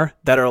there are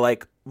that are,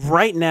 like,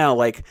 right now,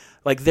 like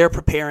they're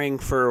preparing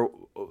for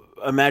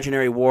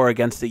imaginary war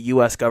against the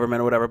U.S.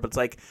 government or whatever, but it's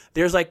like,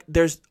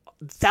 there's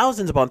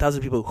thousands upon thousands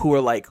of people who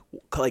are like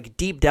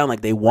deep down,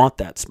 like they want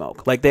that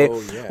smoke. Like they,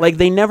 like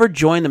they never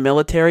join the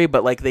military,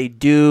 but like they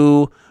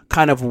do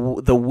kind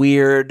of the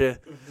weird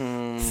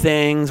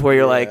things where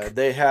you're like,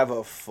 they have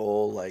a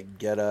full like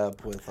get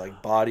up with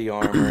like body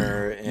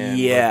armor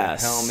and like, a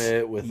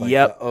helmet with like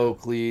the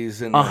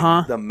Oakleys and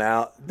like, the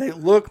mouth. They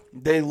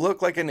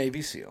look like a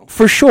Navy SEAL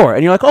for sure.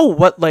 And you're like, oh,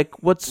 what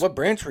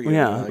branch were you?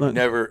 Yeah, like,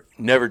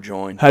 never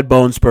joined. Had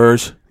bone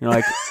spurs. You're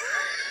like,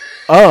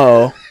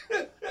 oh.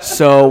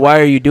 So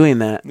why are you doing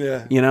that?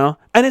 Yeah. You know?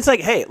 And it's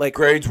like, hey, like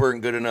grades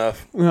weren't good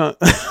enough. I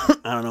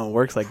don't know, it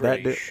works like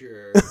Pretty that, dude.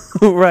 Sure.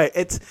 Right.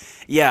 It's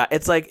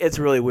like it's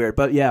really weird.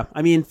 But yeah,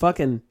 I mean,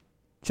 fucking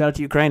shout out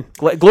to Ukraine.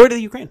 Glory to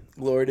the Ukraine.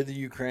 Glory to the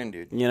Ukraine,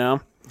 dude. You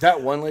know?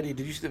 That one lady,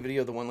 did you see the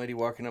video of the one lady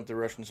walking up the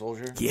Russian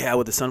soldier? Yeah,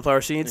 with the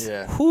sunflower seeds.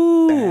 Yeah.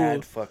 Whoo.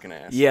 Bad fucking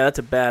ass. Yeah, that's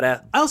a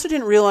badass. I also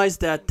didn't realize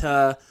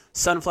that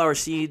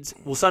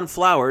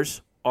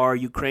sunflowers are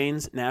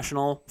Ukraine's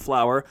national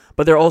flower,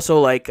 but they're also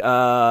like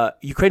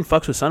Ukraine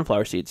fucks with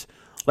sunflower seeds.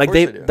 Like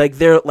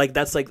they're like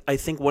that's like I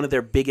think one of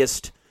their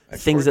biggest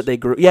things that they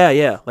grew.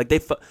 Yeah. Like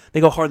they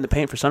go hard in the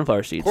paint for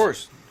sunflower seeds. Of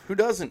course. Who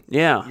doesn't?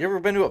 Yeah. You ever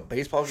been to a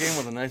baseball game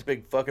with a nice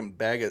big fucking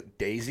bag of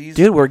daisies?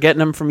 Dude, we're getting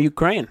them from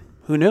Ukraine.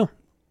 Who knew?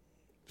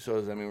 So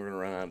does that mean we're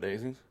gonna run out of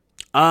daisies?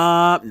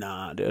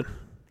 Nah, dude.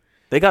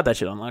 They got that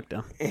shit on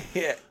lockdown.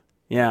 Yeah.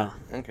 Yeah.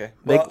 Okay.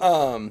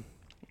 Well,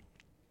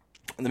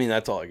 I mean,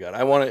 that's all I got.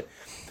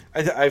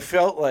 I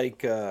felt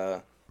like,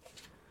 you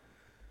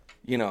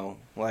know,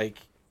 like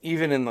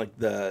even in like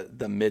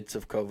the midst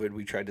of COVID,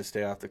 we tried to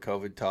stay off the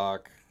COVID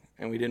talk,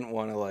 and we didn't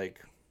want to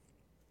like.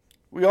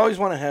 We always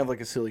want to have like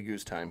a silly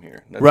goose time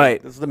here.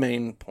 Right. That's the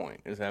main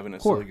point, is having a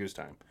silly goose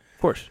time.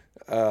 Of course.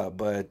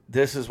 But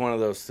this is one of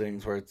those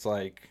things where it's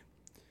like,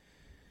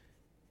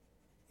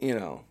 you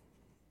know,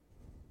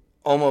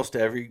 almost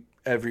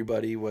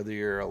everybody, whether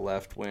you're a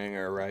left wing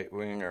or a right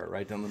wing or a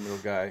right down the middle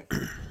guy.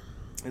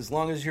 As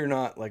long as you're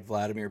not like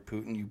Vladimir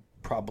Putin, you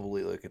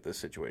probably look at this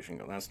situation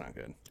and go, that's not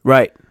good.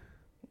 Right.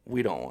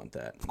 We don't want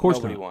that. Of course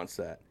Nobody not. wants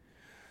that.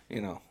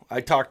 You know,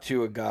 I talked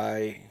to a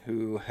guy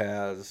who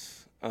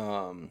has,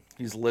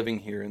 he's living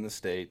here in the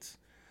States.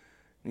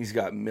 He's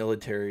got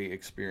military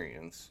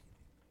experience.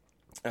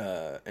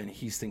 And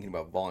he's thinking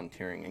about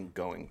volunteering and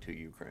going to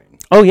Ukraine.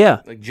 Oh, yeah.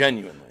 Like,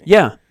 genuinely.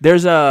 Yeah.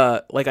 There's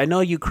like, I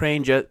know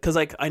Ukraine because,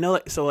 like, I know,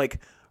 like, so, like,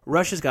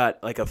 Russia's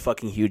got like a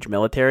fucking huge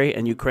military,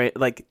 and Ukraine,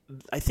 like,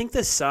 I think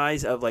the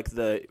size of like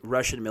the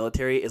Russian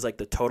military is like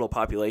the total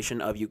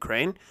population of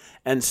Ukraine,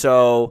 and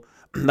so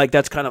like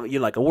that's kind of, you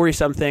know, like a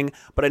worrisome thing.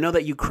 But I know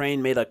that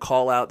Ukraine made a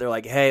call out. They're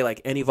like, hey, like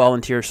any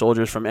volunteer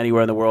soldiers from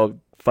anywhere in the world,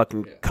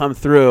 fucking come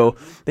through.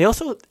 They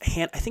also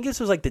I think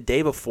this was like the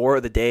day before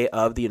or the day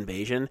of the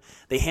invasion.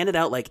 They handed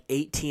out like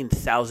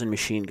 18,000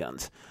 machine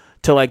guns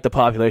to like the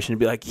population to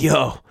be like,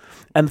 yo.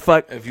 And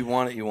fuck, if you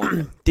want it, you want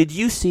it. Did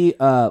you see,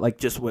 like,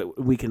 just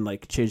we can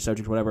like change the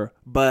subject, or whatever?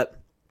 But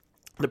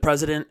the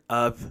president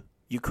of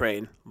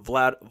Ukraine,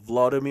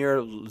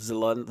 Vladimir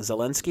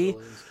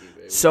Zelensky.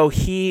 So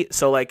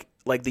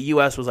the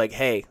U.S. was like,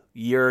 hey,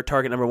 you're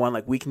target number one.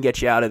 Like, we can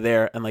get you out of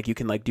there, and like you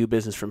can like do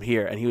business from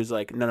here. And he was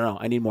like, no,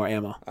 I need more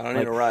ammo. I don't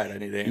need a ride. I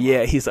need ammo.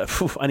 Yeah, he's like,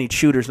 I need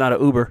shooters, not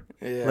an Uber.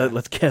 Yeah.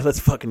 Let's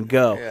fucking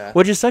go. Yeah.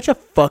 Which is such a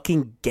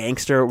fucking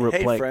gangster.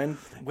 Hey, friend,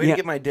 way to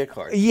get my dick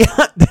hard. Yeah,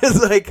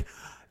 there's like.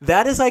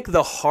 That is like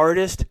the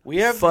hardest. We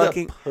have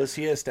fucking the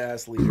pussiest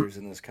ass leaders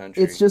in this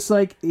country. It's just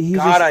like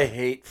I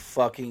hate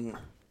fucking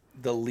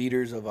the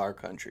leaders of our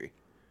country.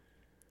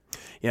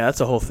 Yeah, that's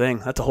a whole thing.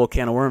 That's a whole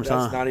can of worms,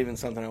 That's not even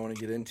something I want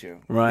to get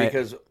into. Right.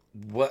 Because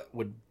what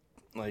would,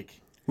 like...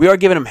 We are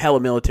giving them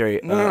hella military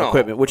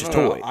equipment, which is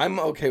totally... No. I'm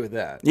okay with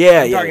that.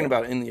 Yeah, I'm talking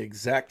about in the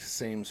exact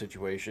same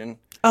situation.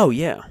 Oh,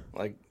 yeah.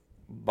 Like,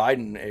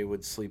 Biden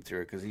would sleep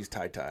through it because he's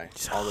tie-tie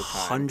all the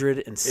time.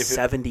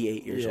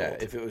 178 years old. Yeah,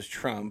 if it was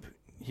Trump,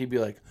 he'd be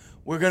like,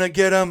 we're going to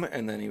get him,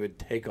 and then he would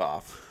take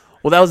off.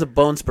 Well, that was a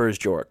Bone Spurs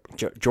Jork.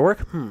 Jork?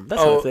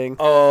 That's the thing.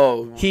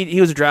 Oh. He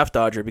was a draft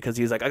dodger because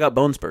he was like, I got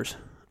Bone Spurs.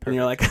 Perfect. And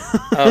you're like...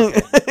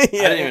 Okay.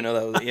 Yeah. I didn't even know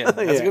that was... Yeah,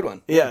 that's a good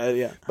one.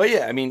 Yeah. But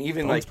yeah, I mean,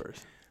 even Bone like...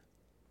 Spurs.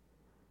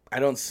 I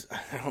don't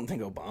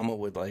think Obama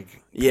would like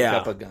pick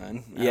up a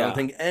gun. I don't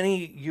think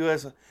any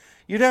U.S.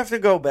 You'd have to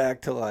go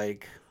back to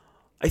like.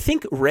 I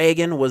think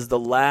Reagan was the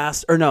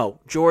last, or no,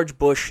 George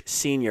Bush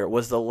Sr.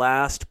 was the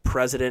last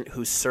president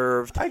who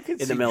served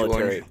in the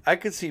military. I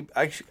could see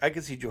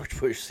George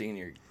Bush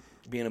Sr.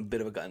 being a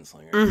bit of a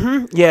gunslinger.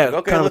 Mm-hmm. Yeah, like,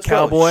 okay, kind of a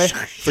cowboy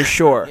for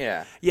sure.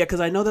 Yeah, because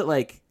I know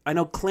that I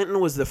know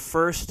Clinton was the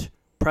first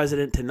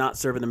president to not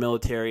serve in the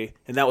military,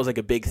 and that was like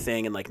a big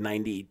thing in like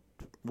 90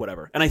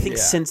 whatever. And I think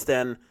since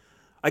then.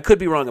 I could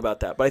be wrong about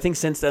that, but I think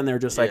since then they're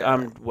just like, Yeah.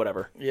 I'm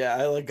whatever. Yeah,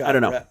 I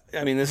don't know.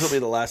 I mean, this will be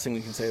the last thing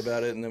we can say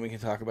about it, and then we can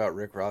talk about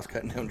Rick Ross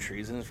cutting down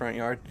trees in his front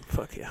yard.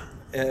 Fuck yeah.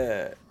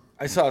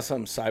 I saw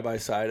some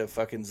side-by-side of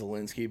fucking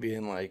Zelensky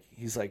being like,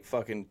 he's like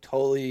fucking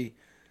totally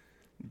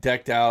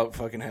decked out,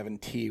 fucking having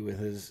tea with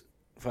his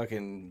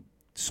fucking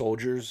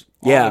soldiers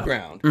on the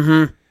ground.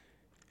 Mm-hmm.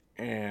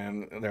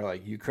 And they're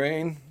like,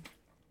 Ukraine,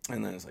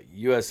 and then it's like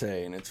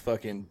USA, and it's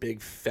fucking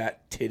big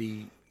fat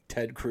titty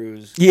Ted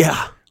Cruz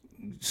Yeah.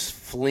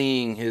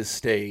 fleeing his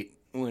state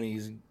when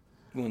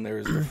there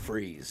was the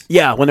freeze.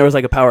 Yeah, when there was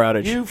like a power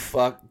outage. You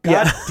fuck,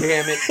 Yeah. god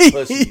damn it,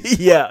 pussies.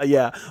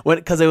 yeah.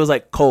 Because it was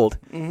like cold.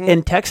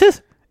 In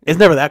Texas, it's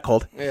never that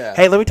cold. Yeah.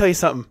 Hey, let me tell you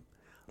something.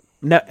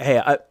 No,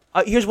 hey,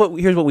 here's what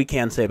we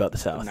can say about the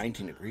South.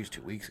 19 degrees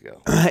 2 weeks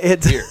ago.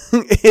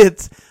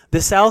 It's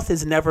the South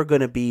is never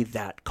going to be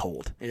that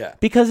cold. Yeah.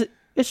 Because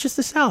it's just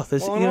the South.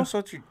 It's, Well, you and know, also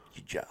it's your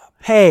job.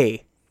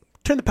 hey,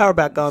 turn the power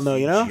back on though.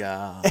 You know.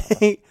 Job.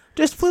 Hey,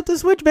 just flip the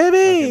switch,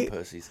 baby. Fucking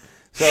pussies.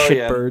 So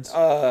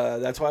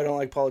Shitbirds. that's why I don't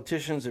like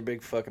politicians. They're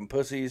big fucking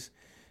pussies.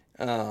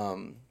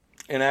 And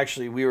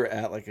actually, we were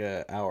at like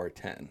an hour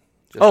 10.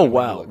 Oh,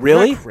 wow. Isn't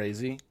Really? that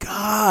crazy?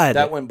 God,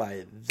 That went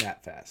by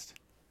that fast.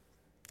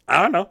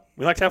 I don't know.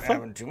 We like to have fun.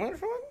 Having too much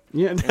fun?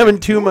 Yeah, having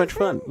too much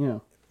fun.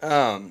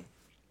 Yeah.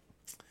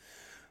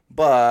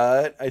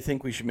 But I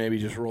think we should maybe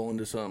just roll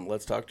into some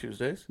Let's Talk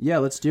Tuesdays. Yeah,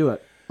 let's do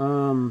it.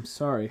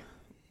 Sorry.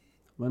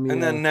 Let me.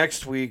 And then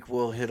next week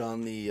we'll hit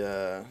on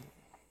the.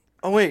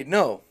 Oh wait,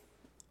 no,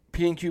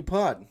 P&Q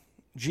Pod,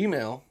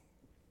 Gmail.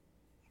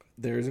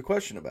 There is a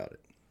question about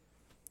it.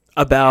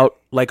 about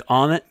like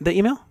on it the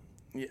email.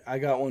 Yeah, I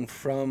got one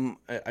from.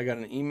 I got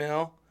an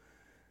email.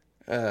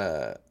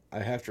 I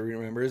have to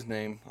remember his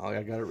name.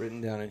 I got it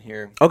written down in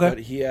here. Okay. But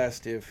he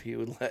asked if he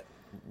would let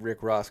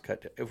Rick Ross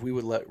if we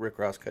would let Rick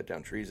Ross cut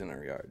down trees in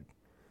our yard.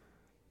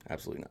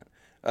 Absolutely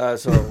not.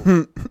 So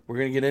we're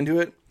gonna get into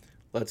it.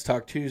 Let's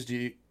talk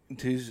Tuesday.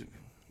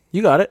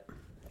 You got it.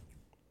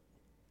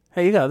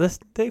 Hey, you got this.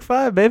 Take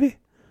 5, baby.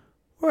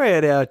 We're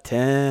 8 out of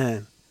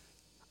 10.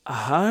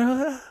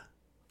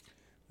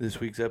 This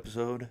week's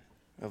episode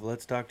of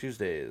Let's Talk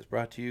Tuesday is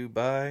brought to you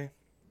by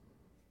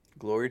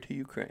Glory to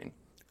Ukraine.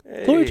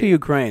 Hey, Glory to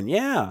Ukraine.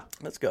 Yeah.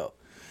 Let's go.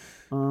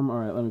 All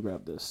right. Let me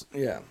grab this.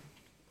 Yeah.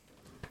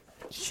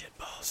 Shit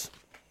balls.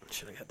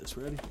 Should I get this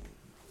ready?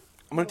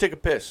 I'm going to take a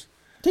piss.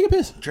 Take a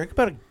piss. Drank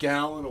about a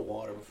gallon of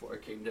water before I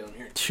came down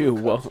here.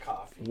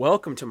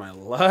 Welcome to my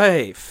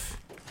life.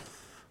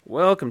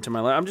 Welcome to my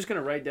life. I'm just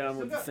gonna write down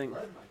what the thing.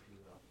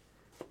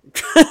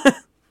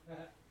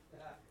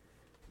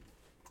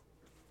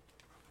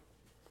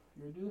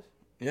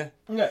 Yeah.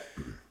 Okay.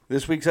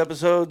 This week's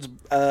episode's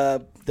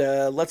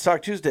the Let's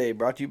Talk Tuesday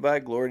brought to you by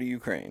Glory to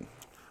Ukraine.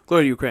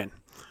 Glory to Ukraine.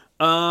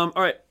 All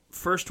right.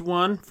 First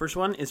one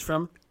is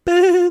from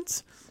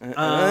Benz.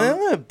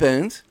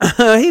 Benz.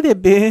 Hey there,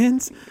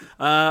 Benz.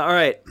 All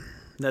right.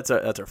 That's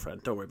our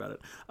friend. Don't worry about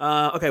it.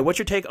 Okay. What's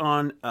your take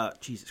on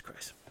Jesus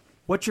Christ?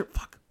 What's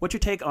your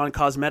take on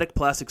cosmetic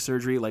plastic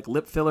surgery like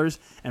lip fillers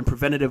and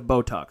preventative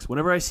Botox?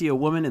 Whenever I see a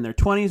woman in their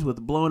 20s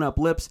with blown up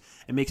lips,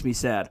 it makes me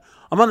sad.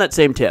 I'm on that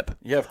same tip.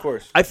 Yeah, of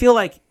course. I feel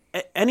like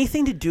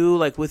anything to do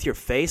like with your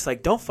face,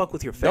 like don't fuck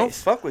with your face. Don't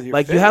fuck with your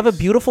like face. you have a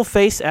beautiful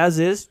face as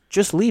is,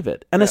 just leave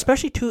it. And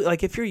especially too,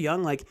 like if you're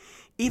young,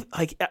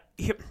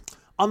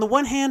 on the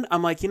one hand,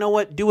 I'm like, you know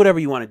what? Do whatever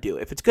you want to do.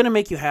 If it's gonna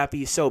make you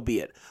happy, so be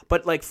it.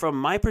 But like from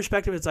my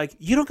perspective, it's like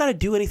you don't got to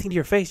do anything to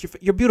your face.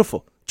 You're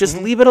beautiful. Just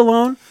leave it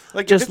alone.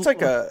 Like just, if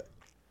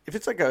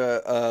it's like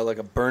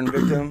a burn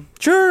victim,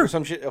 Sure. or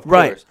some shit. Of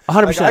Right. course,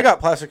 100%. I got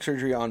plastic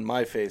surgery on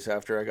my face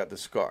after I got the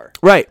scar.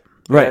 Right.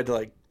 I had to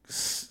like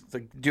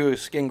do a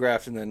skin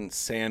graft and then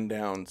sand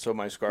down so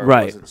my scar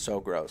Right. wasn't so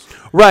gross.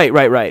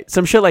 Right.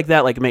 Some shit like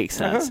that like makes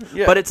sense.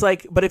 Yeah. But it's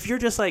like, but if you're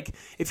just like,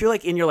 if you're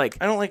like in your like,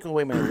 I don't like the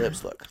way my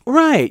lips look.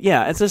 right,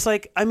 yeah, it's just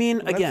like, I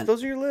mean, again,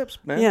 Those are your lips,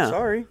 man. yeah,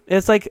 Sorry.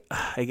 It's like,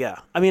 yeah,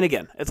 I mean,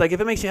 again, it's like if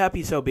it makes you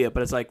happy, so be it.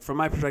 But it's like from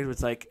my perspective,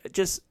 it's like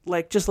just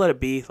let it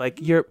be. Like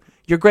you're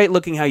great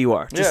looking how you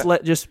are.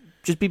 Just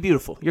just be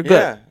beautiful. You're good.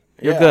 Yeah.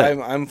 You're good.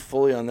 I'm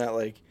fully on that.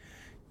 Like,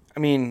 I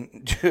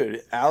mean,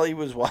 dude, Allie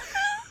was watching.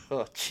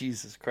 Oh,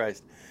 Jesus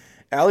Christ.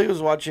 Allie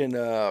was watching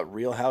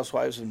Real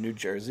Housewives of New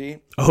Jersey.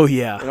 Oh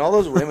yeah. And all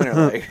those women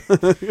are like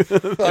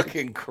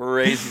fucking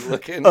crazy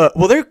looking.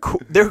 Well, they're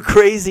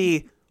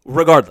crazy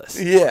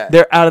regardless. Yeah.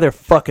 They're out of their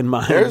fucking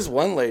minds. There's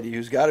one lady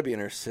who's got to be in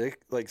her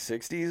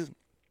 60s.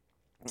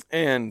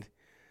 And,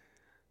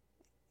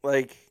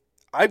 like,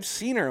 I've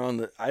seen her on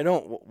the... I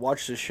don't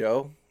watch the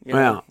show. You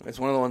know? Yeah. It's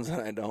one of the ones that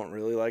I don't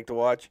really like to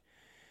watch.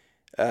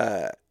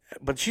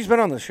 But she's been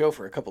on the show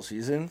for a couple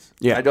seasons.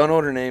 Yeah. I don't know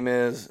what her name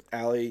is.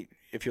 Allie,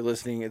 if you're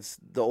listening, it's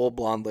the old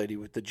blonde lady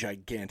with the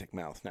gigantic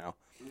mouth now.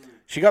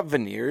 She got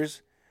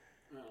veneers,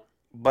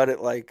 but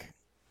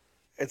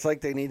it's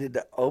like they needed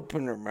to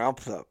open her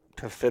mouth up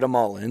to fit them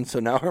all in. So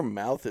now her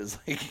mouth is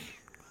like...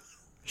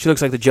 She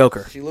looks like the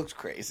Joker. She looks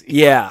crazy.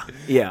 Yeah.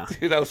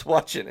 Dude, I was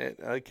watching it.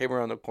 I came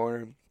around the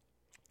corner.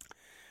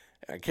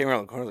 And I came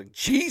around the corner, I was like,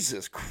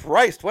 Jesus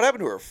Christ, what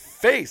happened to her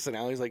face? And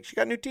Allie's like, she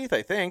got new teeth,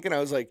 I think. And I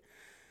was like,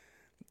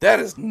 that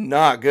is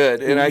not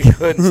good. And I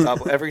couldn't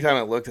stop. Every time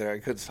I looked at her, I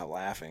couldn't stop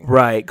laughing.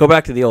 Right. Go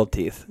back to the old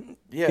teeth.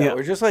 Yeah,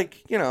 we're just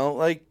like,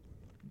 like,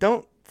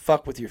 don't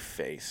fuck with your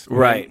face. Man.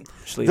 Right.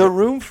 The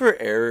room for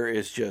error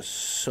is just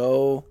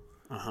so,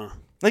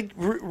 like,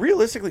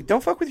 realistically,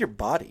 don't fuck with your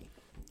body.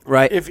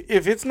 Right.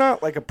 If it's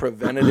not like a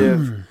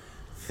preventative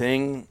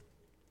thing,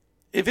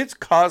 if it's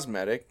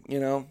cosmetic,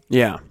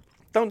 Yeah.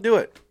 don't do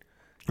it.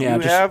 Yeah,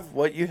 You have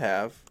what you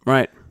have.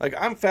 Right. Like,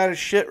 I'm fat as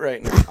shit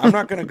right now. I'm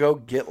not going to go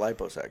get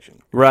liposuction.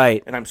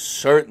 Right. And I'm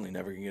certainly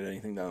never going to get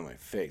anything done on my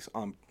face.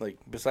 Like,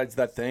 besides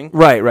that thing.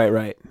 Right.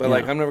 But,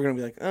 like, I'm never going to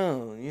be like,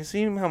 oh, you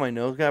see how my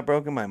nose got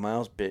broken by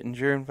Miles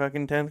Bittinger in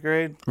fucking 10th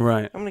grade?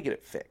 Right. I'm going to get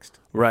it fixed.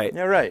 Right.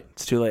 Yeah, right.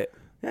 It's too late.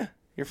 Yeah,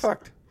 you're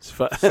fucked. It's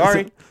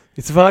Sorry.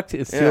 It's fucked.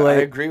 It's too late.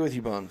 I agree with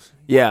you, Bones.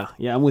 Yeah.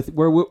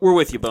 We're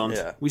with you, Bones.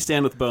 Yeah. We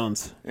stand with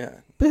Bones.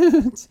 Yeah.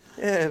 Bones.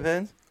 Yeah,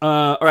 Vince.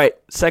 All right.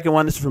 Second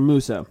one. This is from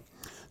Musa.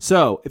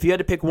 So, if you had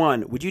to pick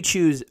one, would you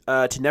choose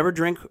to never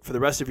drink for the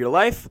rest of your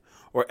life,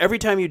 or every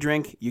time you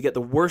drink, you get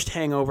the worst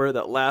hangover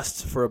that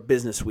lasts for a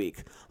business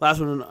week? Last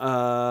one.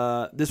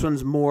 This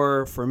one's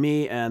more for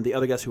me and the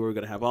other guests who we're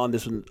going to have on.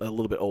 This one's a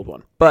little bit old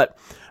one, but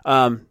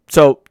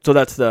so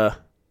that's the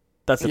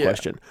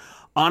question.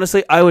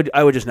 Honestly, I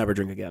would just never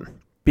drink again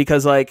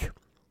because, like,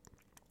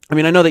 I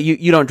mean, I know that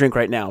you don't drink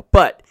right now,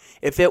 but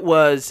if it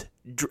was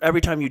every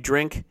time you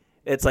drink,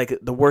 it's like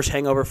the worst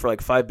hangover for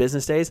like 5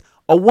 business days.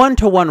 A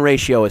 1-to-1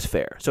 ratio is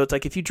fair. So it's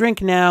like if you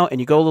drink now and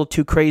you go a little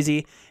too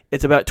crazy,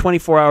 it's about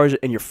 24 hours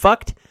and you're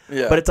fucked.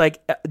 Yeah. But it's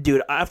like,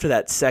 dude, after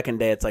that second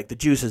day, it's like the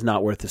juice is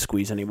not worth the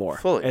squeeze anymore.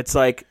 Fully. It's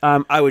like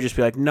I would just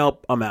be like,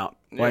 nope, I'm out.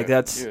 Like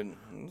Dude,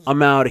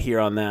 I'm out of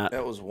here on that.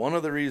 that was one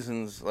of the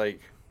reasons.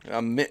 Like,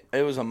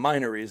 it was a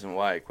minor reason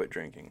why I quit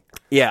drinking.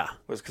 Yeah.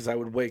 Was because I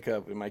would wake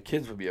up and my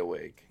kids would be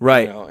awake.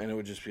 Right. And it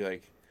would just be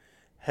like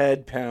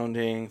head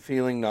pounding,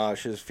 feeling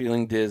nauseous,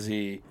 feeling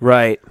dizzy,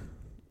 Right.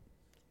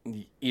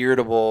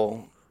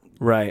 irritable.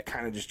 Right.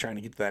 Kind of just trying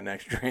to get to that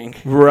next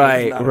drink.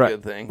 Right. Not right. a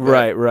good thing.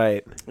 But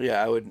Right.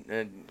 Yeah, I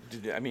would.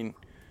 I mean,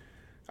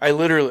 I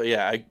literally,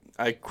 I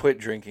quit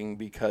drinking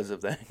because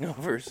of the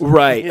hangovers.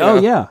 Right. You know?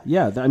 Oh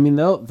yeah. I mean,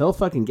 they'll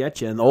fucking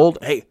get you. And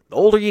the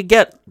older you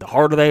get, the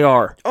harder they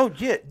are. Oh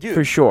yeah, dude.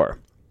 For sure.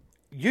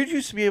 You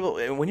used to be able,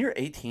 when you're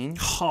 18,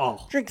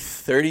 Oh. drink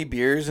 30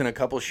 beers and a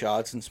couple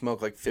shots and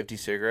smoke like 50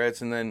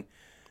 cigarettes, and then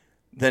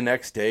the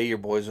next day your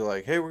boys are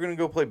like, "Hey, we're gonna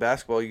go play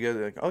basketball." You guys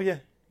are like, "Oh yeah,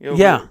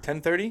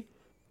 10:30."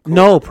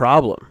 No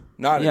problem.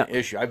 Not an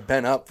issue. I've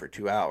been up for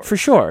 2 hours. For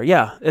sure,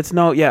 yeah.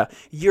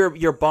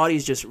 Your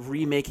body's just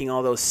remaking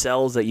all those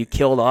cells that you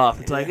killed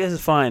off. It's like, this is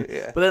fine.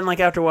 Yeah. But then,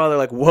 like, after a while, they're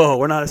like, whoa,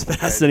 we're not as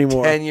fast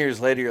anymore. 10 years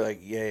later, you're like,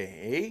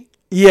 "Yay."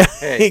 Yeah,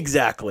 Hey.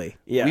 exactly.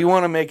 Yeah. We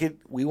want to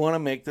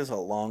make this a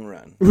long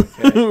run.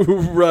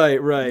 Okay?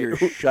 right. You're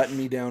shutting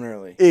me down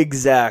early.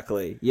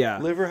 Exactly. Yeah.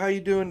 Liver, how you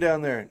doing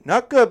down there?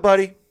 Not good,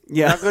 buddy.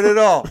 Yeah. Not good at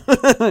all.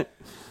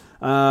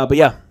 But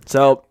yeah,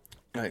 so,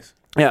 Nice.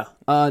 yeah.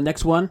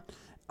 Next one.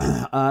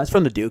 It's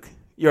from the Duke.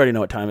 You already know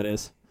what time it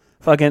is.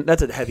 Fucking,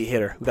 that's a heavy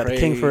hitter. We got the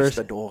King Praise first.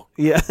 the dog.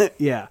 Yeah,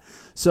 yeah.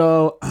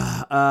 So,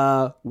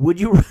 would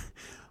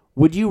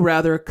you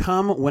rather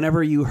come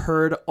whenever you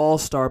heard All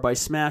Star by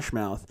Smash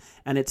Mouth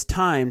and it's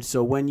timed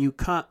so when you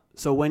come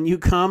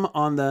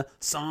on the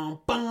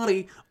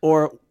somebody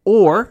or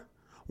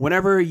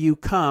whenever you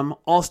come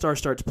All Star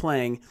starts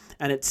playing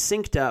and it's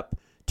synced up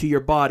to your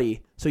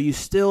body so you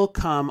still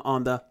come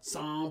on the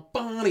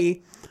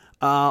somebody.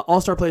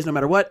 All Star plays no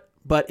matter what.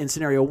 But in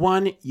scenario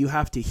 1, you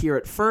have to hear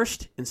it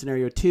first. In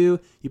scenario 2,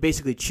 you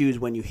basically choose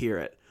when you hear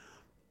it.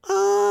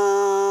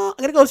 I'm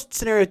going to go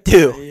scenario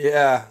 2.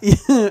 Yeah.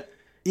 Yeah.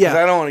 Because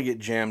I don't want to get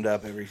jammed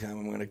up every time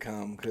I'm going to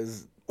come.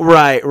 Because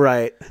Right.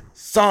 I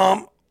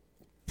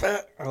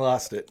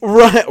lost it.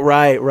 Right.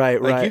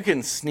 Like, you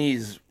can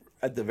sneeze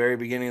at the very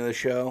beginning of the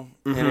show,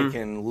 and it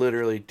can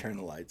literally turn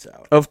the lights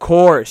out. Of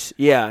course.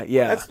 Yeah.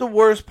 That's the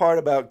worst part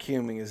about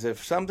cuming, is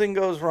if something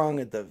goes wrong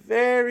at the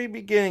very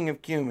beginning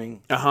of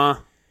cuming, Uh-huh.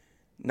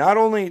 not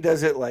only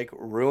does it, like,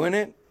 ruin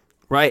it,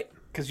 Right.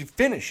 because you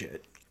finish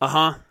it,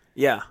 Uh-huh.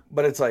 Yeah.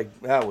 but it's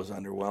like, that was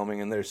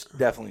underwhelming, and there's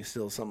definitely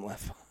still some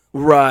left.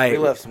 Right. We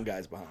left some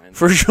guys behind.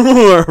 For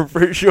sure.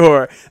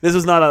 This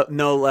was not a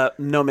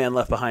no man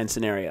left behind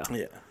scenario.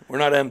 Yeah. We're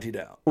not emptied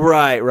out.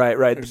 Right.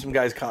 There's some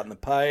guys caught in the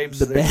pipes.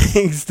 The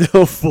bag's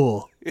still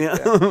full. Yeah.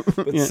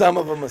 But some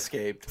of them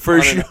escaped. For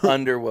on sure.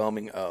 An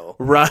underwhelming O.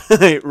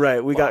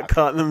 Right. We got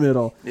caught in the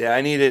middle. Yeah,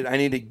 I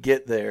need to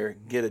get there,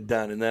 get it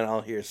done, and then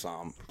I'll hear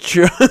some.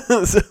 Sure.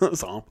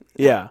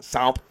 Yeah.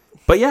 Somp.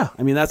 But yeah,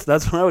 I mean that's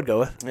what I would go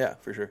with. Yeah,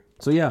 for sure.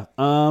 So yeah,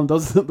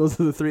 those are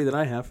the 3 that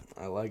I have.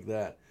 I like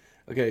that.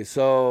 Okay,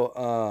 so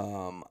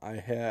I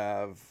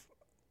have.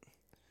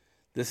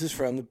 This is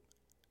from the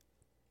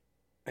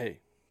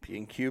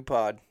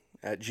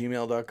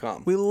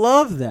pnqpod@gmail.com. We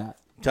love that.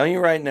 I'm telling you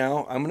right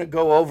now, I'm going to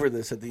go over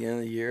this at the end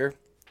of the year.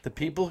 The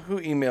people who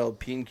emailed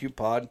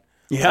pnqpod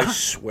Yeah. I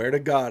swear to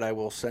God, I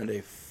will send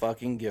a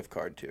fucking gift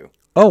card to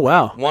Oh,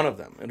 wow. one of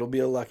them. It'll be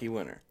a lucky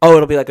winner. Oh,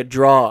 it'll be like a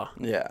draw.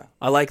 Yeah.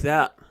 I like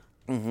that.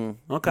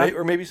 Mm-hmm. Okay.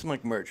 Or maybe some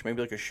like merch.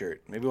 Maybe like a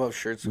shirt. Maybe we'll have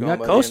shirts. We going got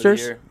by the end of the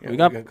coasters. year. Yeah, we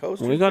got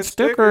coasters. We got Get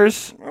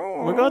stickers.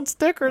 Oh. We got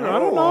stickers. I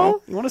don't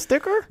know. You want a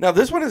sticker? Now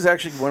this one is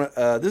actually one.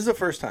 This is the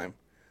first time.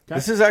 Okay.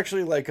 This is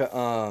actually like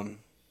a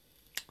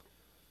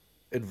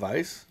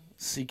advice,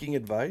 seeking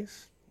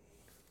advice.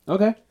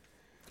 Okay.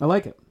 I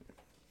like it.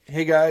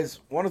 Hey guys,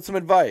 wanted some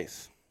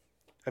advice.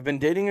 I've been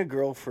dating a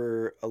girl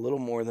for a little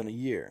more than a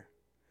year.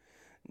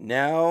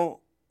 Now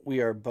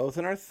we are both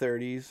in our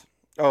 30s.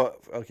 Oh,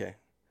 okay.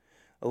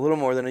 A little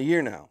more than a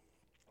year now.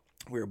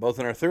 We are both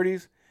in our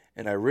 30s,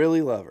 and I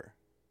really love her.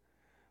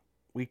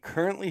 We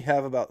currently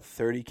have about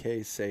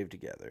 $30K saved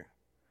together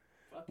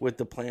with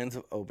the plans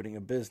of opening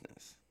a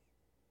business.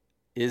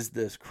 Is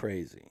this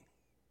crazy?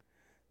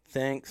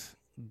 Thanks,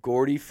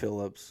 Gordy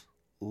Phillips,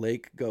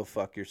 Lake Go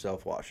Fuck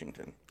Yourself,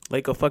 Washington.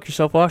 Lake Go Fuck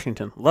Yourself,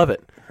 Washington. Love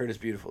it. Heard it's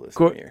beautiful this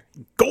time of year.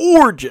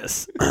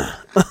 Gorgeous.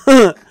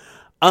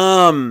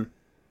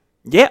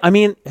 Yeah, I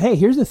mean, hey,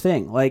 here's the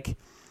thing. Like,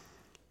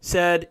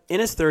 said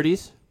in his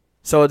 30s,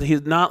 so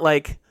he's not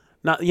like,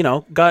 not, you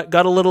know, got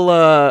a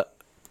little,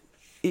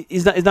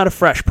 he's not a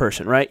fresh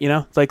person, right? You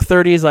know, it's like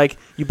 30s, like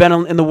you've been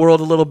in the world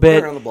a little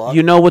bit. Around the block.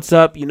 You know what's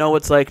up. You know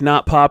what's like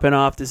not popping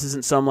off. This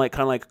isn't some like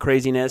kind of like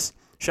craziness.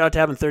 Shout out to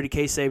having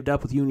 $30K saved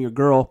up with you and your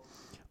girl.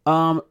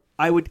 I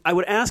would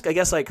ask, I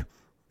guess, like,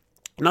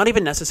 not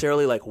even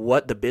necessarily like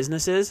what the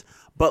business is,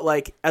 but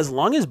like as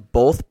long as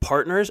both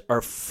partners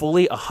are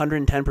fully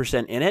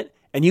 110% in it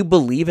and you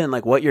believe in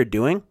like what you're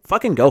doing,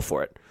 fucking go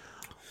for it.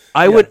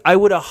 I would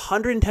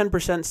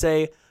 110%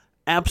 say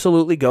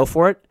absolutely go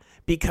for it,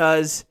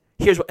 because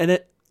here's what, and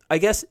it, I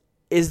guess,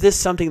 is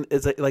this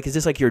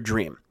like your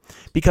dream?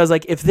 Because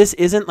like if this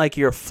isn't like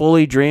your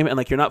fully dream and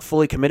like you're not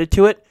fully committed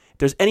to it, if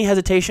there's any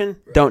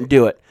hesitation, don't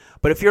do it.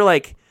 But if you're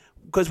like,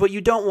 because what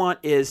you don't want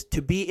is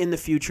to be in the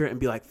future and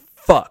be like,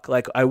 fuck,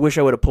 like I wish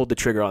I would have pulled the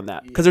trigger on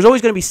that. Because there's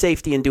always going to be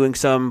safety in doing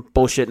some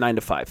bullshit 9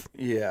 to 5.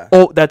 Yeah.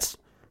 Oh,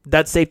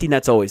 that safety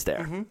net's always there.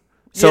 Mm-hmm.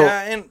 So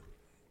yeah, and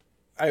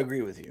I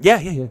agree with you. Yeah.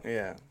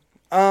 Yeah.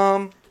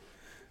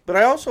 But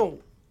I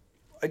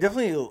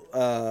definitely,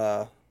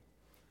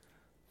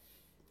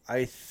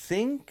 I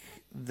think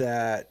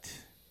that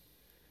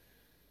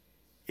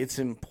it's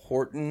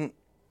important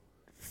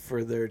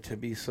for there to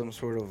be some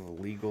sort of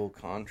legal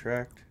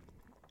contract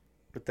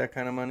with that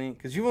kind of money,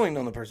 because you've only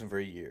known the person for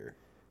a year.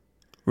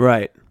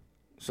 Right.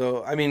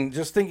 So, I mean,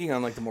 just thinking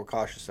on like the more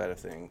cautious side of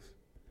things.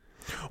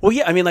 Well,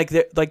 yeah, I mean,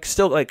 like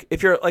still, like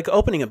if you're like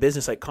opening a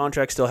business, like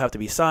contracts still have to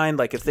be signed.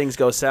 Like if things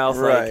go south,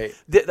 right?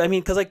 Like, I mean,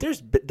 because like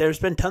there's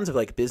been tons of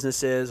like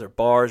businesses or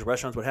bars,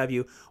 restaurants, what have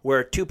you,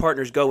 where two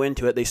partners go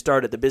into it, they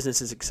start it, the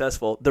business is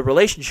successful, the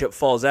relationship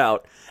falls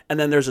out, and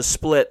then there's a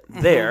split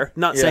there.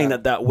 Not saying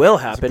that will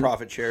happen. It's a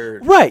profit share,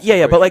 right?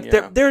 Yeah. But like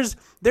yeah.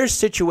 there's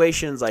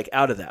situations like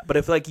out of that. But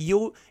if like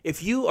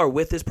if you are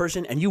with this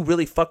person and you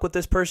really fuck with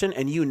this person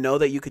and you know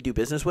that you could do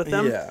business with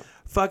them,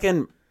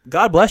 fucking.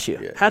 God bless you.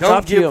 Yeah. Hats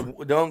off to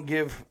you. Don't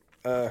give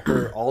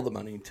her all the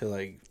money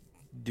to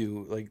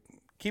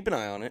keep an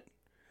eye on it.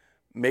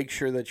 Make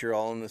sure that you're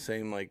all on the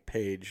same like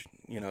page.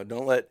 You know,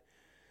 don't let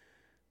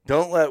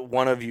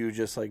one of you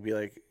just like be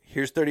like,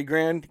 here's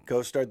 $30,000,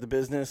 go start the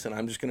business, and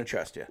I'm just gonna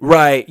trust you.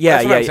 Right? Yeah.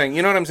 That's what I'm saying.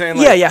 You know what I'm saying?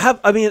 Like, yeah.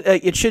 I mean,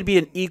 it should be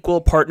an equal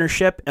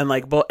partnership, and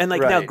like,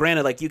 now,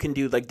 granted, like you can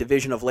do like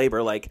division of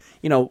labor, like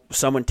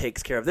someone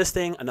takes care of this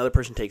thing, another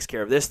person takes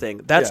care of this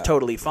thing. That's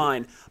totally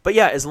fine. But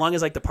yeah, as long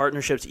as like the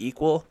partnership's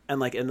equal,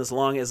 and as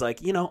long as like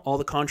all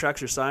the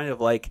contracts are signed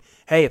of like,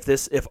 hey,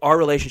 if our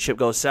relationship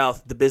goes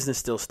south, the business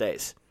still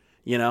stays,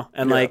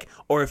 and like,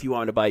 or if you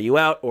want to buy you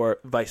out, or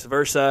vice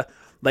versa.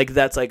 Like,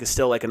 that's, like,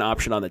 still, like, an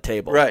option on the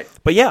table. Right.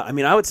 But, yeah, I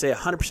mean, I would say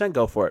 100%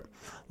 go for it.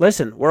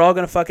 Listen, we're all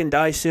going to fucking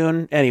die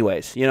soon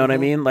anyways. You know what I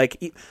mean?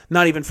 Like,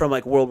 not even from,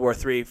 like, World War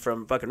III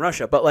from fucking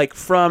Russia, but, like,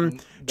 from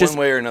just...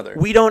 one way or another.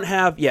 We don't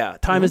have... Yeah,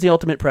 time is the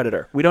ultimate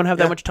predator. We don't have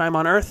that much time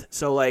on Earth.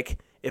 So, like,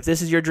 if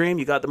this is your dream,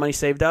 you got the money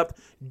saved up,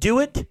 do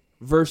it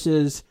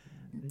versus...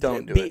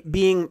 Don't do it.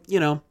 Being,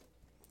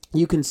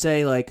 you can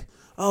say, like...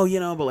 Oh,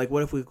 but like,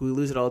 what if we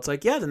lose it all? It's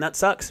like, yeah, then that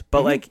sucks.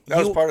 But like, that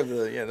was part of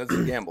that's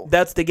the gamble.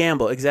 That's the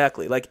gamble,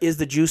 exactly. Like, is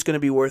the juice going to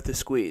be worth the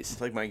squeeze?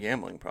 It's like my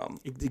gambling problem.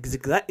 It's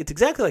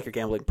exactly like your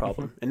gambling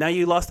problem. And now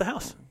you lost the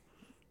house.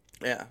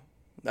 Yeah,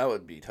 that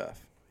would be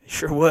tough.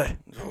 Sure would.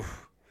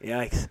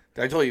 Yikes.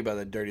 I told you about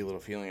that dirty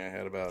little feeling I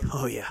had about.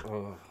 Oh yeah.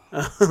 Oh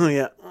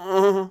yeah.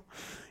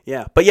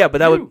 Yeah, but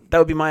that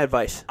would be my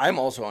advice. I'm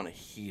also on a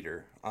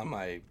heater on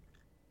my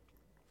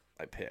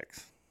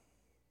picks.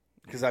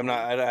 Because I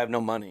have no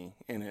money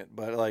in it,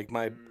 but like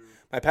my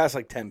past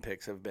like 10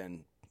 picks have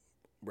been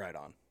right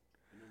on.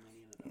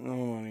 No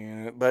money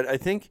in it, but I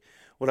think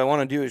what I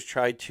want to do is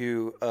try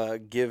to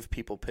give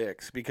people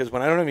picks, because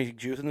when I don't have any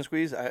juice in the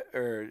squeeze,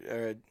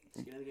 skin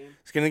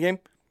in the game,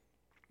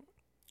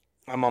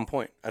 I'm on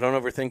point. I don't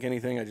overthink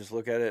anything. I just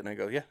look at it and I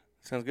go, yeah,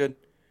 sounds good.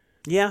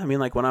 Yeah, I mean,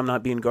 like when I'm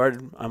not being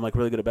guarded, I'm like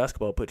really good at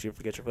basketball. Get your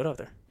foot out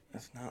there.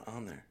 That's not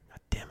on there. God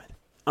damn it.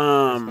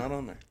 It's not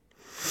on there.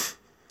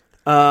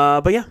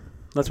 But yeah,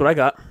 that's what I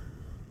got.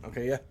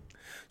 Okay, yeah.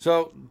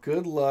 So,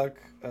 good luck.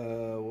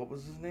 What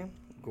was his name?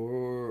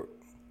 Go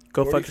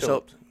Gordy fuck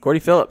yourself. Phillips. Gordy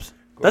Phillips.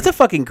 That's a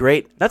fucking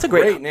great. That's a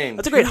Great name.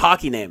 That's a great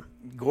hockey name.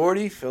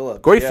 Gordy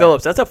Phillips. Gordy yeah.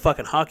 Phillips. That's a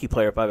fucking hockey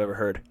player if I've ever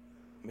heard.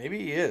 Maybe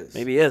he is.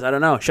 Maybe he is. I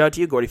don't know. Shout out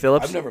to you, Gordy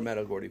Phillips. I've never met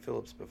a Gordy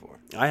Phillips before.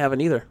 I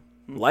haven't either.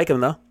 Like him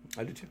though.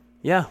 I do too.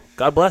 Yeah.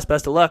 God bless.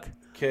 Best of luck.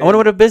 'Kay. I wonder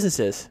what a business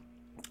is.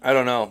 I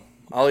don't know.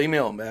 I'll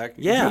email him back.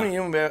 Yeah. You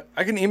email him back?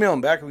 I can email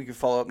him back and we can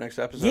follow up next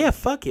episode. Yeah.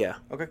 Fuck yeah.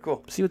 Okay,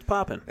 cool. See what's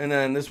popping. And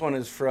then this one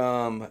is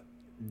from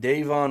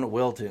Davon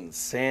Wilton,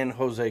 San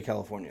Jose,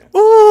 California.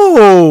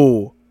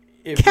 Ooh.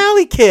 If-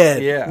 Cali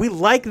kid. Yeah. We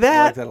like I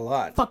that. like that a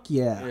lot. Fuck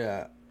yeah.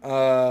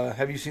 Yeah.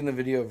 Have you seen the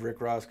video of Rick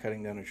Ross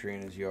cutting down a tree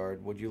in his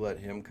yard? Would you let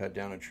him cut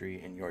down a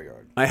tree in your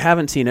yard? I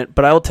haven't seen it,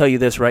 but I will tell you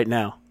this right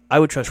now. I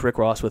would trust Rick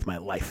Ross with my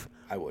life.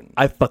 I wouldn't.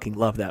 I fucking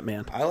love that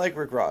man. I like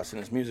Rick Ross, and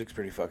his music's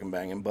pretty fucking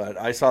banging, but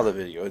I saw the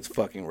video. It's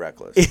fucking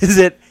reckless. Is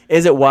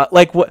it what?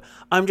 Like what?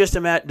 I'm just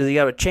imagine. Does he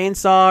have a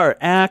chainsaw or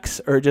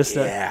axe or just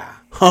a? Yeah.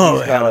 Oh,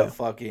 He's got hell a yeah.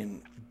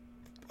 fucking...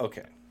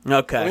 Okay.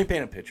 Let me Okay.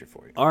 paint a picture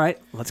for you. All right.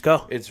 Let's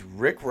go. It's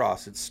Rick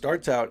Ross. It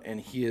starts out, and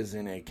he is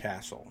in a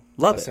castle.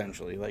 Love it.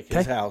 essentially. Like, his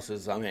Okay. house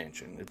is a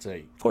mansion. It's a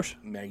Of course.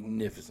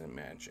 magnificent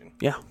mansion.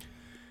 Yeah.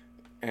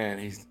 And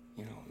he's,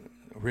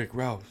 Rick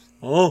Ross.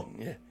 Oh.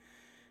 Yeah.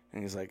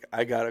 And he's like,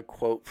 I got a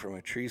quote from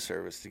a tree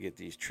service to get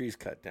these trees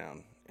cut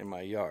down in my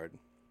yard.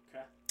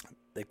 Okay.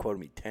 They quoted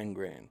me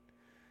 $10,000.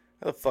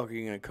 How the fuck are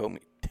you going to quote me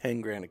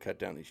 $10,000 to cut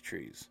down these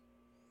trees?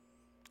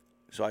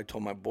 So I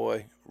told my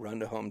boy, run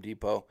to Home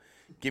Depot,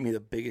 give me the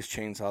biggest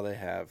chainsaw they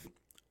have.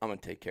 I'm going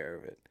to take care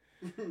of it.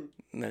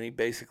 And then he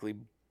basically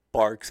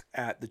barks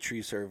at the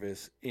tree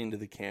service into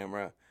the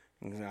camera.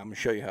 And he's like, I'm going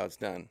to show you how it's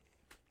done.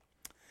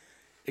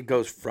 It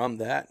goes from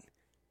that,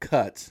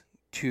 cuts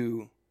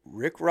to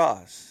Rick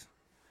Ross.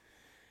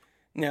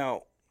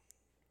 Now,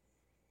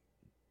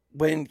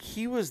 when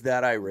he was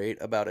that irate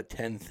about a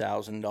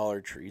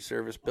 $10,000 tree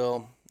service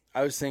bill,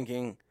 I was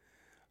thinking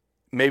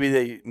maybe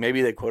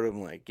they quoted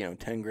him like,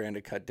 $10,000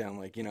 to cut down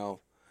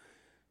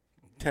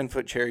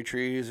 10-foot cherry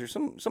trees or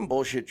some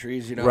bullshit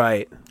trees,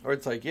 Right. Or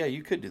it's like, yeah,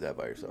 you could do that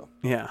by yourself.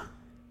 Yeah.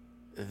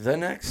 The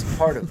next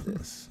part of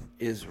this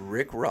is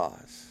Rick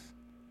Ross,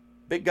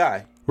 big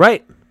guy,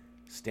 Right.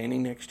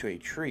 standing next to a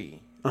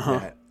tree Uh-huh.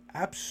 that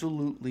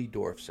absolutely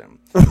dwarfs him.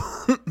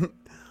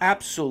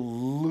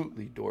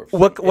 Absolutely dwarfs him.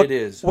 What It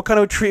is. What kind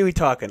of tree are we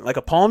talking? Like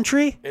a palm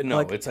tree? No,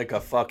 Like, it's like a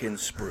fucking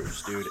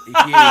spruce, dude.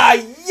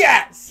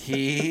 yes.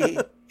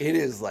 It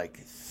is like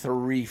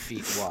 3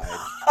 feet wide,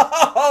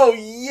 Oh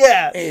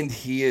yes. and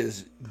he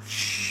is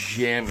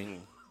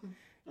jamming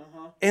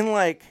in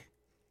like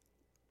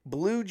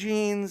blue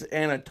jeans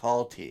and a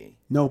tall tee,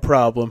 No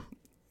problem.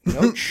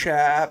 no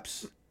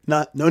chaps,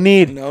 No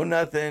need. no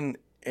nothing,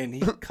 and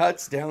he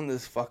cuts down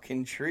this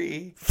fucking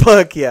tree,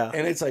 Fuck yeah.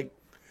 and it's like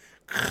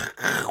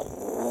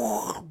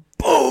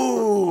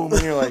boom,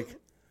 and you're like,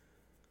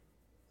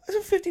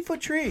 that's a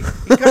 50-foot tree.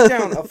 He cut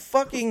down a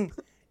fucking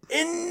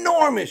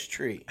enormous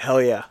tree.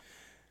 Hell yeah.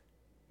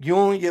 You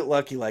only get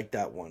lucky like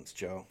that once,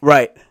 Joe.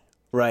 Right.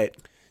 Right.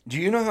 Do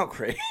you know how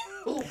crazy?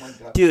 Oh my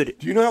god, Dude.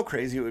 Do you know how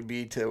crazy it would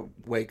be to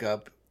wake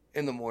up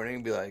in the morning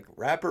and be like,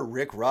 rapper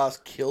Rick Ross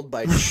killed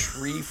by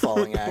tree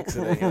falling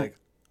accident? You're like,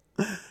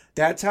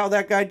 that's how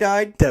that guy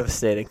died?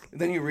 Devastating. And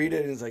then you read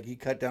it and it's like he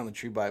cut down the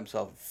tree by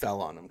himself and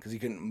fell on him because he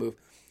couldn't move.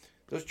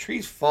 Those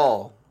trees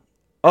fall.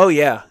 Oh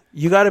yeah.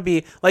 You got to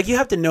be like you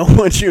have to know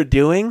what you're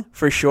doing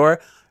for sure.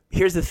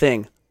 Here's the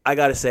thing. I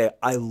got to say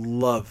I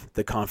love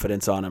the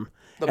confidence on him.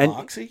 The And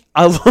moxie?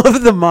 I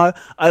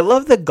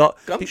love the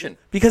Gumption.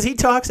 because he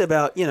talks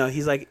about,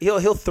 he's like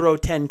he'll throw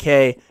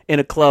 10K in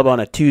a club on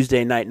a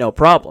Tuesday night, no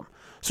problem.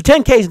 So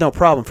 10K is no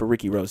problem for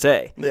Ricky Rose.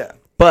 Yeah.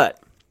 But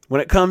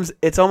when it comes,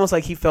 it's almost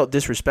like he felt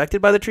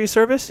disrespected by the tree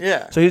service.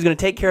 Yeah. So he was going to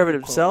take care of it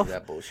himself.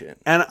 That bullshit.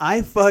 And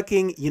I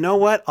fucking, you know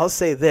what? I'll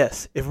say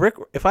this: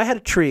 if I had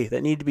a tree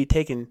that needed to be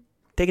taken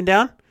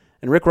down,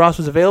 and Rick Ross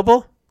was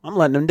available, I'm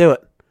letting him do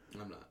it.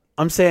 I'm not.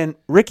 I'm saying,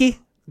 Ricky,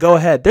 go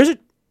ahead. We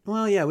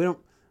don't.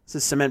 It's a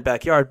cement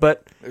backyard,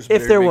 but There's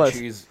if there big was,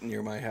 trees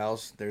near my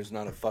house, there's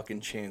not a fucking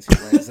chance he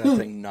lands that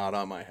thing not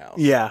on my house.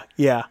 yeah.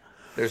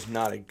 There's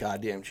not a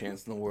goddamn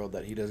chance in the world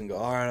that he doesn't go,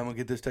 all right, I'm going to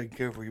get this taken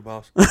care of for you,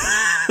 boss.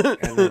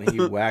 And then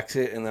he whacks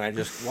it, and then I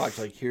just watch,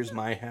 like, here's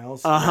my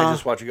house. And I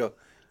just watch it go,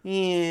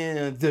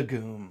 yeah, the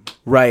goom.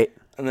 Right.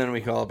 And then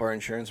we call up our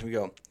insurance, and we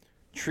go,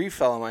 tree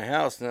fell on my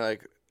house. And they're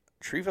like,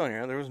 tree fell on your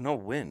house? There was no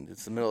wind.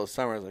 It's the middle of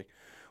summer. I was like,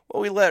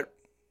 well, we let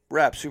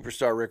rap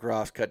superstar Rick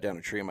Ross cut down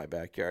a tree in my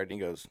backyard. And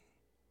he goes,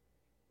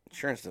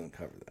 insurance doesn't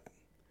cover that.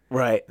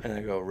 Right. And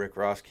I go, Rick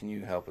Ross, can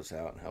you help us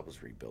out and help us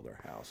rebuild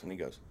our house? And he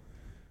goes,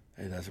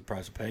 hey, that's the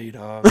price of pay,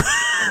 dog.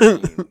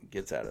 And he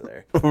gets out of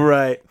there.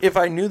 Right. If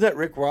I knew that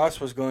Rick Ross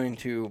was going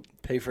to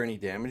pay for any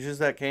damages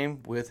that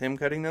came with him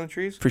cutting down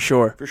trees, For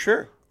sure. for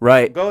sure.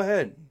 Right. Go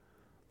ahead.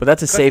 But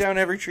that's a Cut safe. down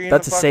every tree in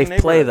That's the a safe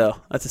fucking play, neighborhood.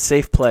 though. That's a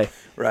safe play.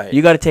 Right.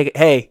 You got to take it.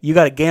 Hey, you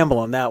got to gamble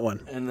on that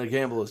one. And the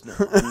gamble is no.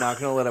 I'm not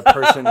going to let a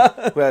person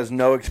who has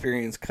no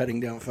experience cutting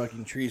down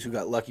fucking trees who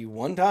got lucky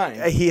one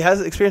time. He has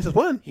experience with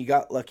one. He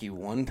got lucky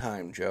one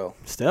time, Joe.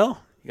 Still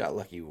He got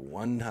lucky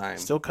one time.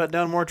 cut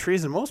down more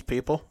trees than most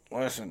people.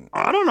 Listen,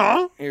 I don't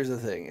know. here's the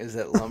thing: is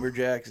that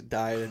lumberjacks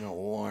die at an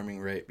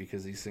alarming rate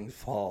because these things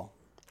fall.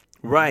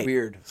 Right.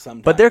 Weird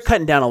sometimes. But they're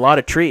cutting down a lot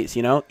of trees,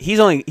 you know? He's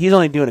only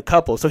doing a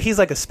couple, so he's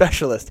like a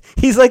specialist.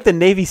 He's like the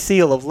Navy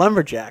SEAL of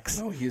lumberjacks.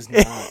 No, he's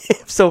not.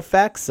 So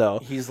facts so.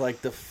 He's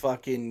like the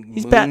fucking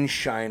He's bat-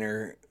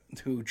 moonshiner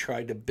who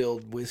tried to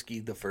build whiskey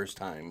the first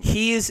time.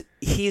 He's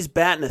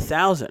batting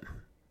 1,000,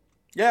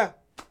 Yeah,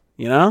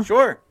 you know?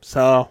 sure.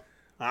 So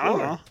I don't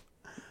Sure. know.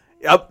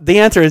 Yep, the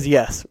answer is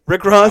yes.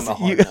 Rick Ross, I'm a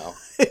hard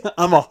no.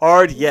 I'm a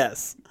hard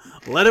yes.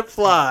 Let it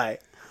fly.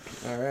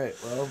 All right,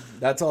 well,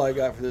 that's all I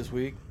got for this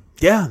week.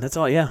 Yeah, that's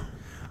all, yeah.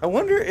 I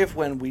wonder if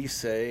when we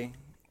say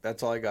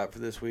that's all I got for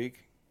this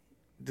week,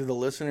 do the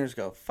listeners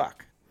go,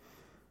 fuck?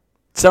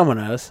 Someone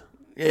has.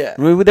 Yeah.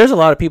 I mean, there's a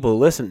lot of people who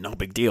listen, no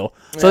big deal.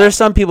 So Yeah. there's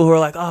some people who are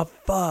like, oh,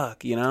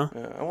 fuck, you know?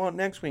 I want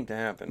next week to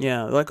happen.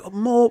 Yeah, they're like, oh,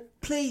 more,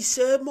 please,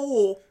 sir,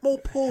 more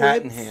points.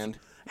 Hat in hand.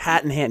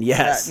 Hat in hand,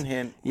 yes. Hat in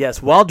hand.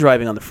 Yes, while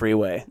driving on the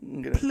freeway.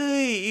 gonna-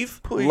 Please.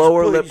 Please,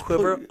 Lower please, lip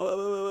quiver. please.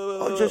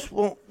 I just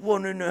want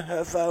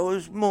 1.5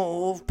 hours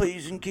more of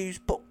P's and Q's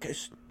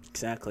podcast.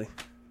 Exactly.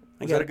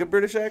 Is that a good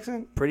British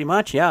accent? Pretty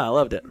much, yeah, I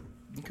loved it.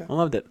 Okay. I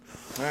loved it.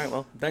 All right,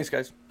 well, thanks,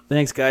 guys.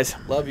 Thanks, guys.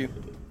 Love you.